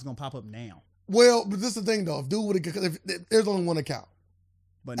more accounts gonna pop up now? Well, but this is the thing though. If dude would have, if there's only one account,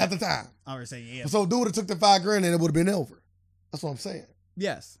 but at the time, I would say yeah. So dude would have took the $5,000 and it would have been over. That's what I'm saying.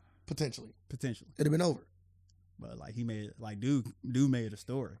 Yes, potentially, it'd have been over. But like he made dude made a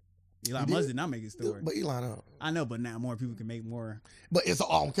story. Elon Musk did not make a story. But Elon, I know, but now more people can make more. But it's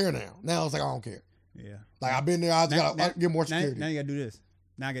I don't care now. Now it's like I don't care. Yeah, like I've been there. I gotta get more security. Now you gotta do this.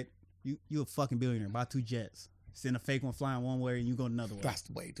 Now I get you a fucking billionaire. Buy 2 jets. Send a fake one flying one way and you go another way. That's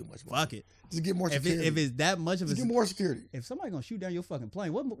way too much money. Fuck it. Just get more security. If it's that much of a... Get more security. If somebody gonna shoot down your fucking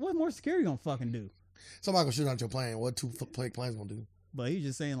plane, what more security gonna fucking do? Somebody gonna shoot down your plane. What 2 planes gonna do? But he's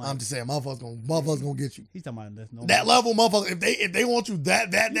just saying like... I'm just saying, motherfuckers gonna get you. He's talking about that level, motherfucker. If they want you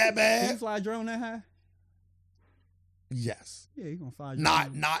that bad... Can you fly a drone that high? Yes. Yeah, you gonna fly a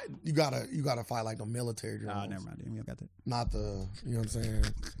drone. Not... You gotta fight like the military drones. Oh, never mind. We don't got that. Not the... You know what I'm saying?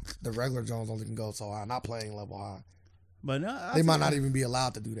 The regular drones only can go so high. Not plane level high. But they might not even be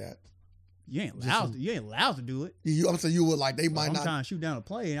allowed to do that. You ain't allowed to do it. I'm saying you would like they might not. I'm trying to shoot down a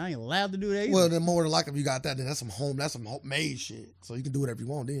plane. I ain't allowed to do that either. Well, then more than likely if you got that, then that's some homemade shit. So you can do whatever you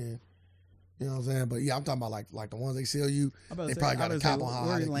want then. You know what I'm saying? But yeah, I'm talking about like the ones they sell you. They probably got a cap on how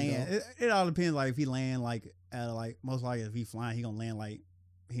high they land. It all depends. Like if he land like at like most likely if he flying, he gonna land like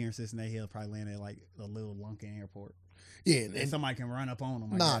here in Cincinnati. He'll probably land at like a little Lunken airport. Yeah, and somebody can run up on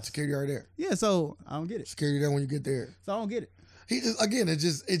him. Security right there. Yeah, so I don't get it. Security there when you get there. So I don't get it.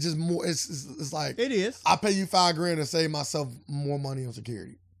 It's just more. It's like it is. I pay you $5,000 to save myself more money on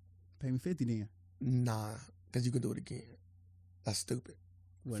security. Pay me 50 then. Nah, because you can do it again. That's stupid.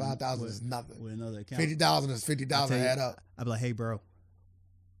 5,000 is nothing. With another account, 50,000 is 50,000 add up. I'd be like, hey, bro,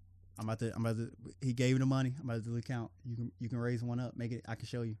 I'm about to. He gave you the money. I'm about to do the account. You can raise one up. Make it. I can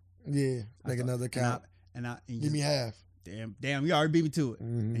show you. Yeah, make another account. And give me half. Damn, you already beat me to it.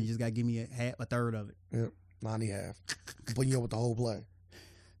 Mm-hmm. And you just got to give me a third of it. Yep, 90 half. I'm putting you up with the whole play.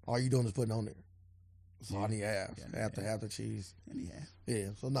 All you doing is putting on there. So I need half. Half the cheese. Yeah,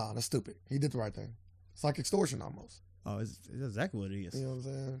 so that's stupid. He did the right thing. It's like extortion almost. Oh, it's exactly what it is. You know what I'm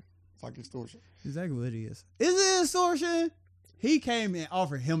saying? It's like extortion. Exactly what it is. Is it extortion? He came and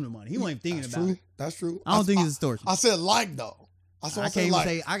offered him the money. He wasn't even thinking about it. That's true. I don't think it's extortion. I said like though. I can't even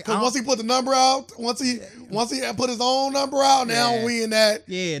say because once he put the number out, once he put his own number out, now we in that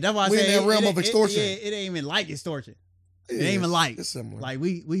that's why I say in that realm of extortion. It ain't even like extortion. It ain't even like it's similar. Like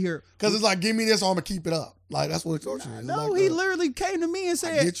we hear because it's like give me this or I'm gonna keep it up. Like that's what extortion is. No, like he literally came to me and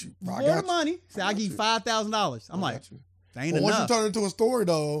said, I get you. Bro, for the money, said I give you $5,000. I'm like, that ain't enough. Once you turn it into a story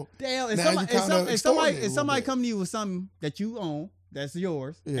though, damn. If somebody come to you with something that you own that's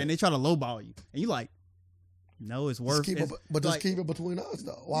yours, and they try to lowball you, and you like. No, it's worth it. Just keep it between us,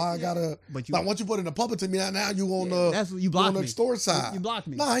 though. Why I gotta? Like once you put it in the public to me, now you on the that's what you blocked me. Store side. You blocked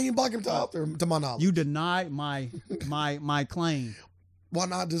me. No, I ain't blocking to my knowledge. You denied my claim. Why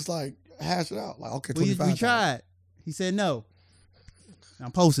not just like hash it out? Like okay, we tried. He said no.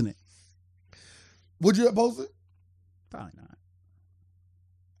 I'm posting it. Would you have posted? Probably not.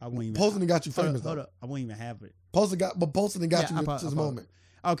 I wouldn't even. Posting got you famous. Hold up. I wouldn't even have it. Posting got you to this moment.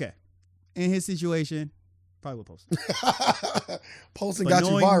 Okay. In his situation. Probably will post it. Posting got you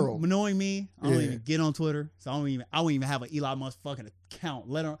viral. Knowing me, I don't even get on Twitter, so I wouldn't even have an Elon Musk fucking account.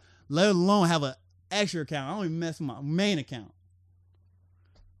 Let alone have an extra account. I don't even mess with my main account.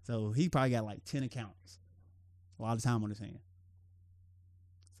 So he probably got like 10 accounts. A lot of time on his hand.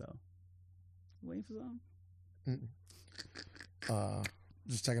 So waiting for something.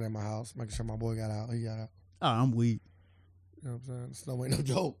 Just checking at my house, making sure my boy got out. He got out. Oh, I'm weak. You know what I'm saying? It's no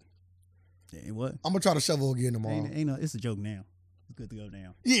joke. Yeah, what? I'm gonna try to shovel again tomorrow. It's a joke now. It's good to go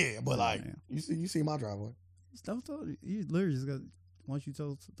now. Yeah, but like you see my driveway. You literally just got once you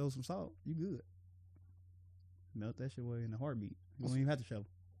throw some salt, you good. Melt that shit away in a heartbeat. You don't even have to shovel.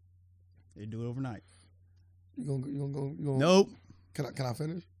 They do it overnight. You gonna go? Nope. Can I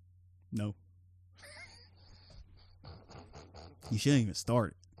finish? No. You shouldn't even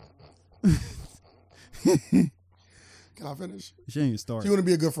start it. Can I finish? She ain't even started. You want to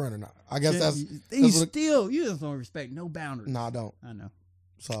be a good friend or not? I guess that's you just don't respect no boundaries. No, I don't. I know.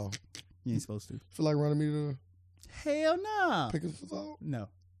 So you ain't supposed to. Feel like running me to hell no. Pick us up? No.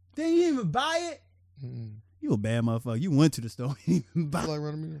 Then you didn't even buy it. Mm. You a bad motherfucker. You went to the store. You didn't buy. Feel like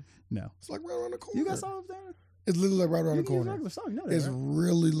running me there? No. It's like right around the corner. You got something up there? It's literally like right around the corner. You know that, It's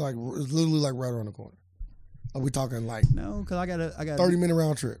right? it's literally like right around the corner. Are we talking like no? Because I got 30-minute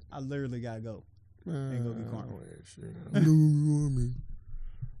round trip. I literally gotta go. Ain't go do carnival. Shit. I knew you want me.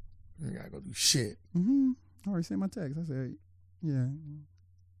 I gotta go do shit. Mm-hmm. I already sent my text. I said, yeah.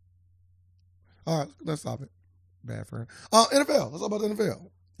 All right, let's stop it. Bad friend. NFL. Let's talk about the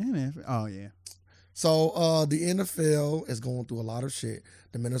NFL. Oh yeah. So the NFL is going through a lot of shit.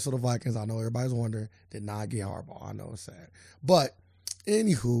 The Minnesota Vikings, I know everybody's wondering, did not get Harbaugh. I know it's sad. But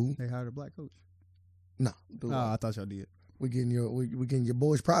anywho, they hired a black coach. No. I thought y'all did. We getting your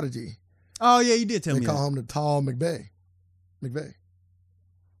boy's prodigy. Oh yeah, you did tell me. They call him the tall McVay. They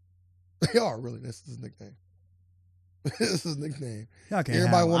are really. This is his nickname. This is his nickname. Y'all can't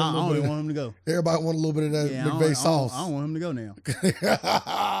everybody want I don't even want him to go. Everybody want a little bit of that McVay sauce. I don't want him to go now.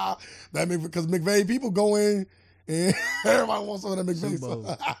 That means because McVay people go in and everybody wants some of that McVay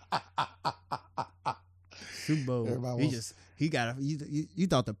sauce. Super Bowl. You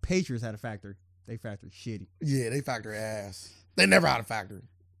thought the Patriots had a factory. They factory shitty. Yeah, they factory ass. They never had a factory.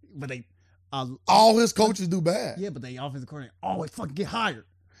 But they all his coaches do bad. Yeah, but they offensive coordinator always fucking get hired.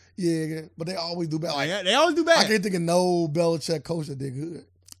 Yeah, but they always do bad. Like, they always do bad. I can't think of no Belichick coach that did good.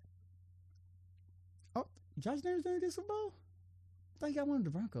 Oh, Josh Daniels didn't get Super Bowl? I think he got one of the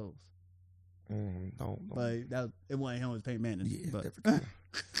Broncos. Don't. But it wasn't him, it was Peyton Manning. Yeah, but, different.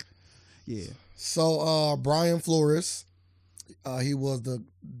 Yeah. So Brian Flores, he was the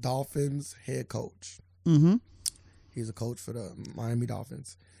Dolphins head coach. Mm-hmm. He's a coach for the Miami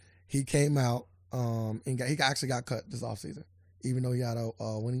Dolphins. He came out and he actually got cut this offseason, even though he had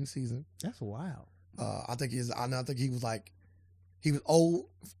a winning season. That's wild. I think he was 0-7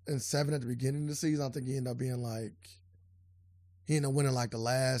 at the beginning of the season. I think he ended up being he ended up winning the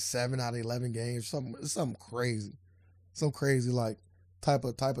last 7 out of 11 games. Something crazy, like type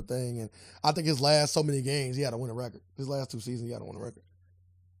of thing. And I think his last so many games he had to win a record. His last 2 seasons he had to win a record.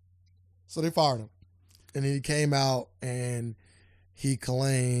 So they fired him, and then he came out and he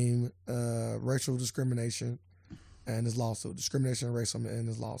claimed racial discrimination in his lawsuit, discrimination and racism in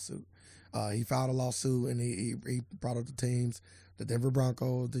his lawsuit. He filed a lawsuit and he brought up the teams, the Denver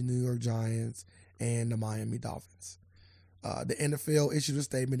Broncos, the New York Giants, and the Miami Dolphins. The NFL issued a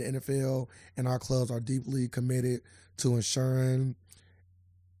statement. The NFL and our clubs are deeply committed to ensuring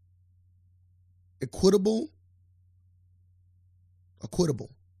equitable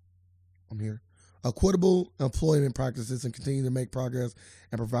employment practices and continue to make progress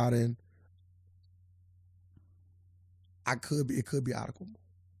and providing. It could be adequable.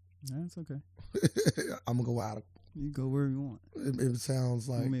 That's okay. I'm gonna go with adequable. You go where you want. It sounds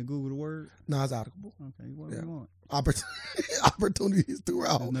like. You want me to Google the word? No, it's adequable. Okay, whatever you want. Opportunities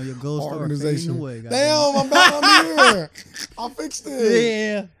throughout know your gold star organization. Way, damn, I'm back on here. I fixed it.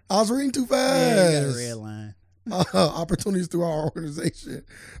 Yeah. I was reading too fast. Yeah, you got a red line. Opportunities through our organization.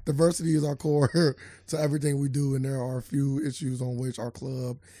 Diversity is our core to everything we do, and there are a few issues on which our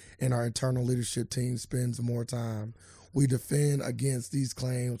club and our internal leadership team spends more time. We defend against these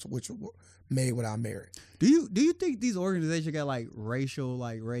claims which were made without merit. Do you think these organizations got racial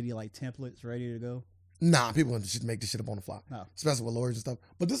ready templates ready to go? Nah, people just make this shit up on the fly, especially with lawyers and stuff.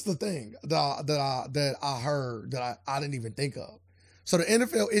 But this is the thing that I heard that I didn't even think of. So the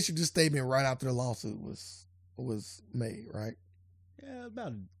NFL issued this statement right after the lawsuit was made, right? Yeah,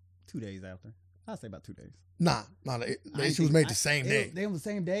 about 2 days after. I'd say about 2 days. Nah, the issue was made the same day. They on the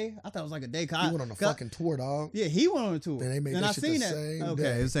same day? I thought it was a day. He went on a fucking tour, dog. Yeah, he went on a tour. Then they made that shit the same day.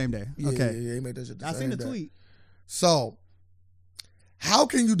 Okay, the same day. Yeah, okay. Yeah, he made that shit the same day. I seen the tweet. So, how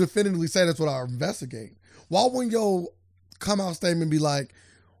can you definitively say that's what I investigate? Why wouldn't your come out statement be like,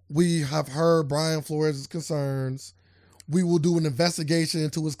 we have heard Brian Flores' concerns. We will do an investigation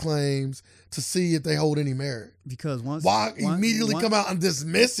into his claims to see if they hold any merit. Because why immediately come out and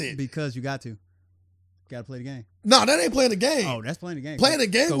dismiss it? Because you got to. Got to play the game. No, that ain't playing the game. Oh, that's playing the game. Playing the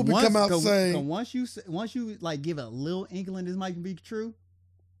game will come out saying. Once you give a little inkling this might be true,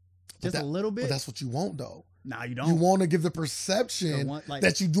 just a little bit. But that's what you want, though. Nah, you don't. You want to give the perception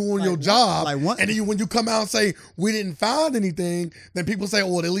that you're doing your job. And then when you come out and say, we didn't find anything, then people say,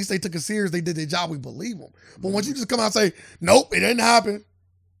 well, at least they took it serious. They did their job. We believe them. But once you just come out and say, nope, it didn't happen.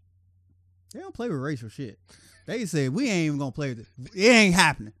 They don't play with racial shit. They said, we ain't even going to play with it. It ain't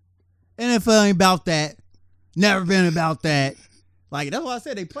happening. NFL ain't about that. Never been about that. Like that's why I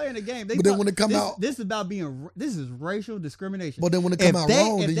said they playing the game. But then when it come out, this is about this is racial discrimination. But then when it come out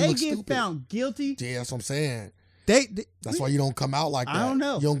wrong, then if you they look get stupid. found guilty, Yeah, that's what I'm saying. That's why you don't come out like that. I don't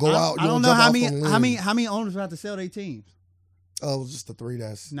know. You don't go out. You I don't don't know jump how many owners will have to sell their teams. Oh, it was just the 3.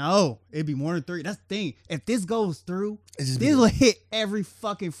 That's No, it'd be more than 3. That's the thing. If this goes through, this will hit every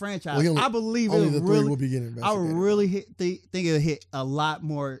fucking franchise. Well, I believe only it the 3 really. will be getting I investigated. would really think it'll hit a lot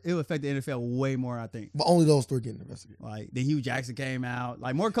more. It will affect the NFL way more. I think. But only those 3 getting investigated. Like then Hugh Jackson came out.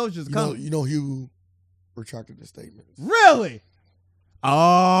 Like more coaches You come. know, Hugh retracted his statements. Really?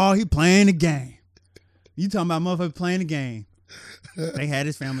 Oh, he playing the game. You talking about motherfucker playing the game? They had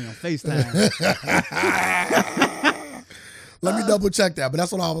his family on FaceTime. Let me double check that. But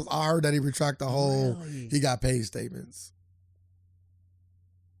that's what I heard that he retracted the whole. Really? He got paid statements.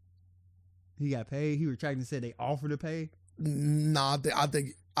 He got paid. He retracted and said they offered to pay. Nah, I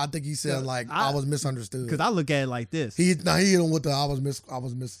think he said I was misunderstood. Because I look at it like this. He hit him with the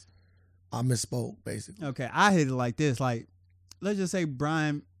I misspoke basically. Okay, I hit it like this. Like, let's just say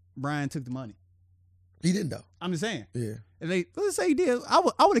Brian took the money. He didn't though. I'm just saying. Yeah. If let's say he did, I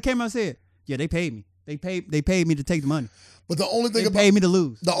would have came out and said, yeah, they paid me. They paid me to take the money. But the only thing paid me to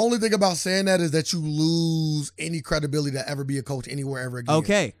lose. The only thing about saying that is that you lose any credibility to ever be a coach anywhere ever again.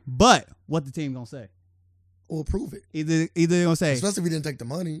 Okay, but what the team gonna say? Well, prove it. Either they're gonna say, especially if he didn't take the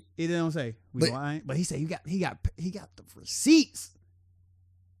money. Either they're gonna say we lying, but he said he got the receipts.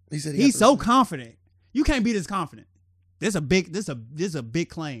 He said he's so confident. You can't be this confident. This a big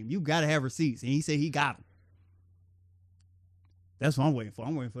claim. You gotta have receipts, and he said he got them. That's what I'm waiting for.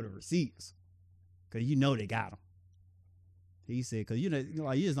 I'm waiting for the receipts, cause you know they got them. He said, cause you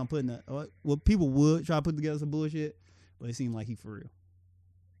just don't put in the well, people would try to put together some bullshit, but it seemed like he for real.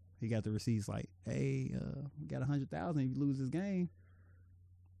 He got the receipts like, hey, we got 100,000 if you lose this game.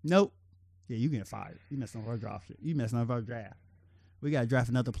 Nope. Yeah, you getting fired. You messing up our draft shit. You messing up our draft. We gotta draft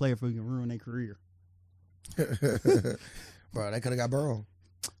another player if we can ruin their career. Bro, they could have got Burrow.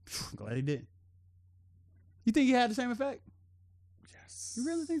 I'm glad he didn't. You think he had the same effect? Yes. You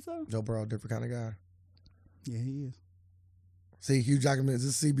really think so? Joe Burrow, different kind of guy. Yeah, he is. See, Hugh Jackman, this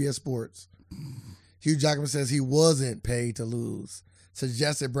is CBS Sports. Hugh Jackman says he wasn't paid to lose.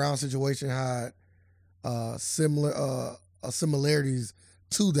 Suggested Brown's situation had similarities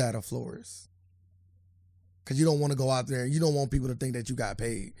to that of Flores. Because you don't want to go out there. You don't want people to think that you got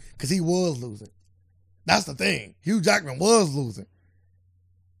paid. Because he was losing. That's the thing. Hugh Jackman was losing.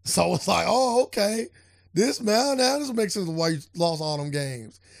 So it's like, oh, okay. This makes sense why you lost all them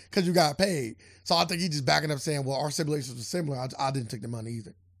games. Because you got paid. So I think he's just backing up saying, well, our simulations were similar. I didn't take the money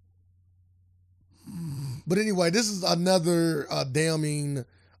either. But anyway, this is another damning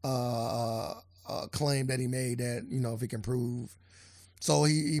claim that he made that, if he can prove. So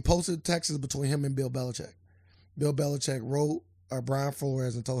he posted texts between him and Bill Belichick. Bill Belichick wrote Brian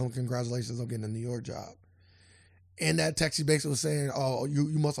Flores and told him congratulations on getting a New York job. In that text, he basically was saying, oh,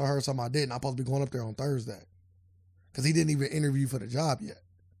 you must have heard something I didn't. I'm supposed to be going up there on Thursday. Because he didn't even interview for the job yet.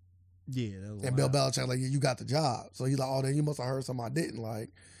 Yeah. That was and wild. Bill Belichick, you got the job. So he's like, oh, then you must have heard something I didn't.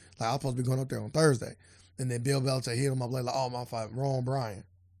 Like I'm supposed to be going up there on Thursday. And then Bill Belichick hit him up like, oh, my fault, wrong Brian.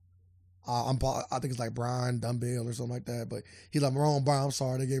 I think it's like Brian Dunbill or something like that. But he's like, wrong Brian, I'm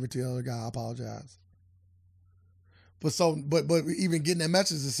sorry. They gave it to the other guy. I apologize. But even getting that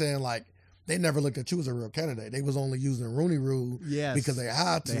message is saying like, they never looked at you as a real candidate. They was only using Rooney Rule because they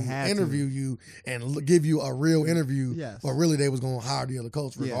had to interview you and give you a real interview. Yes. But really, they was going to hire the other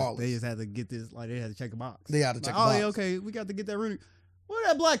coach regardless. They just had to get this, like they had to check a box. They had to check a box. Oh, yeah, okay, we got to get that Rooney. Where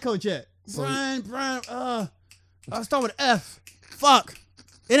that black coach at? So, Brian, I'll start with F. Fuck.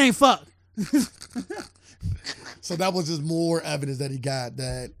 It ain't fuck. So that was just more evidence that he got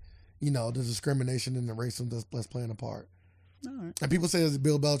that, the discrimination and the racism that's playing a part. All right. And people say, is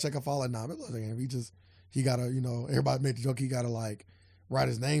Bill Belichick a fall? Like, nah, he got to, everybody made the joke, he got to, like, write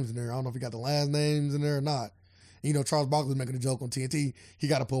his names in there. I don't know if he got the last names in there or not. And, Charles Barkley's making a joke on TNT. He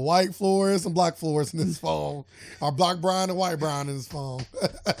got to put white Flores and black Flores in his phone. Or black Brian and white Brian in his phone.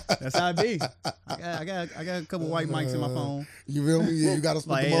 That's how it be. I got a couple white mics in my phone. You feel me? Yeah, you got to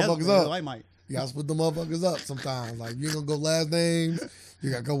split the motherfuckers up. White mic. You got to split the motherfuckers up sometimes. Like, you ain't going to go last names. You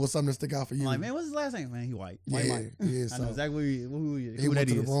got to go with something that stick out for you. I'm like, man, what's his last name? Man, he white. White Mike. Yeah, I know exactly who he went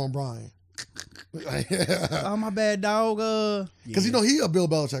to the wrong Brian. Oh, my bad, dog. Because, he a Bill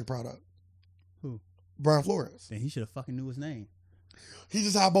Belichick product. Who? Brian Flores. Then he should have fucking knew his name. He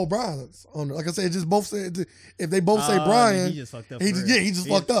just had both Brian's on there. Like I said, just both say, if they both say Brian, he just fucked up. He just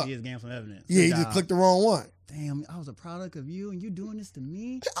fucked up. He just gave some evidence. Yeah, he just clicked the wrong one. Damn, I was a product of you, and you doing this to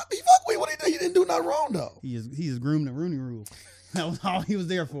me? He fucked me. What he did? He didn't do nothing wrong though. He just groomed the Rooney Rule. That was all he was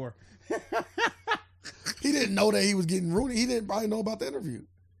there for. He didn't know that he was getting Rooney. He didn't probably know about the interview.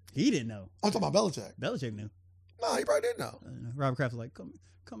 He didn't know. I'm talking about Belichick. Belichick knew. No, he probably didn't know. Robert Kraft was like, come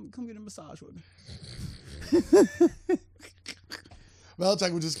get a massage with me.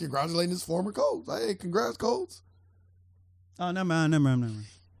 Belichick was just congratulating his former coach. Like, hey, congrats, coach. Oh, never mind.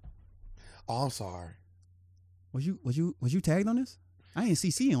 Oh, I'm sorry. Was you tagged on this? I ain't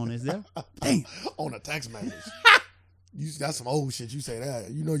CC on this, there. Damn. On a text message. That's some old shit. You say that.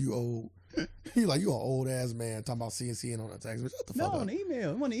 You know you old. You an old ass man talking about CNC on a text. Shut the fuck up. No, an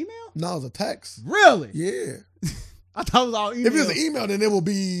email. You want an email? No, it was a text. Really? Yeah. I thought it was all email. If it was an email, then it will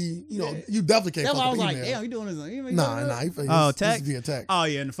be, you definitely can't That's fuck why I was with like, email. damn, you doing this on email? Nah. Text? Via text. Oh,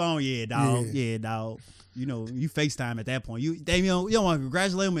 yeah, in the phone, yeah, dog. Yeah, dog. You know, you FaceTime at that point. You don't want to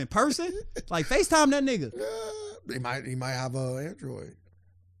congratulate him in person? Like, FaceTime that nigga. He might have an Android.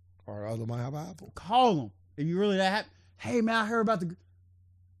 Or other might have an Apple. Call him. If you really that happy. Hey, man, I heard about the...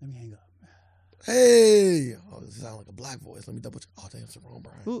 Let me hang up. Hey. Oh, this sounds like a black voice. Let me double check. Oh, damn, it's the wrong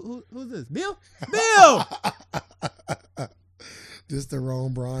Brian. Who's this? Bill? Bill! This the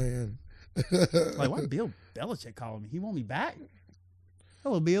wrong Brian. Like, why Bill Belichick calling me? He want me back?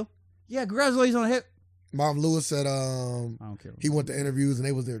 Hello, Bill. Yeah, congratulations on the hip. Marvin Lewis said I don't care. he went to interviews and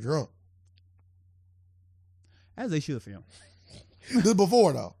they was there drunk. As they should for him. This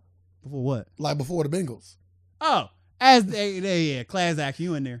before, though. Before what? Like before the Bengals. Oh, as they class action,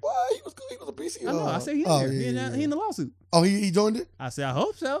 you in there. What? He was good. He was a BC. I know. I said he in there. Yeah. He in the lawsuit. Oh, he joined it? I said, I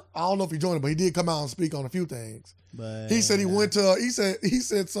hope so. I don't know if he joined it, but he did come out and speak on a few things. But He said he went to, he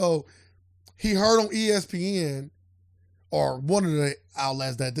said so he heard on ESPN or one of the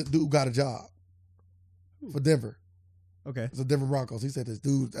outlets that this dude got a job for Denver. Okay. It's the Denver Broncos. He said this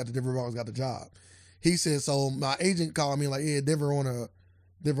dude at the Denver Broncos got the job. He said, so my agent called me like, yeah, Denver want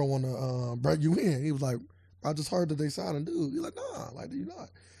to break you in. He was like, I just heard that they signed a dude. He's like, nah, like, do you not?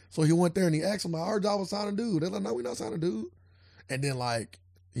 So he went there and he asked him, I heard y'all was signing a dude. They're like, no, we not signing a dude. And then like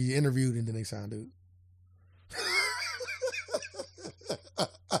he interviewed and then they signed a dude.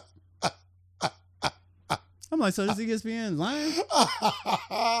 I'm like, so this ESPN lying?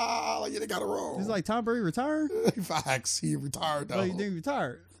 Like, yeah, they got it wrong. It's like Tom Brady retired? Facts. He retired though. Oh, he didn't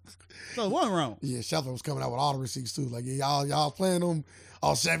retire. So it wasn't wrong. Yeah, Scheffler was coming out with all the receipts too. Like, yeah, y'all playing them.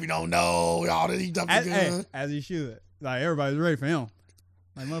 Oh, Chef, you don't know. Y'all did he jumped the gun. As he should. Like everybody's ready for him.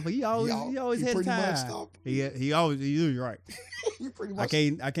 Like motherfucker, he always had pretty time. much stopped. He's right. He pretty much.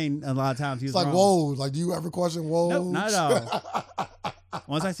 I can't. A lot of times he was It's like wrong. whoa. Like, do you ever question whoa? Nope, not at all.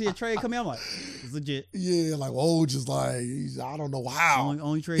 Once I see a trade come in, I'm like, it's legit. Yeah, like whoa, just like I don't know how.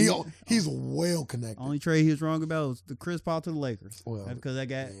 Only trade He's well connected. Only trade he was wrong about was the Chris Paul to the Lakers. Well, that's because that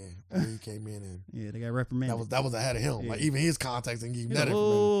guy. Yeah, he came in and yeah, they got reprimanded. that was ahead of him. Yeah. Like even his contacts didn't give him that Like, information.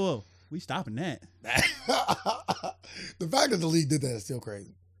 whoa. We stopping that. The fact that the league did that is still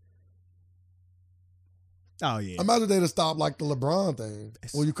crazy. Oh yeah. Imagine they'd have stopped like the LeBron thing.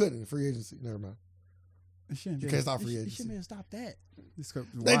 Well, you couldn't. Free agency. Never mind. You can't stop free agency. You shouldn't have stopped that.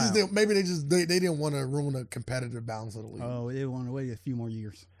 They just didn't. Maybe they didn't want to ruin the competitive balance of the league. Oh, they want to wait a few more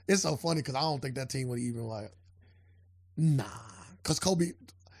years. It's so funny because I don't think that team would even like. Nah, because Kobe.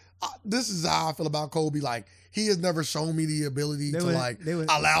 This is how I feel about Kobe. Like he has never shown me the ability to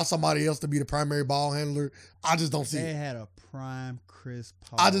allow somebody else to be the primary ball handler. I just don't see it. They had a prime Chris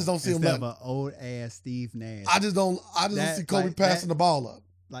Paul. I just don't see him instead of an old ass Steve Nash. I just don't see Kobe passing the ball up.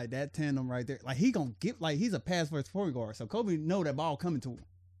 Like that tandem right there. Like he gonna get like he's a pass first point guard. So Kobe know that ball coming to him.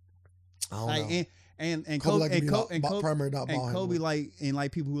 I don't know. And Kobe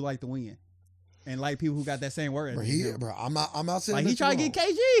like people who like to win. And like people who got that same word. I'm not saying like he tried to get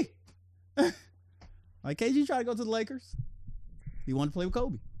KG. Like KG tried to go to the Lakers. He wanted to play with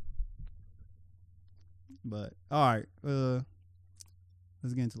Kobe. But all right,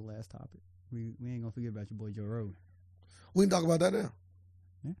 let's get into the last topic. We ain't gonna forget about your boy Joe Rogan. We can talk about that now.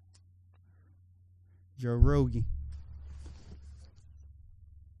 Yeah. Joe Rogan.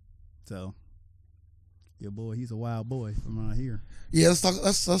 So your boy, he's a wild boy from out here. Yeah,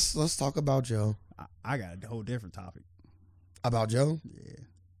 let's talk about Joe. I got a whole different topic. About Joe? Yeah.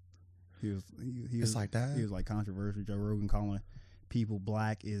 He it's was like that. He was like controversial. Joe Rogan calling people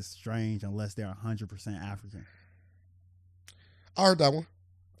black is strange unless they're 100% African. I heard that one.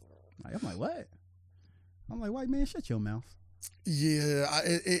 I'm like, what? I'm like, white man, shut your mouth. Yeah,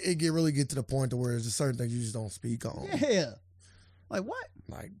 it really get to the point to where there's just certain things you just don't speak on. Yeah. Like what?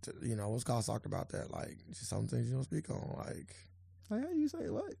 Like, what's Scott talked about that? Like, just some things you don't speak on. Like how do you say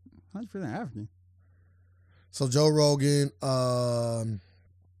what? 100% African. So Joe Rogan, a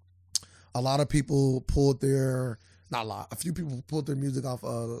lot of people pulled a few people pulled their music off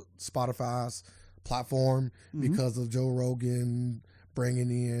Spotify's platform because of Joe Rogan bringing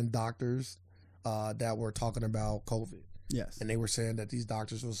in doctors that were talking about COVID. Yes. And they were saying that these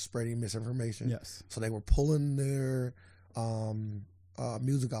doctors were spreading misinformation. Yes. So they were pulling their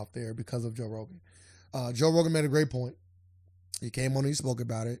music out there because of Joe Rogan. Joe Rogan made a great point. He came on and he spoke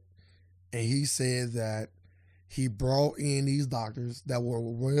about it. And he said that he brought in these doctors that were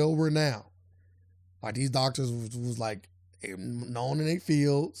well renowned. Like these doctors was like known in their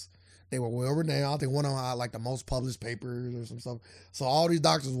fields. They were well renowned. They went on like the most published papers or some stuff. So all these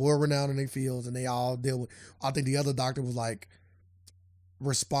doctors were renowned in their fields, and they all deal with. I think the other doctor was like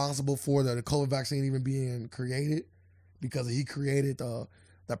responsible for the COVID vaccine even being created because he created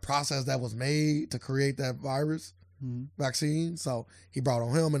the process that was made to create that virus vaccine. So he brought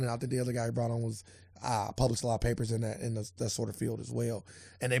on him, and then I think the other guy he brought on was published a lot of papers in that sort of field as well.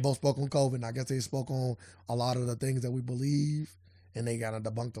 And they both spoke on COVID. And I guess they spoke on a lot of the things that we believe. And they kind of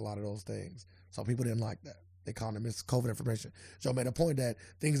debunked a lot of those things. So people didn't like that. They called it COVID information. Joe made a point that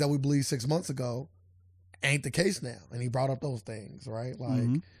things that we believed 6 months ago ain't the case now. And he brought up those things, right?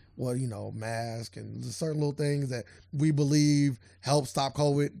 Like, well, mask and certain little things that we believe help stop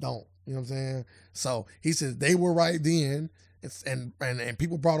COVID don't. You know what I'm saying? So he said they were right then. And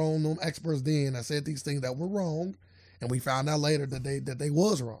people brought on them experts then that said these things that were wrong. And we found out later that they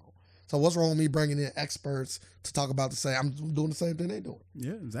was wrong. So what's wrong with me bringing in experts to talk about I'm doing the same thing they doing.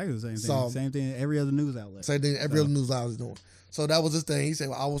 Yeah, exactly the same thing. Same thing every other news outlet. Same thing every other news outlet is doing. So that was his thing. He said,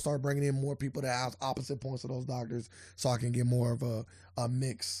 well, I will start bringing in more people that have opposite points of those doctors so I can get more of a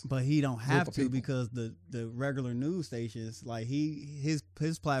mix. But he don't have to because the regular news stations, like his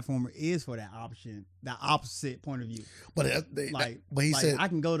platform is for that opposite point of view. But he said I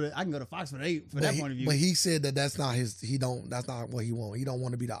can go to Fox for that point of view. But he said that's not that's not what he wants. He don't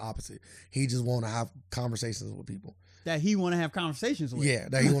want to be the opposite. He just want to have conversations with people. That he want to have conversations with. Yeah,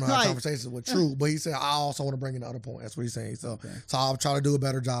 that he want to have conversations with. True, but he said I also want to bring in the other point. That's what he's saying. So I'll try to do a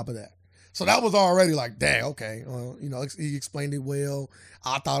better job of that. So that was already like, dang, okay. He explained it well.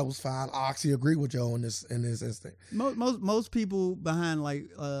 I thought it was fine. I actually agree with Joe in this instinct. Most people behind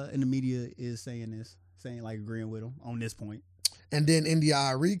in the media is saying agreeing with him on this point. And then India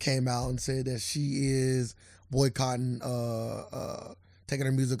Arie came out and said that she is boycotting, taking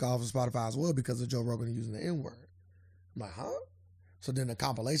her music off of Spotify as well because of Joe Rogan using the N-word. I'm like, huh? So then the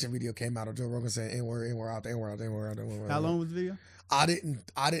compilation video came out of Joe Rogan saying N-word, N-word out, N-word out, N-word out, N-word out. How long was the video? I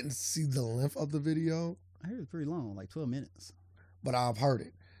didn't see the length of the video. I heard it was pretty long, like 12 minutes. But I've heard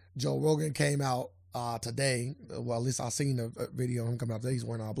it. Joe Rogan came out today. Well, at least I seen the video of him coming out today. He's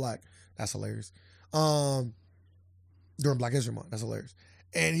wearing all black. That's hilarious. During Black History Month. That's hilarious.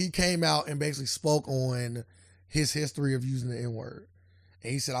 And he came out and basically spoke on his history of using the N-word.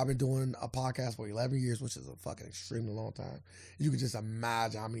 And he said, I've been doing a podcast for 11 years, which is a fucking extremely long time. You can just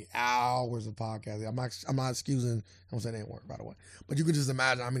imagine how many hours of podcasting. I'm not excusing, I'm saying N-word, by the way. But you can just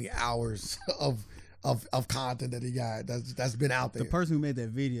imagine how many hours of content that he got that's been out there. The person who made that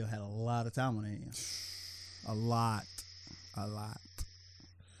video had a lot of time on their hands. A lot.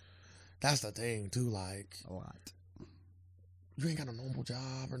 That's the thing, too, like. A lot. You ain't got a normal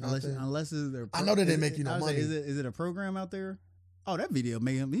job or nothing. Unless it's I know they didn't make you no money. Is it a program out there? Oh, that video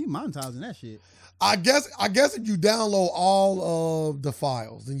made him. He monetizing that shit. I guess if you download all of the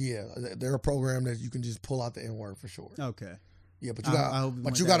files, then yeah, they're a program that you can just pull out the N-word for sure. Okay. Yeah, but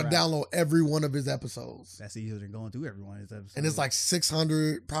you got to download every one of his episodes. That's easier than going through every one of his episodes. And it's like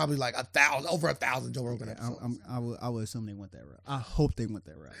 600, probably like 1,000, over 1,000 Joe Rogan episodes. I would assume they went that route. I hope they went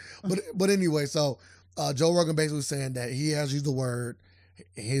that route. But anyway, so Joe Rogan basically was saying that he has used the word.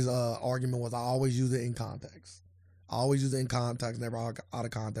 His argument was, I always use it in context. I always use it in context, never out of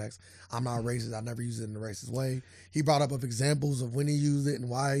context. I'm not racist. I never use it in a racist way. He brought up examples of when he used it and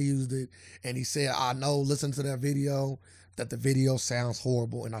why he used it. And he said, I know, listen to that video, that the video sounds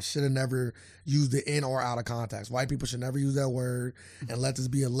horrible and I should have never used it in or out of context. White people should never use that word, and let this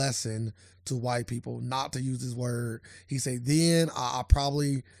be a lesson to white people not to use this word. He said, then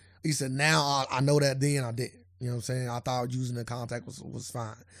he said, now I know that then I didn't. You know what I'm saying? I thought using the contact was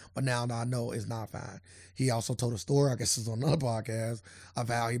fine. But now I know it's not fine. He also told a story, I guess it's on another podcast, of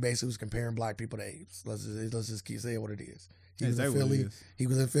how he basically was comparing black people to apes. Let's just keep saying what it is. He was in Philly. He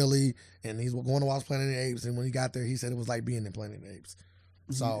was in Philly, and he's going to watch Planet of the Apes. And when he got there, he said it was like being in Planet of the Apes.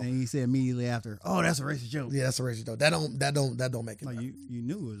 So, and he said immediately after, "Oh, that's a racist joke." Yeah, that's a racist joke. That don't make it. Like you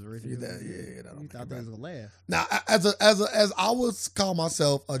knew it was a racist joke. Yeah, that don't you make thought it that was a laugh. Now, as I would call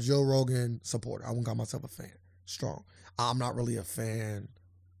myself a Joe Rogan supporter, I wouldn't call myself a fan. Strong. I'm not really a fan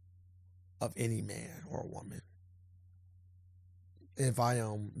of any man or woman. If I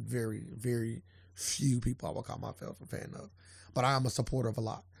am, very, very few people I would call myself a fan of. But I am a supporter of a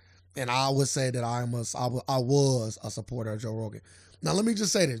lot. And I would say that I was a supporter of Joe Rogan. Now, let me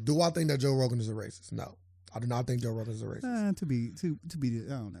just say this. Do I think that Joe Rogan is a racist? No. I do not think Joe Rogan is a racist. To be, I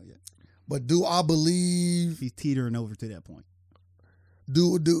don't know yet. But do I believe... He's teetering over to that point.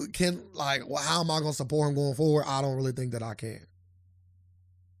 How am I going to support him going forward? I don't really think that I can.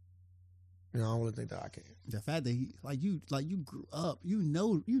 I don't really think that I can. The fact that you grew up, you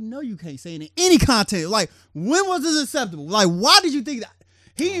know you can't say it in any content. Like, when was this acceptable? Like, why did you think that?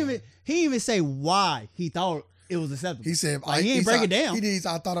 He didn't even say why he thought it was acceptable. He said, he ain't break it down.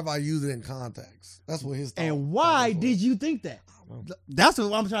 I thought if I use it in context. That's what his thought. And why did you think that? That's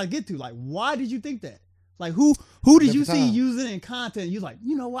what I'm trying to get to. Like, why did you think that? Like, who did you see use it in content? You like,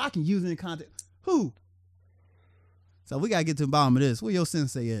 you know what? I can use it in content. Who? So we gotta get to the bottom of this. Where your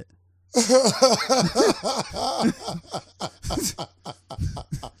sensei at?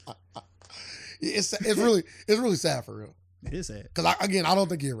 It's really sad for real. It is sad. Because I don't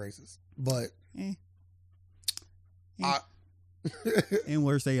think he's racist, but and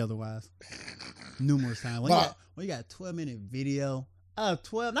words say otherwise. Numerous times. When you got a 12-minute video, not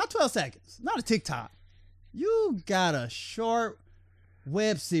 12 seconds, not a TikTok. You got a short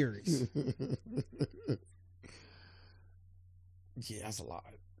web series. Yeah, that's a lot.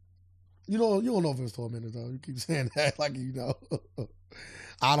 You don't know if it was 12 minutes though. You keep saying that like you know.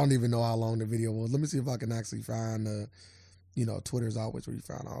 I don't even know how long the video was. Let me see if I can actually find Twitter's always where you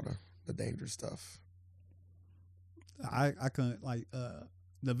find all the dangerous stuff. I couldn't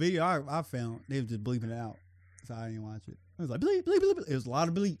the video I found, they were just bleeping it out. So I didn't watch it. It was like bleep, bleep, bleep. It was a lot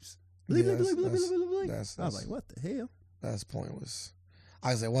of bleeps. Bleep, bleep, bleep, bleep, bleep, bleep, bleep. I was like, what the hell? That's pointless.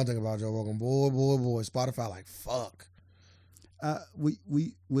 I say one thing about Joe Rogan, boy, Spotify like fuck.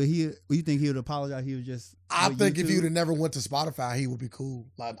 You think he would apologize? He was just. I think if he would have never went to Spotify, he would be cool.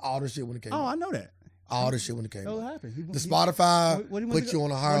 Like all the shit when it came. Oh, I know that. All the shit when it came. What happened? Spotify put you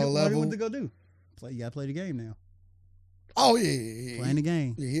on a higher level. What do you want to go do? You gotta play the game now. Oh yeah. Playing the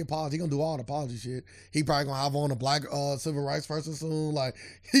game. Yeah, he apologized. He gonna do all the apology shit. He probably gonna have on a black civil rights person soon. Like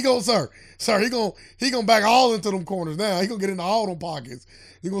he gonna he gonna back all into them corners now. He gonna get into all them pockets.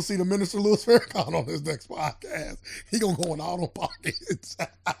 You gonna see the Minister Louis Farrakhan on his next podcast. He gonna go in all them pockets.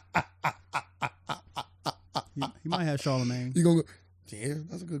 he might have Charlemagne. You gonna go, yeah,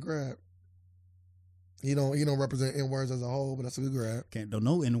 that's a good grab. He don't represent N-words as a whole, but that's a good grab. Don't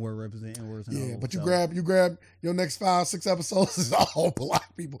no N-word represent N-words. But you grab your next 5-6 episodes is all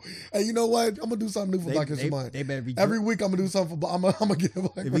black people. Hey, you know what? I'm gonna do something new for Black History Month. They better be every week. I'm gonna do something for. I'm gonna give.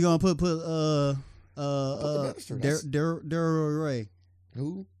 If we gonna put Daryl Ray.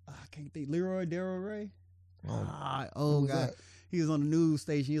 Who? I can't think. Daryl Ray. God. That? He was on the news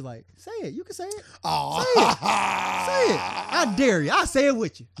station. He was like, say it. You can say it. Oh. Say it. I dare you. I'll say it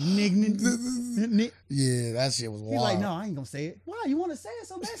with you. Nick. Yeah, that shit was wild. He's like, no, I ain't going to say it. Why? You want to say it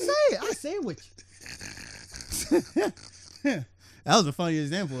so bad? Say it. I'll say it with you. That was a funny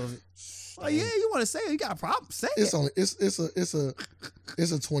example of it. Oh, yeah, you want to say it. You got a problem. Say it. It's a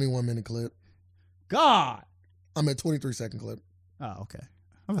 21-minute clip. God. I'm at 23-second clip. Oh, okay.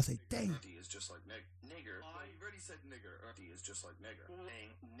 I'm going to say, dang. D is just like nigger. I already said nigger. D is just like nigger.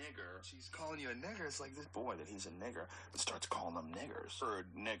 Nigger. She's calling you a nigger. It's like this boy that he's a nigger, but starts calling them niggers. Word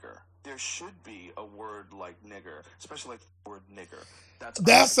nigger. There should be a word like nigger, especially like the word nigger.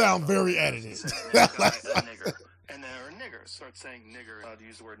 That sounds very edited. Nigger. And then or nigger. Start saying nigger. To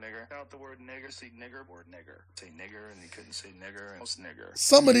use the word nigger. Out the word nigger. See nigger. Word nigger. Say nigger, and you couldn't say nigger. Most nigger.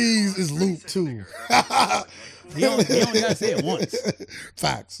 Some of these is looped too. He only gotta say it once.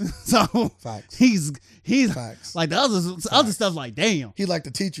 Facts. So facts. He's facts. Like the other stuff. Like damn. He like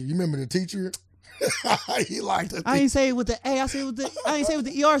the teacher. You remember the teacher? He liked the. I ain't say it with the A. I say it with the. I ain't say it with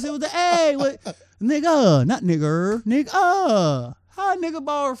the ER. I say it with the A. With nigga, not nigger. Nigga. How nigga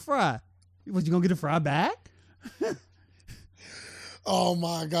bar or fry? What, you gonna get a fry back? Oh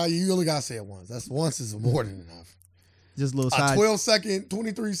my God! You only gotta say it once. That's once is more than enough. Just a little side. 12-second,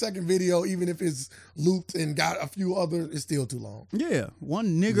 23-second video, even if it's looped and got a few others, it's still too long. Yeah,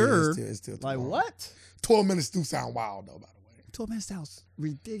 one nigger. Yeah, it's still too like long. What? 12 minutes do sound wild though. By the way, 12 minutes sounds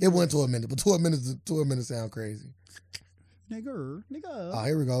ridiculous. It wasn't 12 minutes, but 12 minutes sound crazy. Nigger. Oh,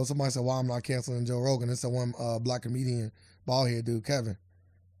 here we go. Somebody said, "Why I'm not canceling Joe Rogan?" It's the one black comedian, bald head dude, Kevin.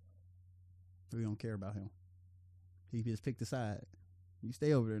 We don't care about him. He just picked a side. You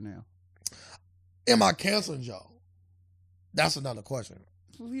stay over there now. Am I canceling Joe? That's another question.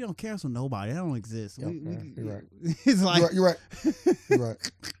 We don't cancel nobody. That don't exist. Yep, you're right. It's like you're right. You're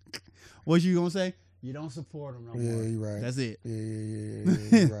right. What you gonna say? You don't support him no more. Yeah, you're right. That's it.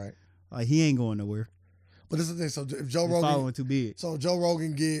 Yeah, you're right. Like he ain't going nowhere. But this is the thing. So if Joe He's Rogan following too big. So Joe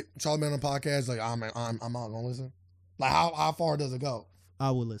Rogan get Charlamagne on the podcast, like I'm not gonna listen. Like how far does it go? I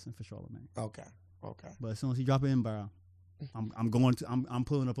will listen for Charlamagne. Okay. But as soon as he drop it in, bro, I'm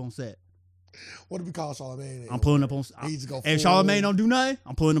pulling up on set. What if we call Charlamagne? I'm pulling up on. He's go. If Charlamagne don't do nothing,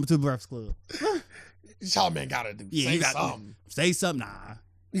 I'm pulling up to the Breakfast Club. Charlamagne gotta do. Yeah, Say you got something. Say something. Nah,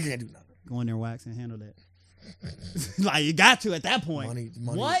 You can't do nothing. go in there, wax, and handle that. Like you got to at that point. Money.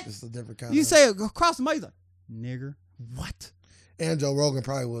 What? It's a different kind. You say it across the mic, like, nigger. What? And Joe Rogan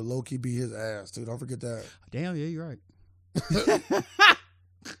probably would low key beat his ass too. Don't forget that. Damn, yeah, you're right.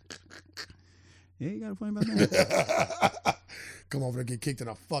 Yeah, you got a point about that. Come over there, get kicked in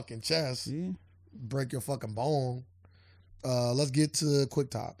the fucking chest, Yeah. break your fucking bone. Let's get to quick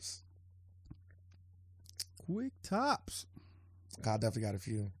tops. Quick tops. I definitely got a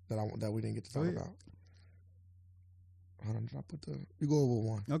few that we didn't get to talk Go ahead. about. Hold on, did I put the? You go over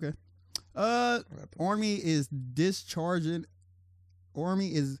one. Okay. Army is discharging. Army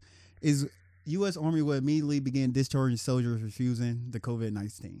is U.S. Army will immediately begin discharging soldiers refusing the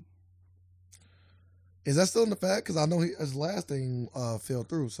COVID-19. Is that still in effect? Because I know his last thing fell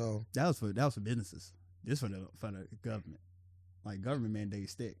through. So That was for businesses. This for the government. Like government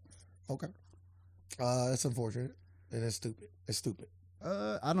mandates stick. okay, it's unfortunate and it's stupid. It's stupid.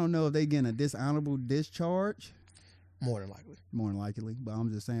 I don't know if they getting a dishonorable discharge. More than likely. More than likely, but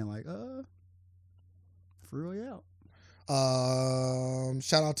I'm just saying, like, free out.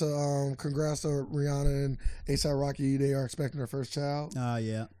 Shout out to congrats to Rihanna and A$AP Rocky. They are expecting their first child,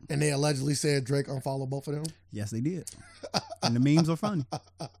 Yeah. and they allegedly said Drake unfollowed both of them. Yes, they did. And the memes are funny.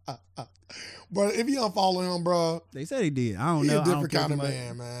 But if you unfollow him, bro, They said he did. I don't he know. a different kind of I don't man,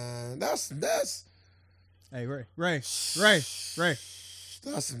 care man. That's Hey, Ray.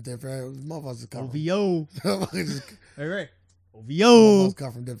 that's some different motherfuckers come OVO. from. Hey, Ray. OVO. Motherfuckers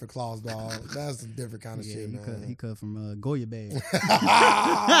come from different claws, dog. That's some different kind of Yeah, shit, he man. cut from Goya bag.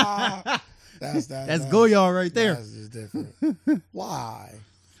 That's Goya right there. That's just different. Why?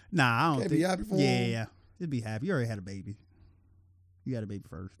 Nah, I don't Can't think. be happy for yeah, him? yeah. Just be happy. You already had a baby. You had a baby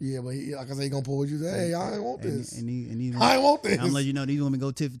first. Yeah, but like I said, he gonna pull with you. Say, hey, I ain't want this. And he I ain't want this. I'm letting you know these women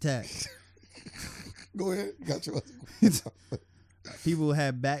go tit for tat. Go ahead. Got you. People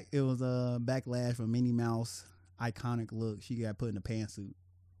had it was a backlash from Minnie Mouse iconic look. She got put in a pantsuit.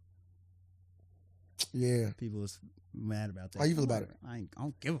 Yeah. People was mad about that. How you feel about it? I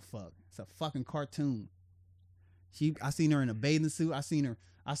don't give a fuck. It's a fucking cartoon. I seen her in a bathing suit. I seen her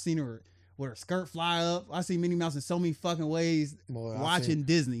with her skirt fly up. I seen Minnie Mouse in so many fucking ways Boy, watching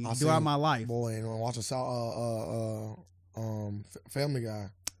Disney throughout my life. Boy, and watching Family Guy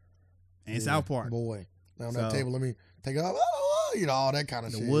And South Park. Boy, on that So- table, let me take it up. You know, all that kind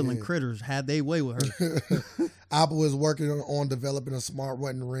of The shit. Woodland yeah. Critters had their way with her. Apple is working on developing a smart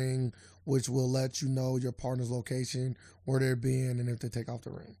wedding ring, which will let you know your partner's location, where they're being, and if they take off the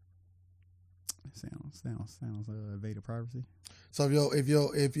ring. Sounds invaded privacy. So if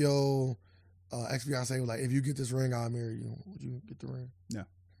your ex fiance was like, if you get this ring, I'll marry you. Would you get the ring? No.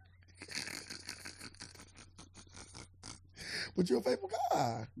 But you're a faithful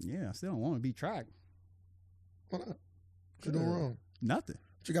guy. Yeah, I still don't want to be tracked. Why not? What you doing wrong? Nothing.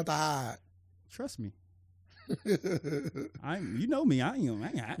 What you got to hide? Trust me. You know me. I ain't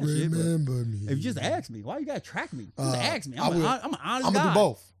hiding shit. But Remember me. if you just ask me, why you gotta track me? Just ask me. I'm an honest I'm guy. gonna do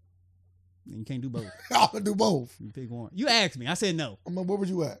both. You can't do both. I'm gonna do both. You pick one. You asked me. I said no. Where was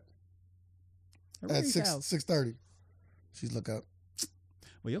you at? At Ray's house. 6:30. She's look up.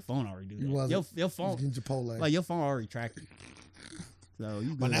 Well, your phone already do You that. wasn't. Your phone, Getting Chipotle. like your phone already tracked you. So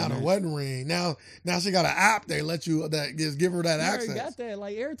you. But good now on the that. wedding ring. Now she got an app. They let you that just give her that You already access. got that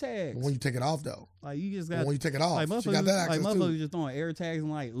like AirTags. But when you take it off though, Like you just But got. when you take it off, Like she got motherfuckers, that access motherfuckers too. just throwing AirTags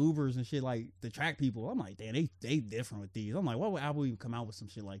and like Ubers and shit like to track people. I'm like, damn, they different with these. I'm like, why would Apple even come out with some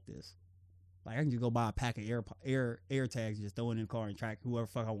shit like this? Like I can just go buy a pack of AirTags, just throw it in the car and track whoever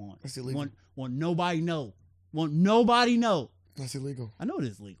fuck I want. That's illegal. Want nobody know. Want nobody know. That's illegal. I know it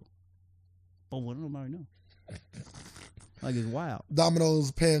is legal, but want nobody know. Like it's wild.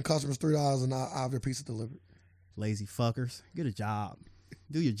 Domino's paying customers $3 and I have their pizza delivered. Lazy fuckers, get a job.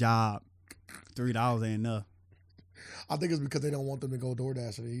 Do your job. $3 ain't enough. I think it's because they don't want them to go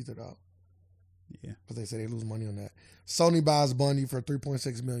DoorDash or either though. Yeah. Because they say they lose money on that. Sony buys Bungie for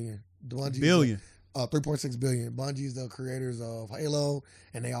 $3.6 million. Billion. 3.6 billion. Bungie's the creators of Halo,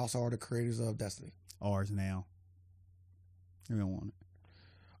 and they also are the creators of Destiny. Ours now. We don't want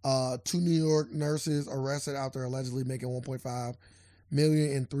it. 2 New York nurses arrested after allegedly making $1.5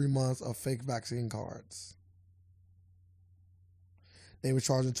 million in 3 months of fake vaccine cards. They were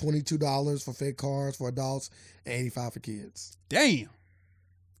charging $22 for fake cards for adults and $85 for kids. Damn.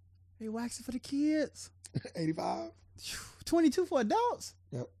 They waxing for the kids. $85? 22 for adults?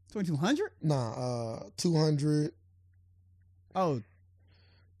 Yep. 2200? Nah, 200. Oh,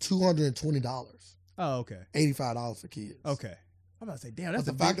 $220. Oh, okay. $85 for kids. Okay. I'm about to say, damn, But that's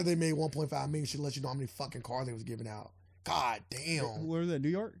the fact that they made 1.5 million should let you know how many fucking cars they was giving out. God damn. Where was that? New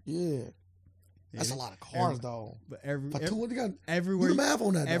York? Yeah. That's a lot of cars, though. But do everywhere, the math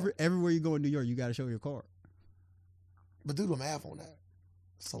on that, everywhere you go in New York, you got to show your card. But do the math on that.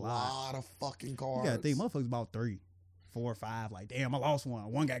 It's a lot of fucking cars. You got to think, motherfuckers about 3, 4, 5. Like, damn, I lost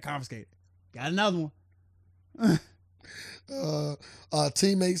one. One got confiscated. Got another one.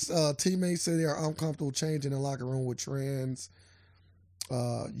 Teammates say they are uncomfortable changing the locker room with trans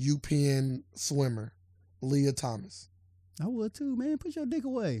UPN swimmer Leah Thomas. I would too, man. Put your dick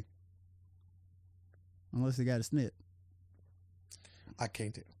away. Unless they got a snip. I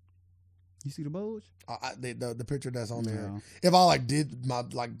can't tell. You see the bulge? The picture that's on there. No. If I did my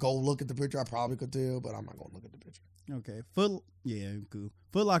go look at the picture, I probably could tell, but I'm not gonna look at the picture. Okay. Cool.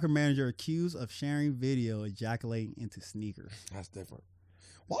 Foot Locker manager accused of sharing video ejaculating into sneakers. That's different.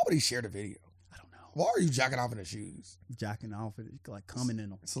 Why would he share the video? I don't know. Why are you jacking off in the shoes? Jacking off, like coming in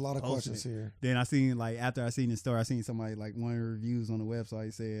them. It's a lot of questions here. Then I seen after I seen the story, I seen somebody one of the reviews on the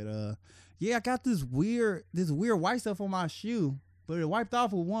website said, "Yeah, I got this weird white stuff on my shoe, but it wiped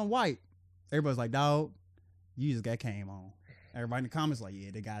off with one wipe." Everybody's like, "Dog, you just got came on." Everybody in the comments like,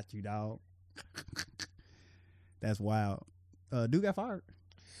 "Yeah, they got you, dog." That's wild. Dude got fired.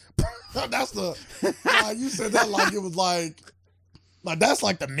 That's the you said that like it was like that's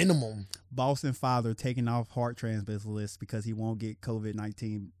like the minimum. Boston father taking off heart transplant list because he won't get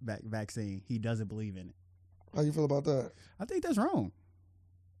COVID-19 vaccine. He doesn't believe in it. How you feel about that? I think that's wrong.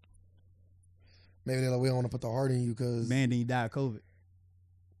 Maybe they're like, we don't want to put the heart in you because Man, then you die of COVID.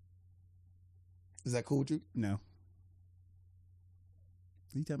 Is that cool with you? No.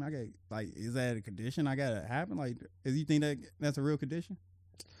 You tell me is that a condition I gotta happen? Like, is you think that's a real condition?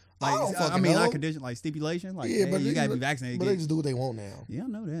 Like, I mean, not condition, like stipulation. Like, yeah, but you gotta be vaccinated. But they just do what they want now. Yeah, I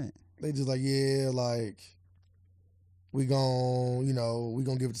know that. They just like, we gonna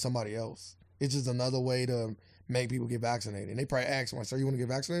give it to somebody else. It's just another way to make people get vaccinated. And they probably ask, "Sir, you want to get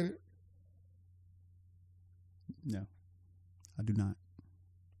vaccinated?" No, I do not.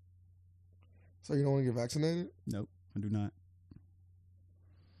 So you don't want to get vaccinated? Nope, I do not.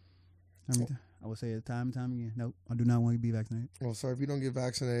 I would say it time and time again. Nope, I do not want to be vaccinated. Well, sir, if you don't get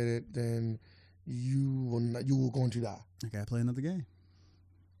vaccinated, then you will going to die. I gotta play another game.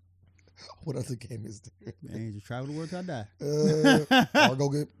 What other game is there? Man, just travel the world till I die. Or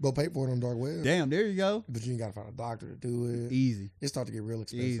go pay for it on dark web. Damn, there you go. But you ain't gotta find a doctor to do it. Easy. It start to get real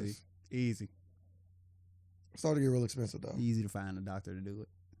expensive. Easy. It start to get real expensive though. Easy to find a doctor to do it.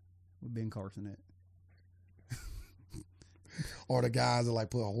 With Ben Carson at. Or the guys that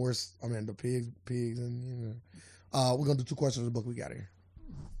put the pigs and we're gonna do 2 questions of the book we got here.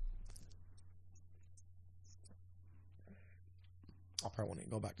 I probably want to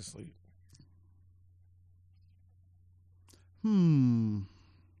go back to sleep.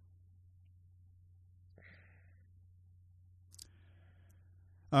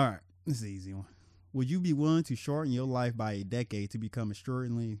 All right, this is an easy one. Would you be willing to shorten your life by a decade to become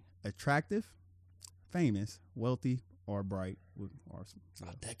extraordinarily attractive, famous, wealthy, or bright, or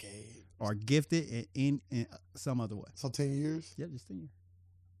a decade, or gifted in some other way? So 10 years? Yeah, just 10 years.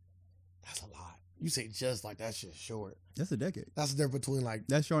 That's a lot. You say just like that shit short. That's a decade. That's the difference between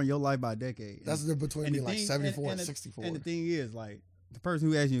that's showing your life by a decade. That's the difference between being 74 and 64. And the thing is, the person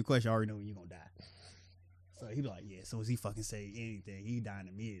who asks you a question already know when you're gonna die. So he be like, yeah. So as he fucking say anything, he dying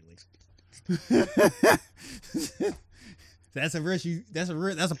immediately. That's a risk. That's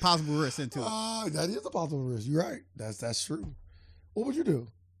a possible risk into it. That is a possible risk. You're right. That's true. What would you do?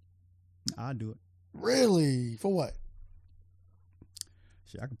 I'd do it. Really? For what?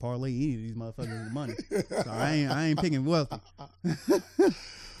 Shit, I can parlay any of these motherfuckers into money. So I ain't picking wealthy. Money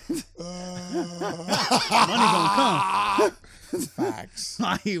gonna come. Facts.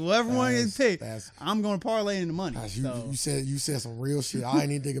 Whatever one is picked, I'm gonna parlay into money. You said some real shit. I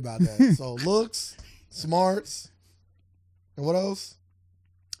ain't even think about that. So looks, smarts, and what else?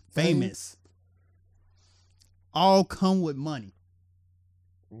 Famous. All come with money.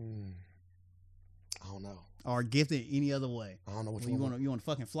 I don't know. Or gifted any other way. I don't know which one. You want to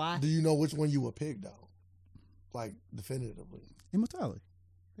fucking fly? Do you know which one you would pick though? Definitively. Immortality.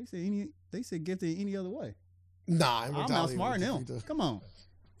 They said gifted any other way. Nah, immortality. I'm not smart now. Come on.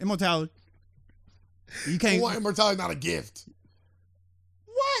 Immortality. You can't. Immortality not a gift.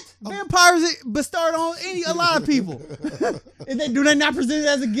 What? Vampires bestowed on a lot of people. Do they not present it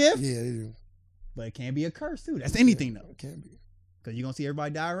as a gift? Yeah, they do. But it can be a curse too. That's anything though. It can be. Because you're gonna see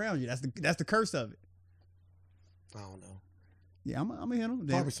everybody die around you. That's the curse of it. I don't know. Yeah, I'm gonna hit them.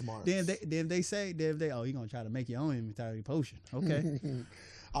 Probably smart. Then they say, you're gonna try to make your own immortality potion. Okay.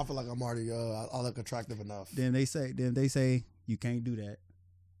 I feel like I'm already I look attractive enough. Then they say you can't do that.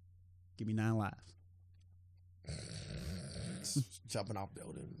 Give me 9 lives. Jumping off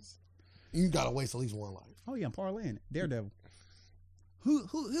buildings. You gotta waste at least one life. Oh yeah, I'm parlaying it. Daredevil.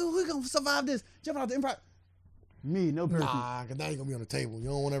 Who gonna survive this? Jumping off the Empire? Me, no person. Nah, cause now you're gonna be on the table. You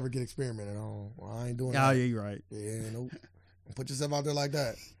don't want to ever get experimented on. Well, I ain't doing Oh that. yeah, you're right. Yeah, nope. Don't put yourself out there like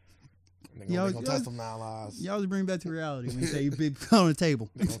that. They gonna test them 9 lives. Y'all just bring back to reality when you say you be on the table.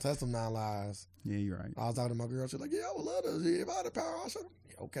 They gonna test them 9 lives. Yeah, you're right. I was talking to my girl. She's like, "Yeah, I would love to. If I had the power, I'll show them."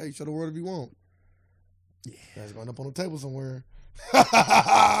 Yeah, okay, show the world if you want. Yeah, that's going up on the table somewhere.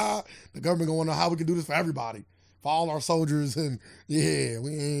 The government gonna know how we can do this for everybody, for all our soldiers, and yeah,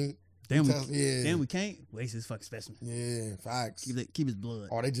 we ain't. Damn, we can't waste this fucking specimen. Yeah, facts. Keep his blood.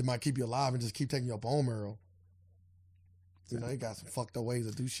 Or they just might keep you alive and just keep taking your bone marrow. You know, they got some fucked up ways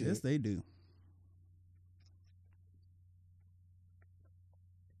to do shit. Yes, they do.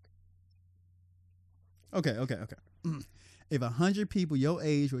 Okay. If 100 people your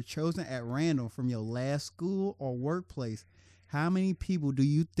age were chosen at random from your last school or workplace, how many people do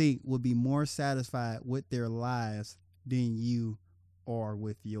you think would be more satisfied with their lives than you are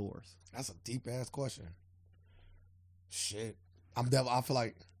with yours? That's a deep ass question. Shit, I feel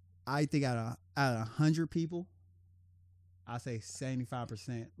like I think out of 100 people, I say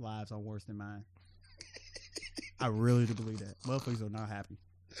 75% lives are worse than mine. I really do believe that. Motherfuckers are not happy.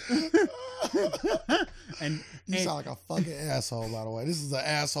 and you sound like a fucking asshole, by the way. This is an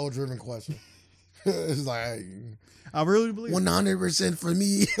asshole driven question. It's like, hey, I really believe 100% for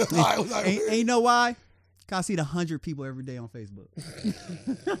me. And you know why? Cause I see the 100 people every day on Facebook.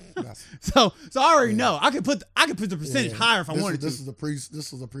 so I already know. I could put the percentage higher if I wanted to. This is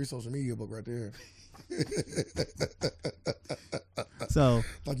a pre-social media book right there. So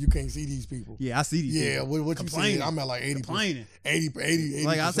like you can't see these people. Yeah, I see these people. Yeah, what you see? I'm at like 80%. Complaining. 80.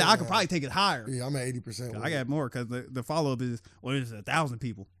 Like I said, I could probably take it higher. Yeah, I'm at 80%. I got more because the follow-up is, well, it's 1,000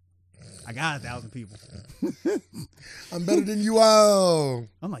 people. I got 1,000 people. I'm better than you all.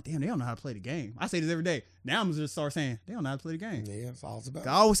 I'm like, damn, they don't know how to play the game. I say this every day. Now I'm just gonna start saying they don't know how to play the game. Yeah, that's all it's about.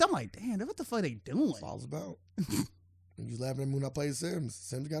 I'm like, damn, what the fuck they doing? That's all it's about. You laughing at me when I play Sims.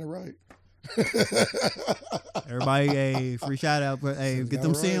 Sims got it right. Everybody, hey, free shout out, but hey, get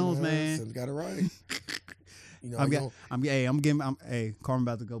them Sims, man. Sims got it right. You know, Carmen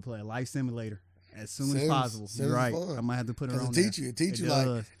about to go play a life simulator as soon as possible. You're right. I might have to put it on. It teach you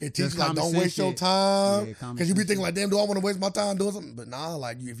like don't waste your time, because you be thinking like, damn, do I want to waste my time doing something? But nah,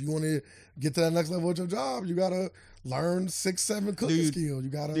 like if you want to get to that next level with your job, you gotta learn 6-7 cooking skills.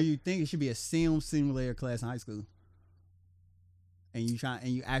 Do you think it should be a simulator class in high school? And you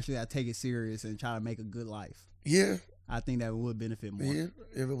actually gotta take it serious and try to make a good life. Yeah. I think that would benefit more. Yeah,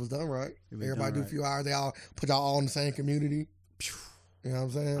 if it was done right. Everybody do a few hours, they all put y'all all in the same community. You know what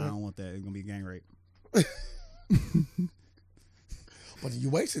I'm saying? I don't want that. It's gonna be gang rape. But you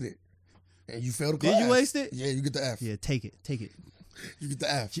wasted it. And you failed the class. Did you waste it? Yeah, you get the F. Yeah, take it. You get the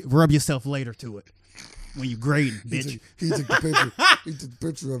F. Rub yourself later to it. When you grading, bitch. He took the picture. He took the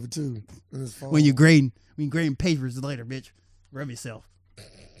picture of it too in his phone. When you grading papers later, bitch. Rub yourself.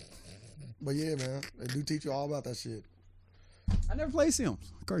 But yeah, man, they do teach you all about that shit. I never played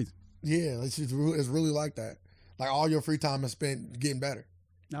Sims. Crazy. Yeah, it's really like that. Like all your free time is spent getting better.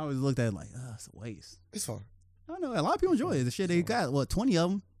 I always looked at it like, it's a waste. It's fun. I know a lot of people enjoy it. The shit they got, 20 of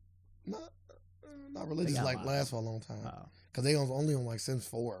them? Not religious, like last for a long time. Because they only on like Sims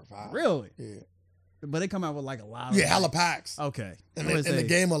 4 or 5. Really? Yeah. But they come out with like a lot of hella packs. Okay. And the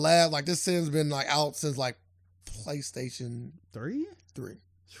game will last, like this Sims been like out since like PlayStation 3.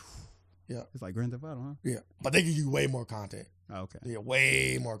 Yeah. It's like Grand Theft Auto, huh? Yeah. But they give you way more content. Okay. Yeah,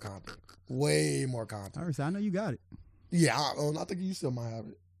 way more content. Way more content. All right, so I know you got it. Yeah, I think you still might have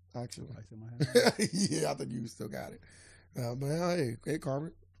it, actually. I still might have it. Yeah, I think you still got it. But hey,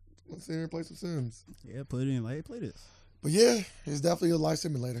 Carmen, let's sit here and play some Sims. Yeah, put it in. Like, hey, play this. But yeah, it's definitely a life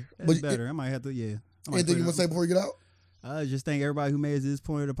simulator. It's better. I might have to, Anything you want to say before you get out? I just thank everybody who made it to this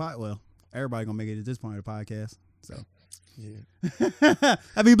point of the podcast. Well, everybody going to make it to this point of the podcast. So, yeah.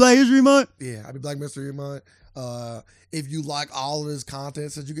 Happy Black History Month. Yeah, happy Black History Month. If you like all of this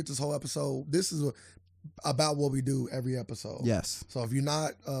content, since you get this whole episode, this is about what we do every episode. Yes. So if you're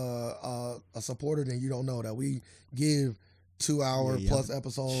not a supporter, then you don't know that we give 2-hour plus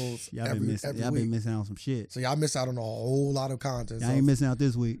episodes every week. Y'all been missing out on some shit. So y'all miss out on a whole lot of content. Y'all ain't missing out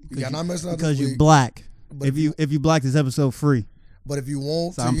this week. Y'all not missing out because this week. Because you black. But if you black, this episode free. But if you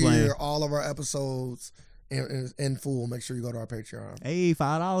want to hear all of our episodes in full, make sure you go to our Patreon. Hey,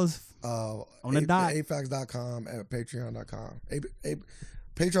 $5 on the dot. AFAX.com at Patreon.com.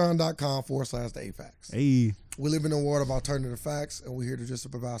 Patreon.com/the8facts. Hey, We live in a world of alternative facts, and we're here to just to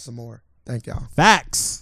provide some more. Thank y'all. facts.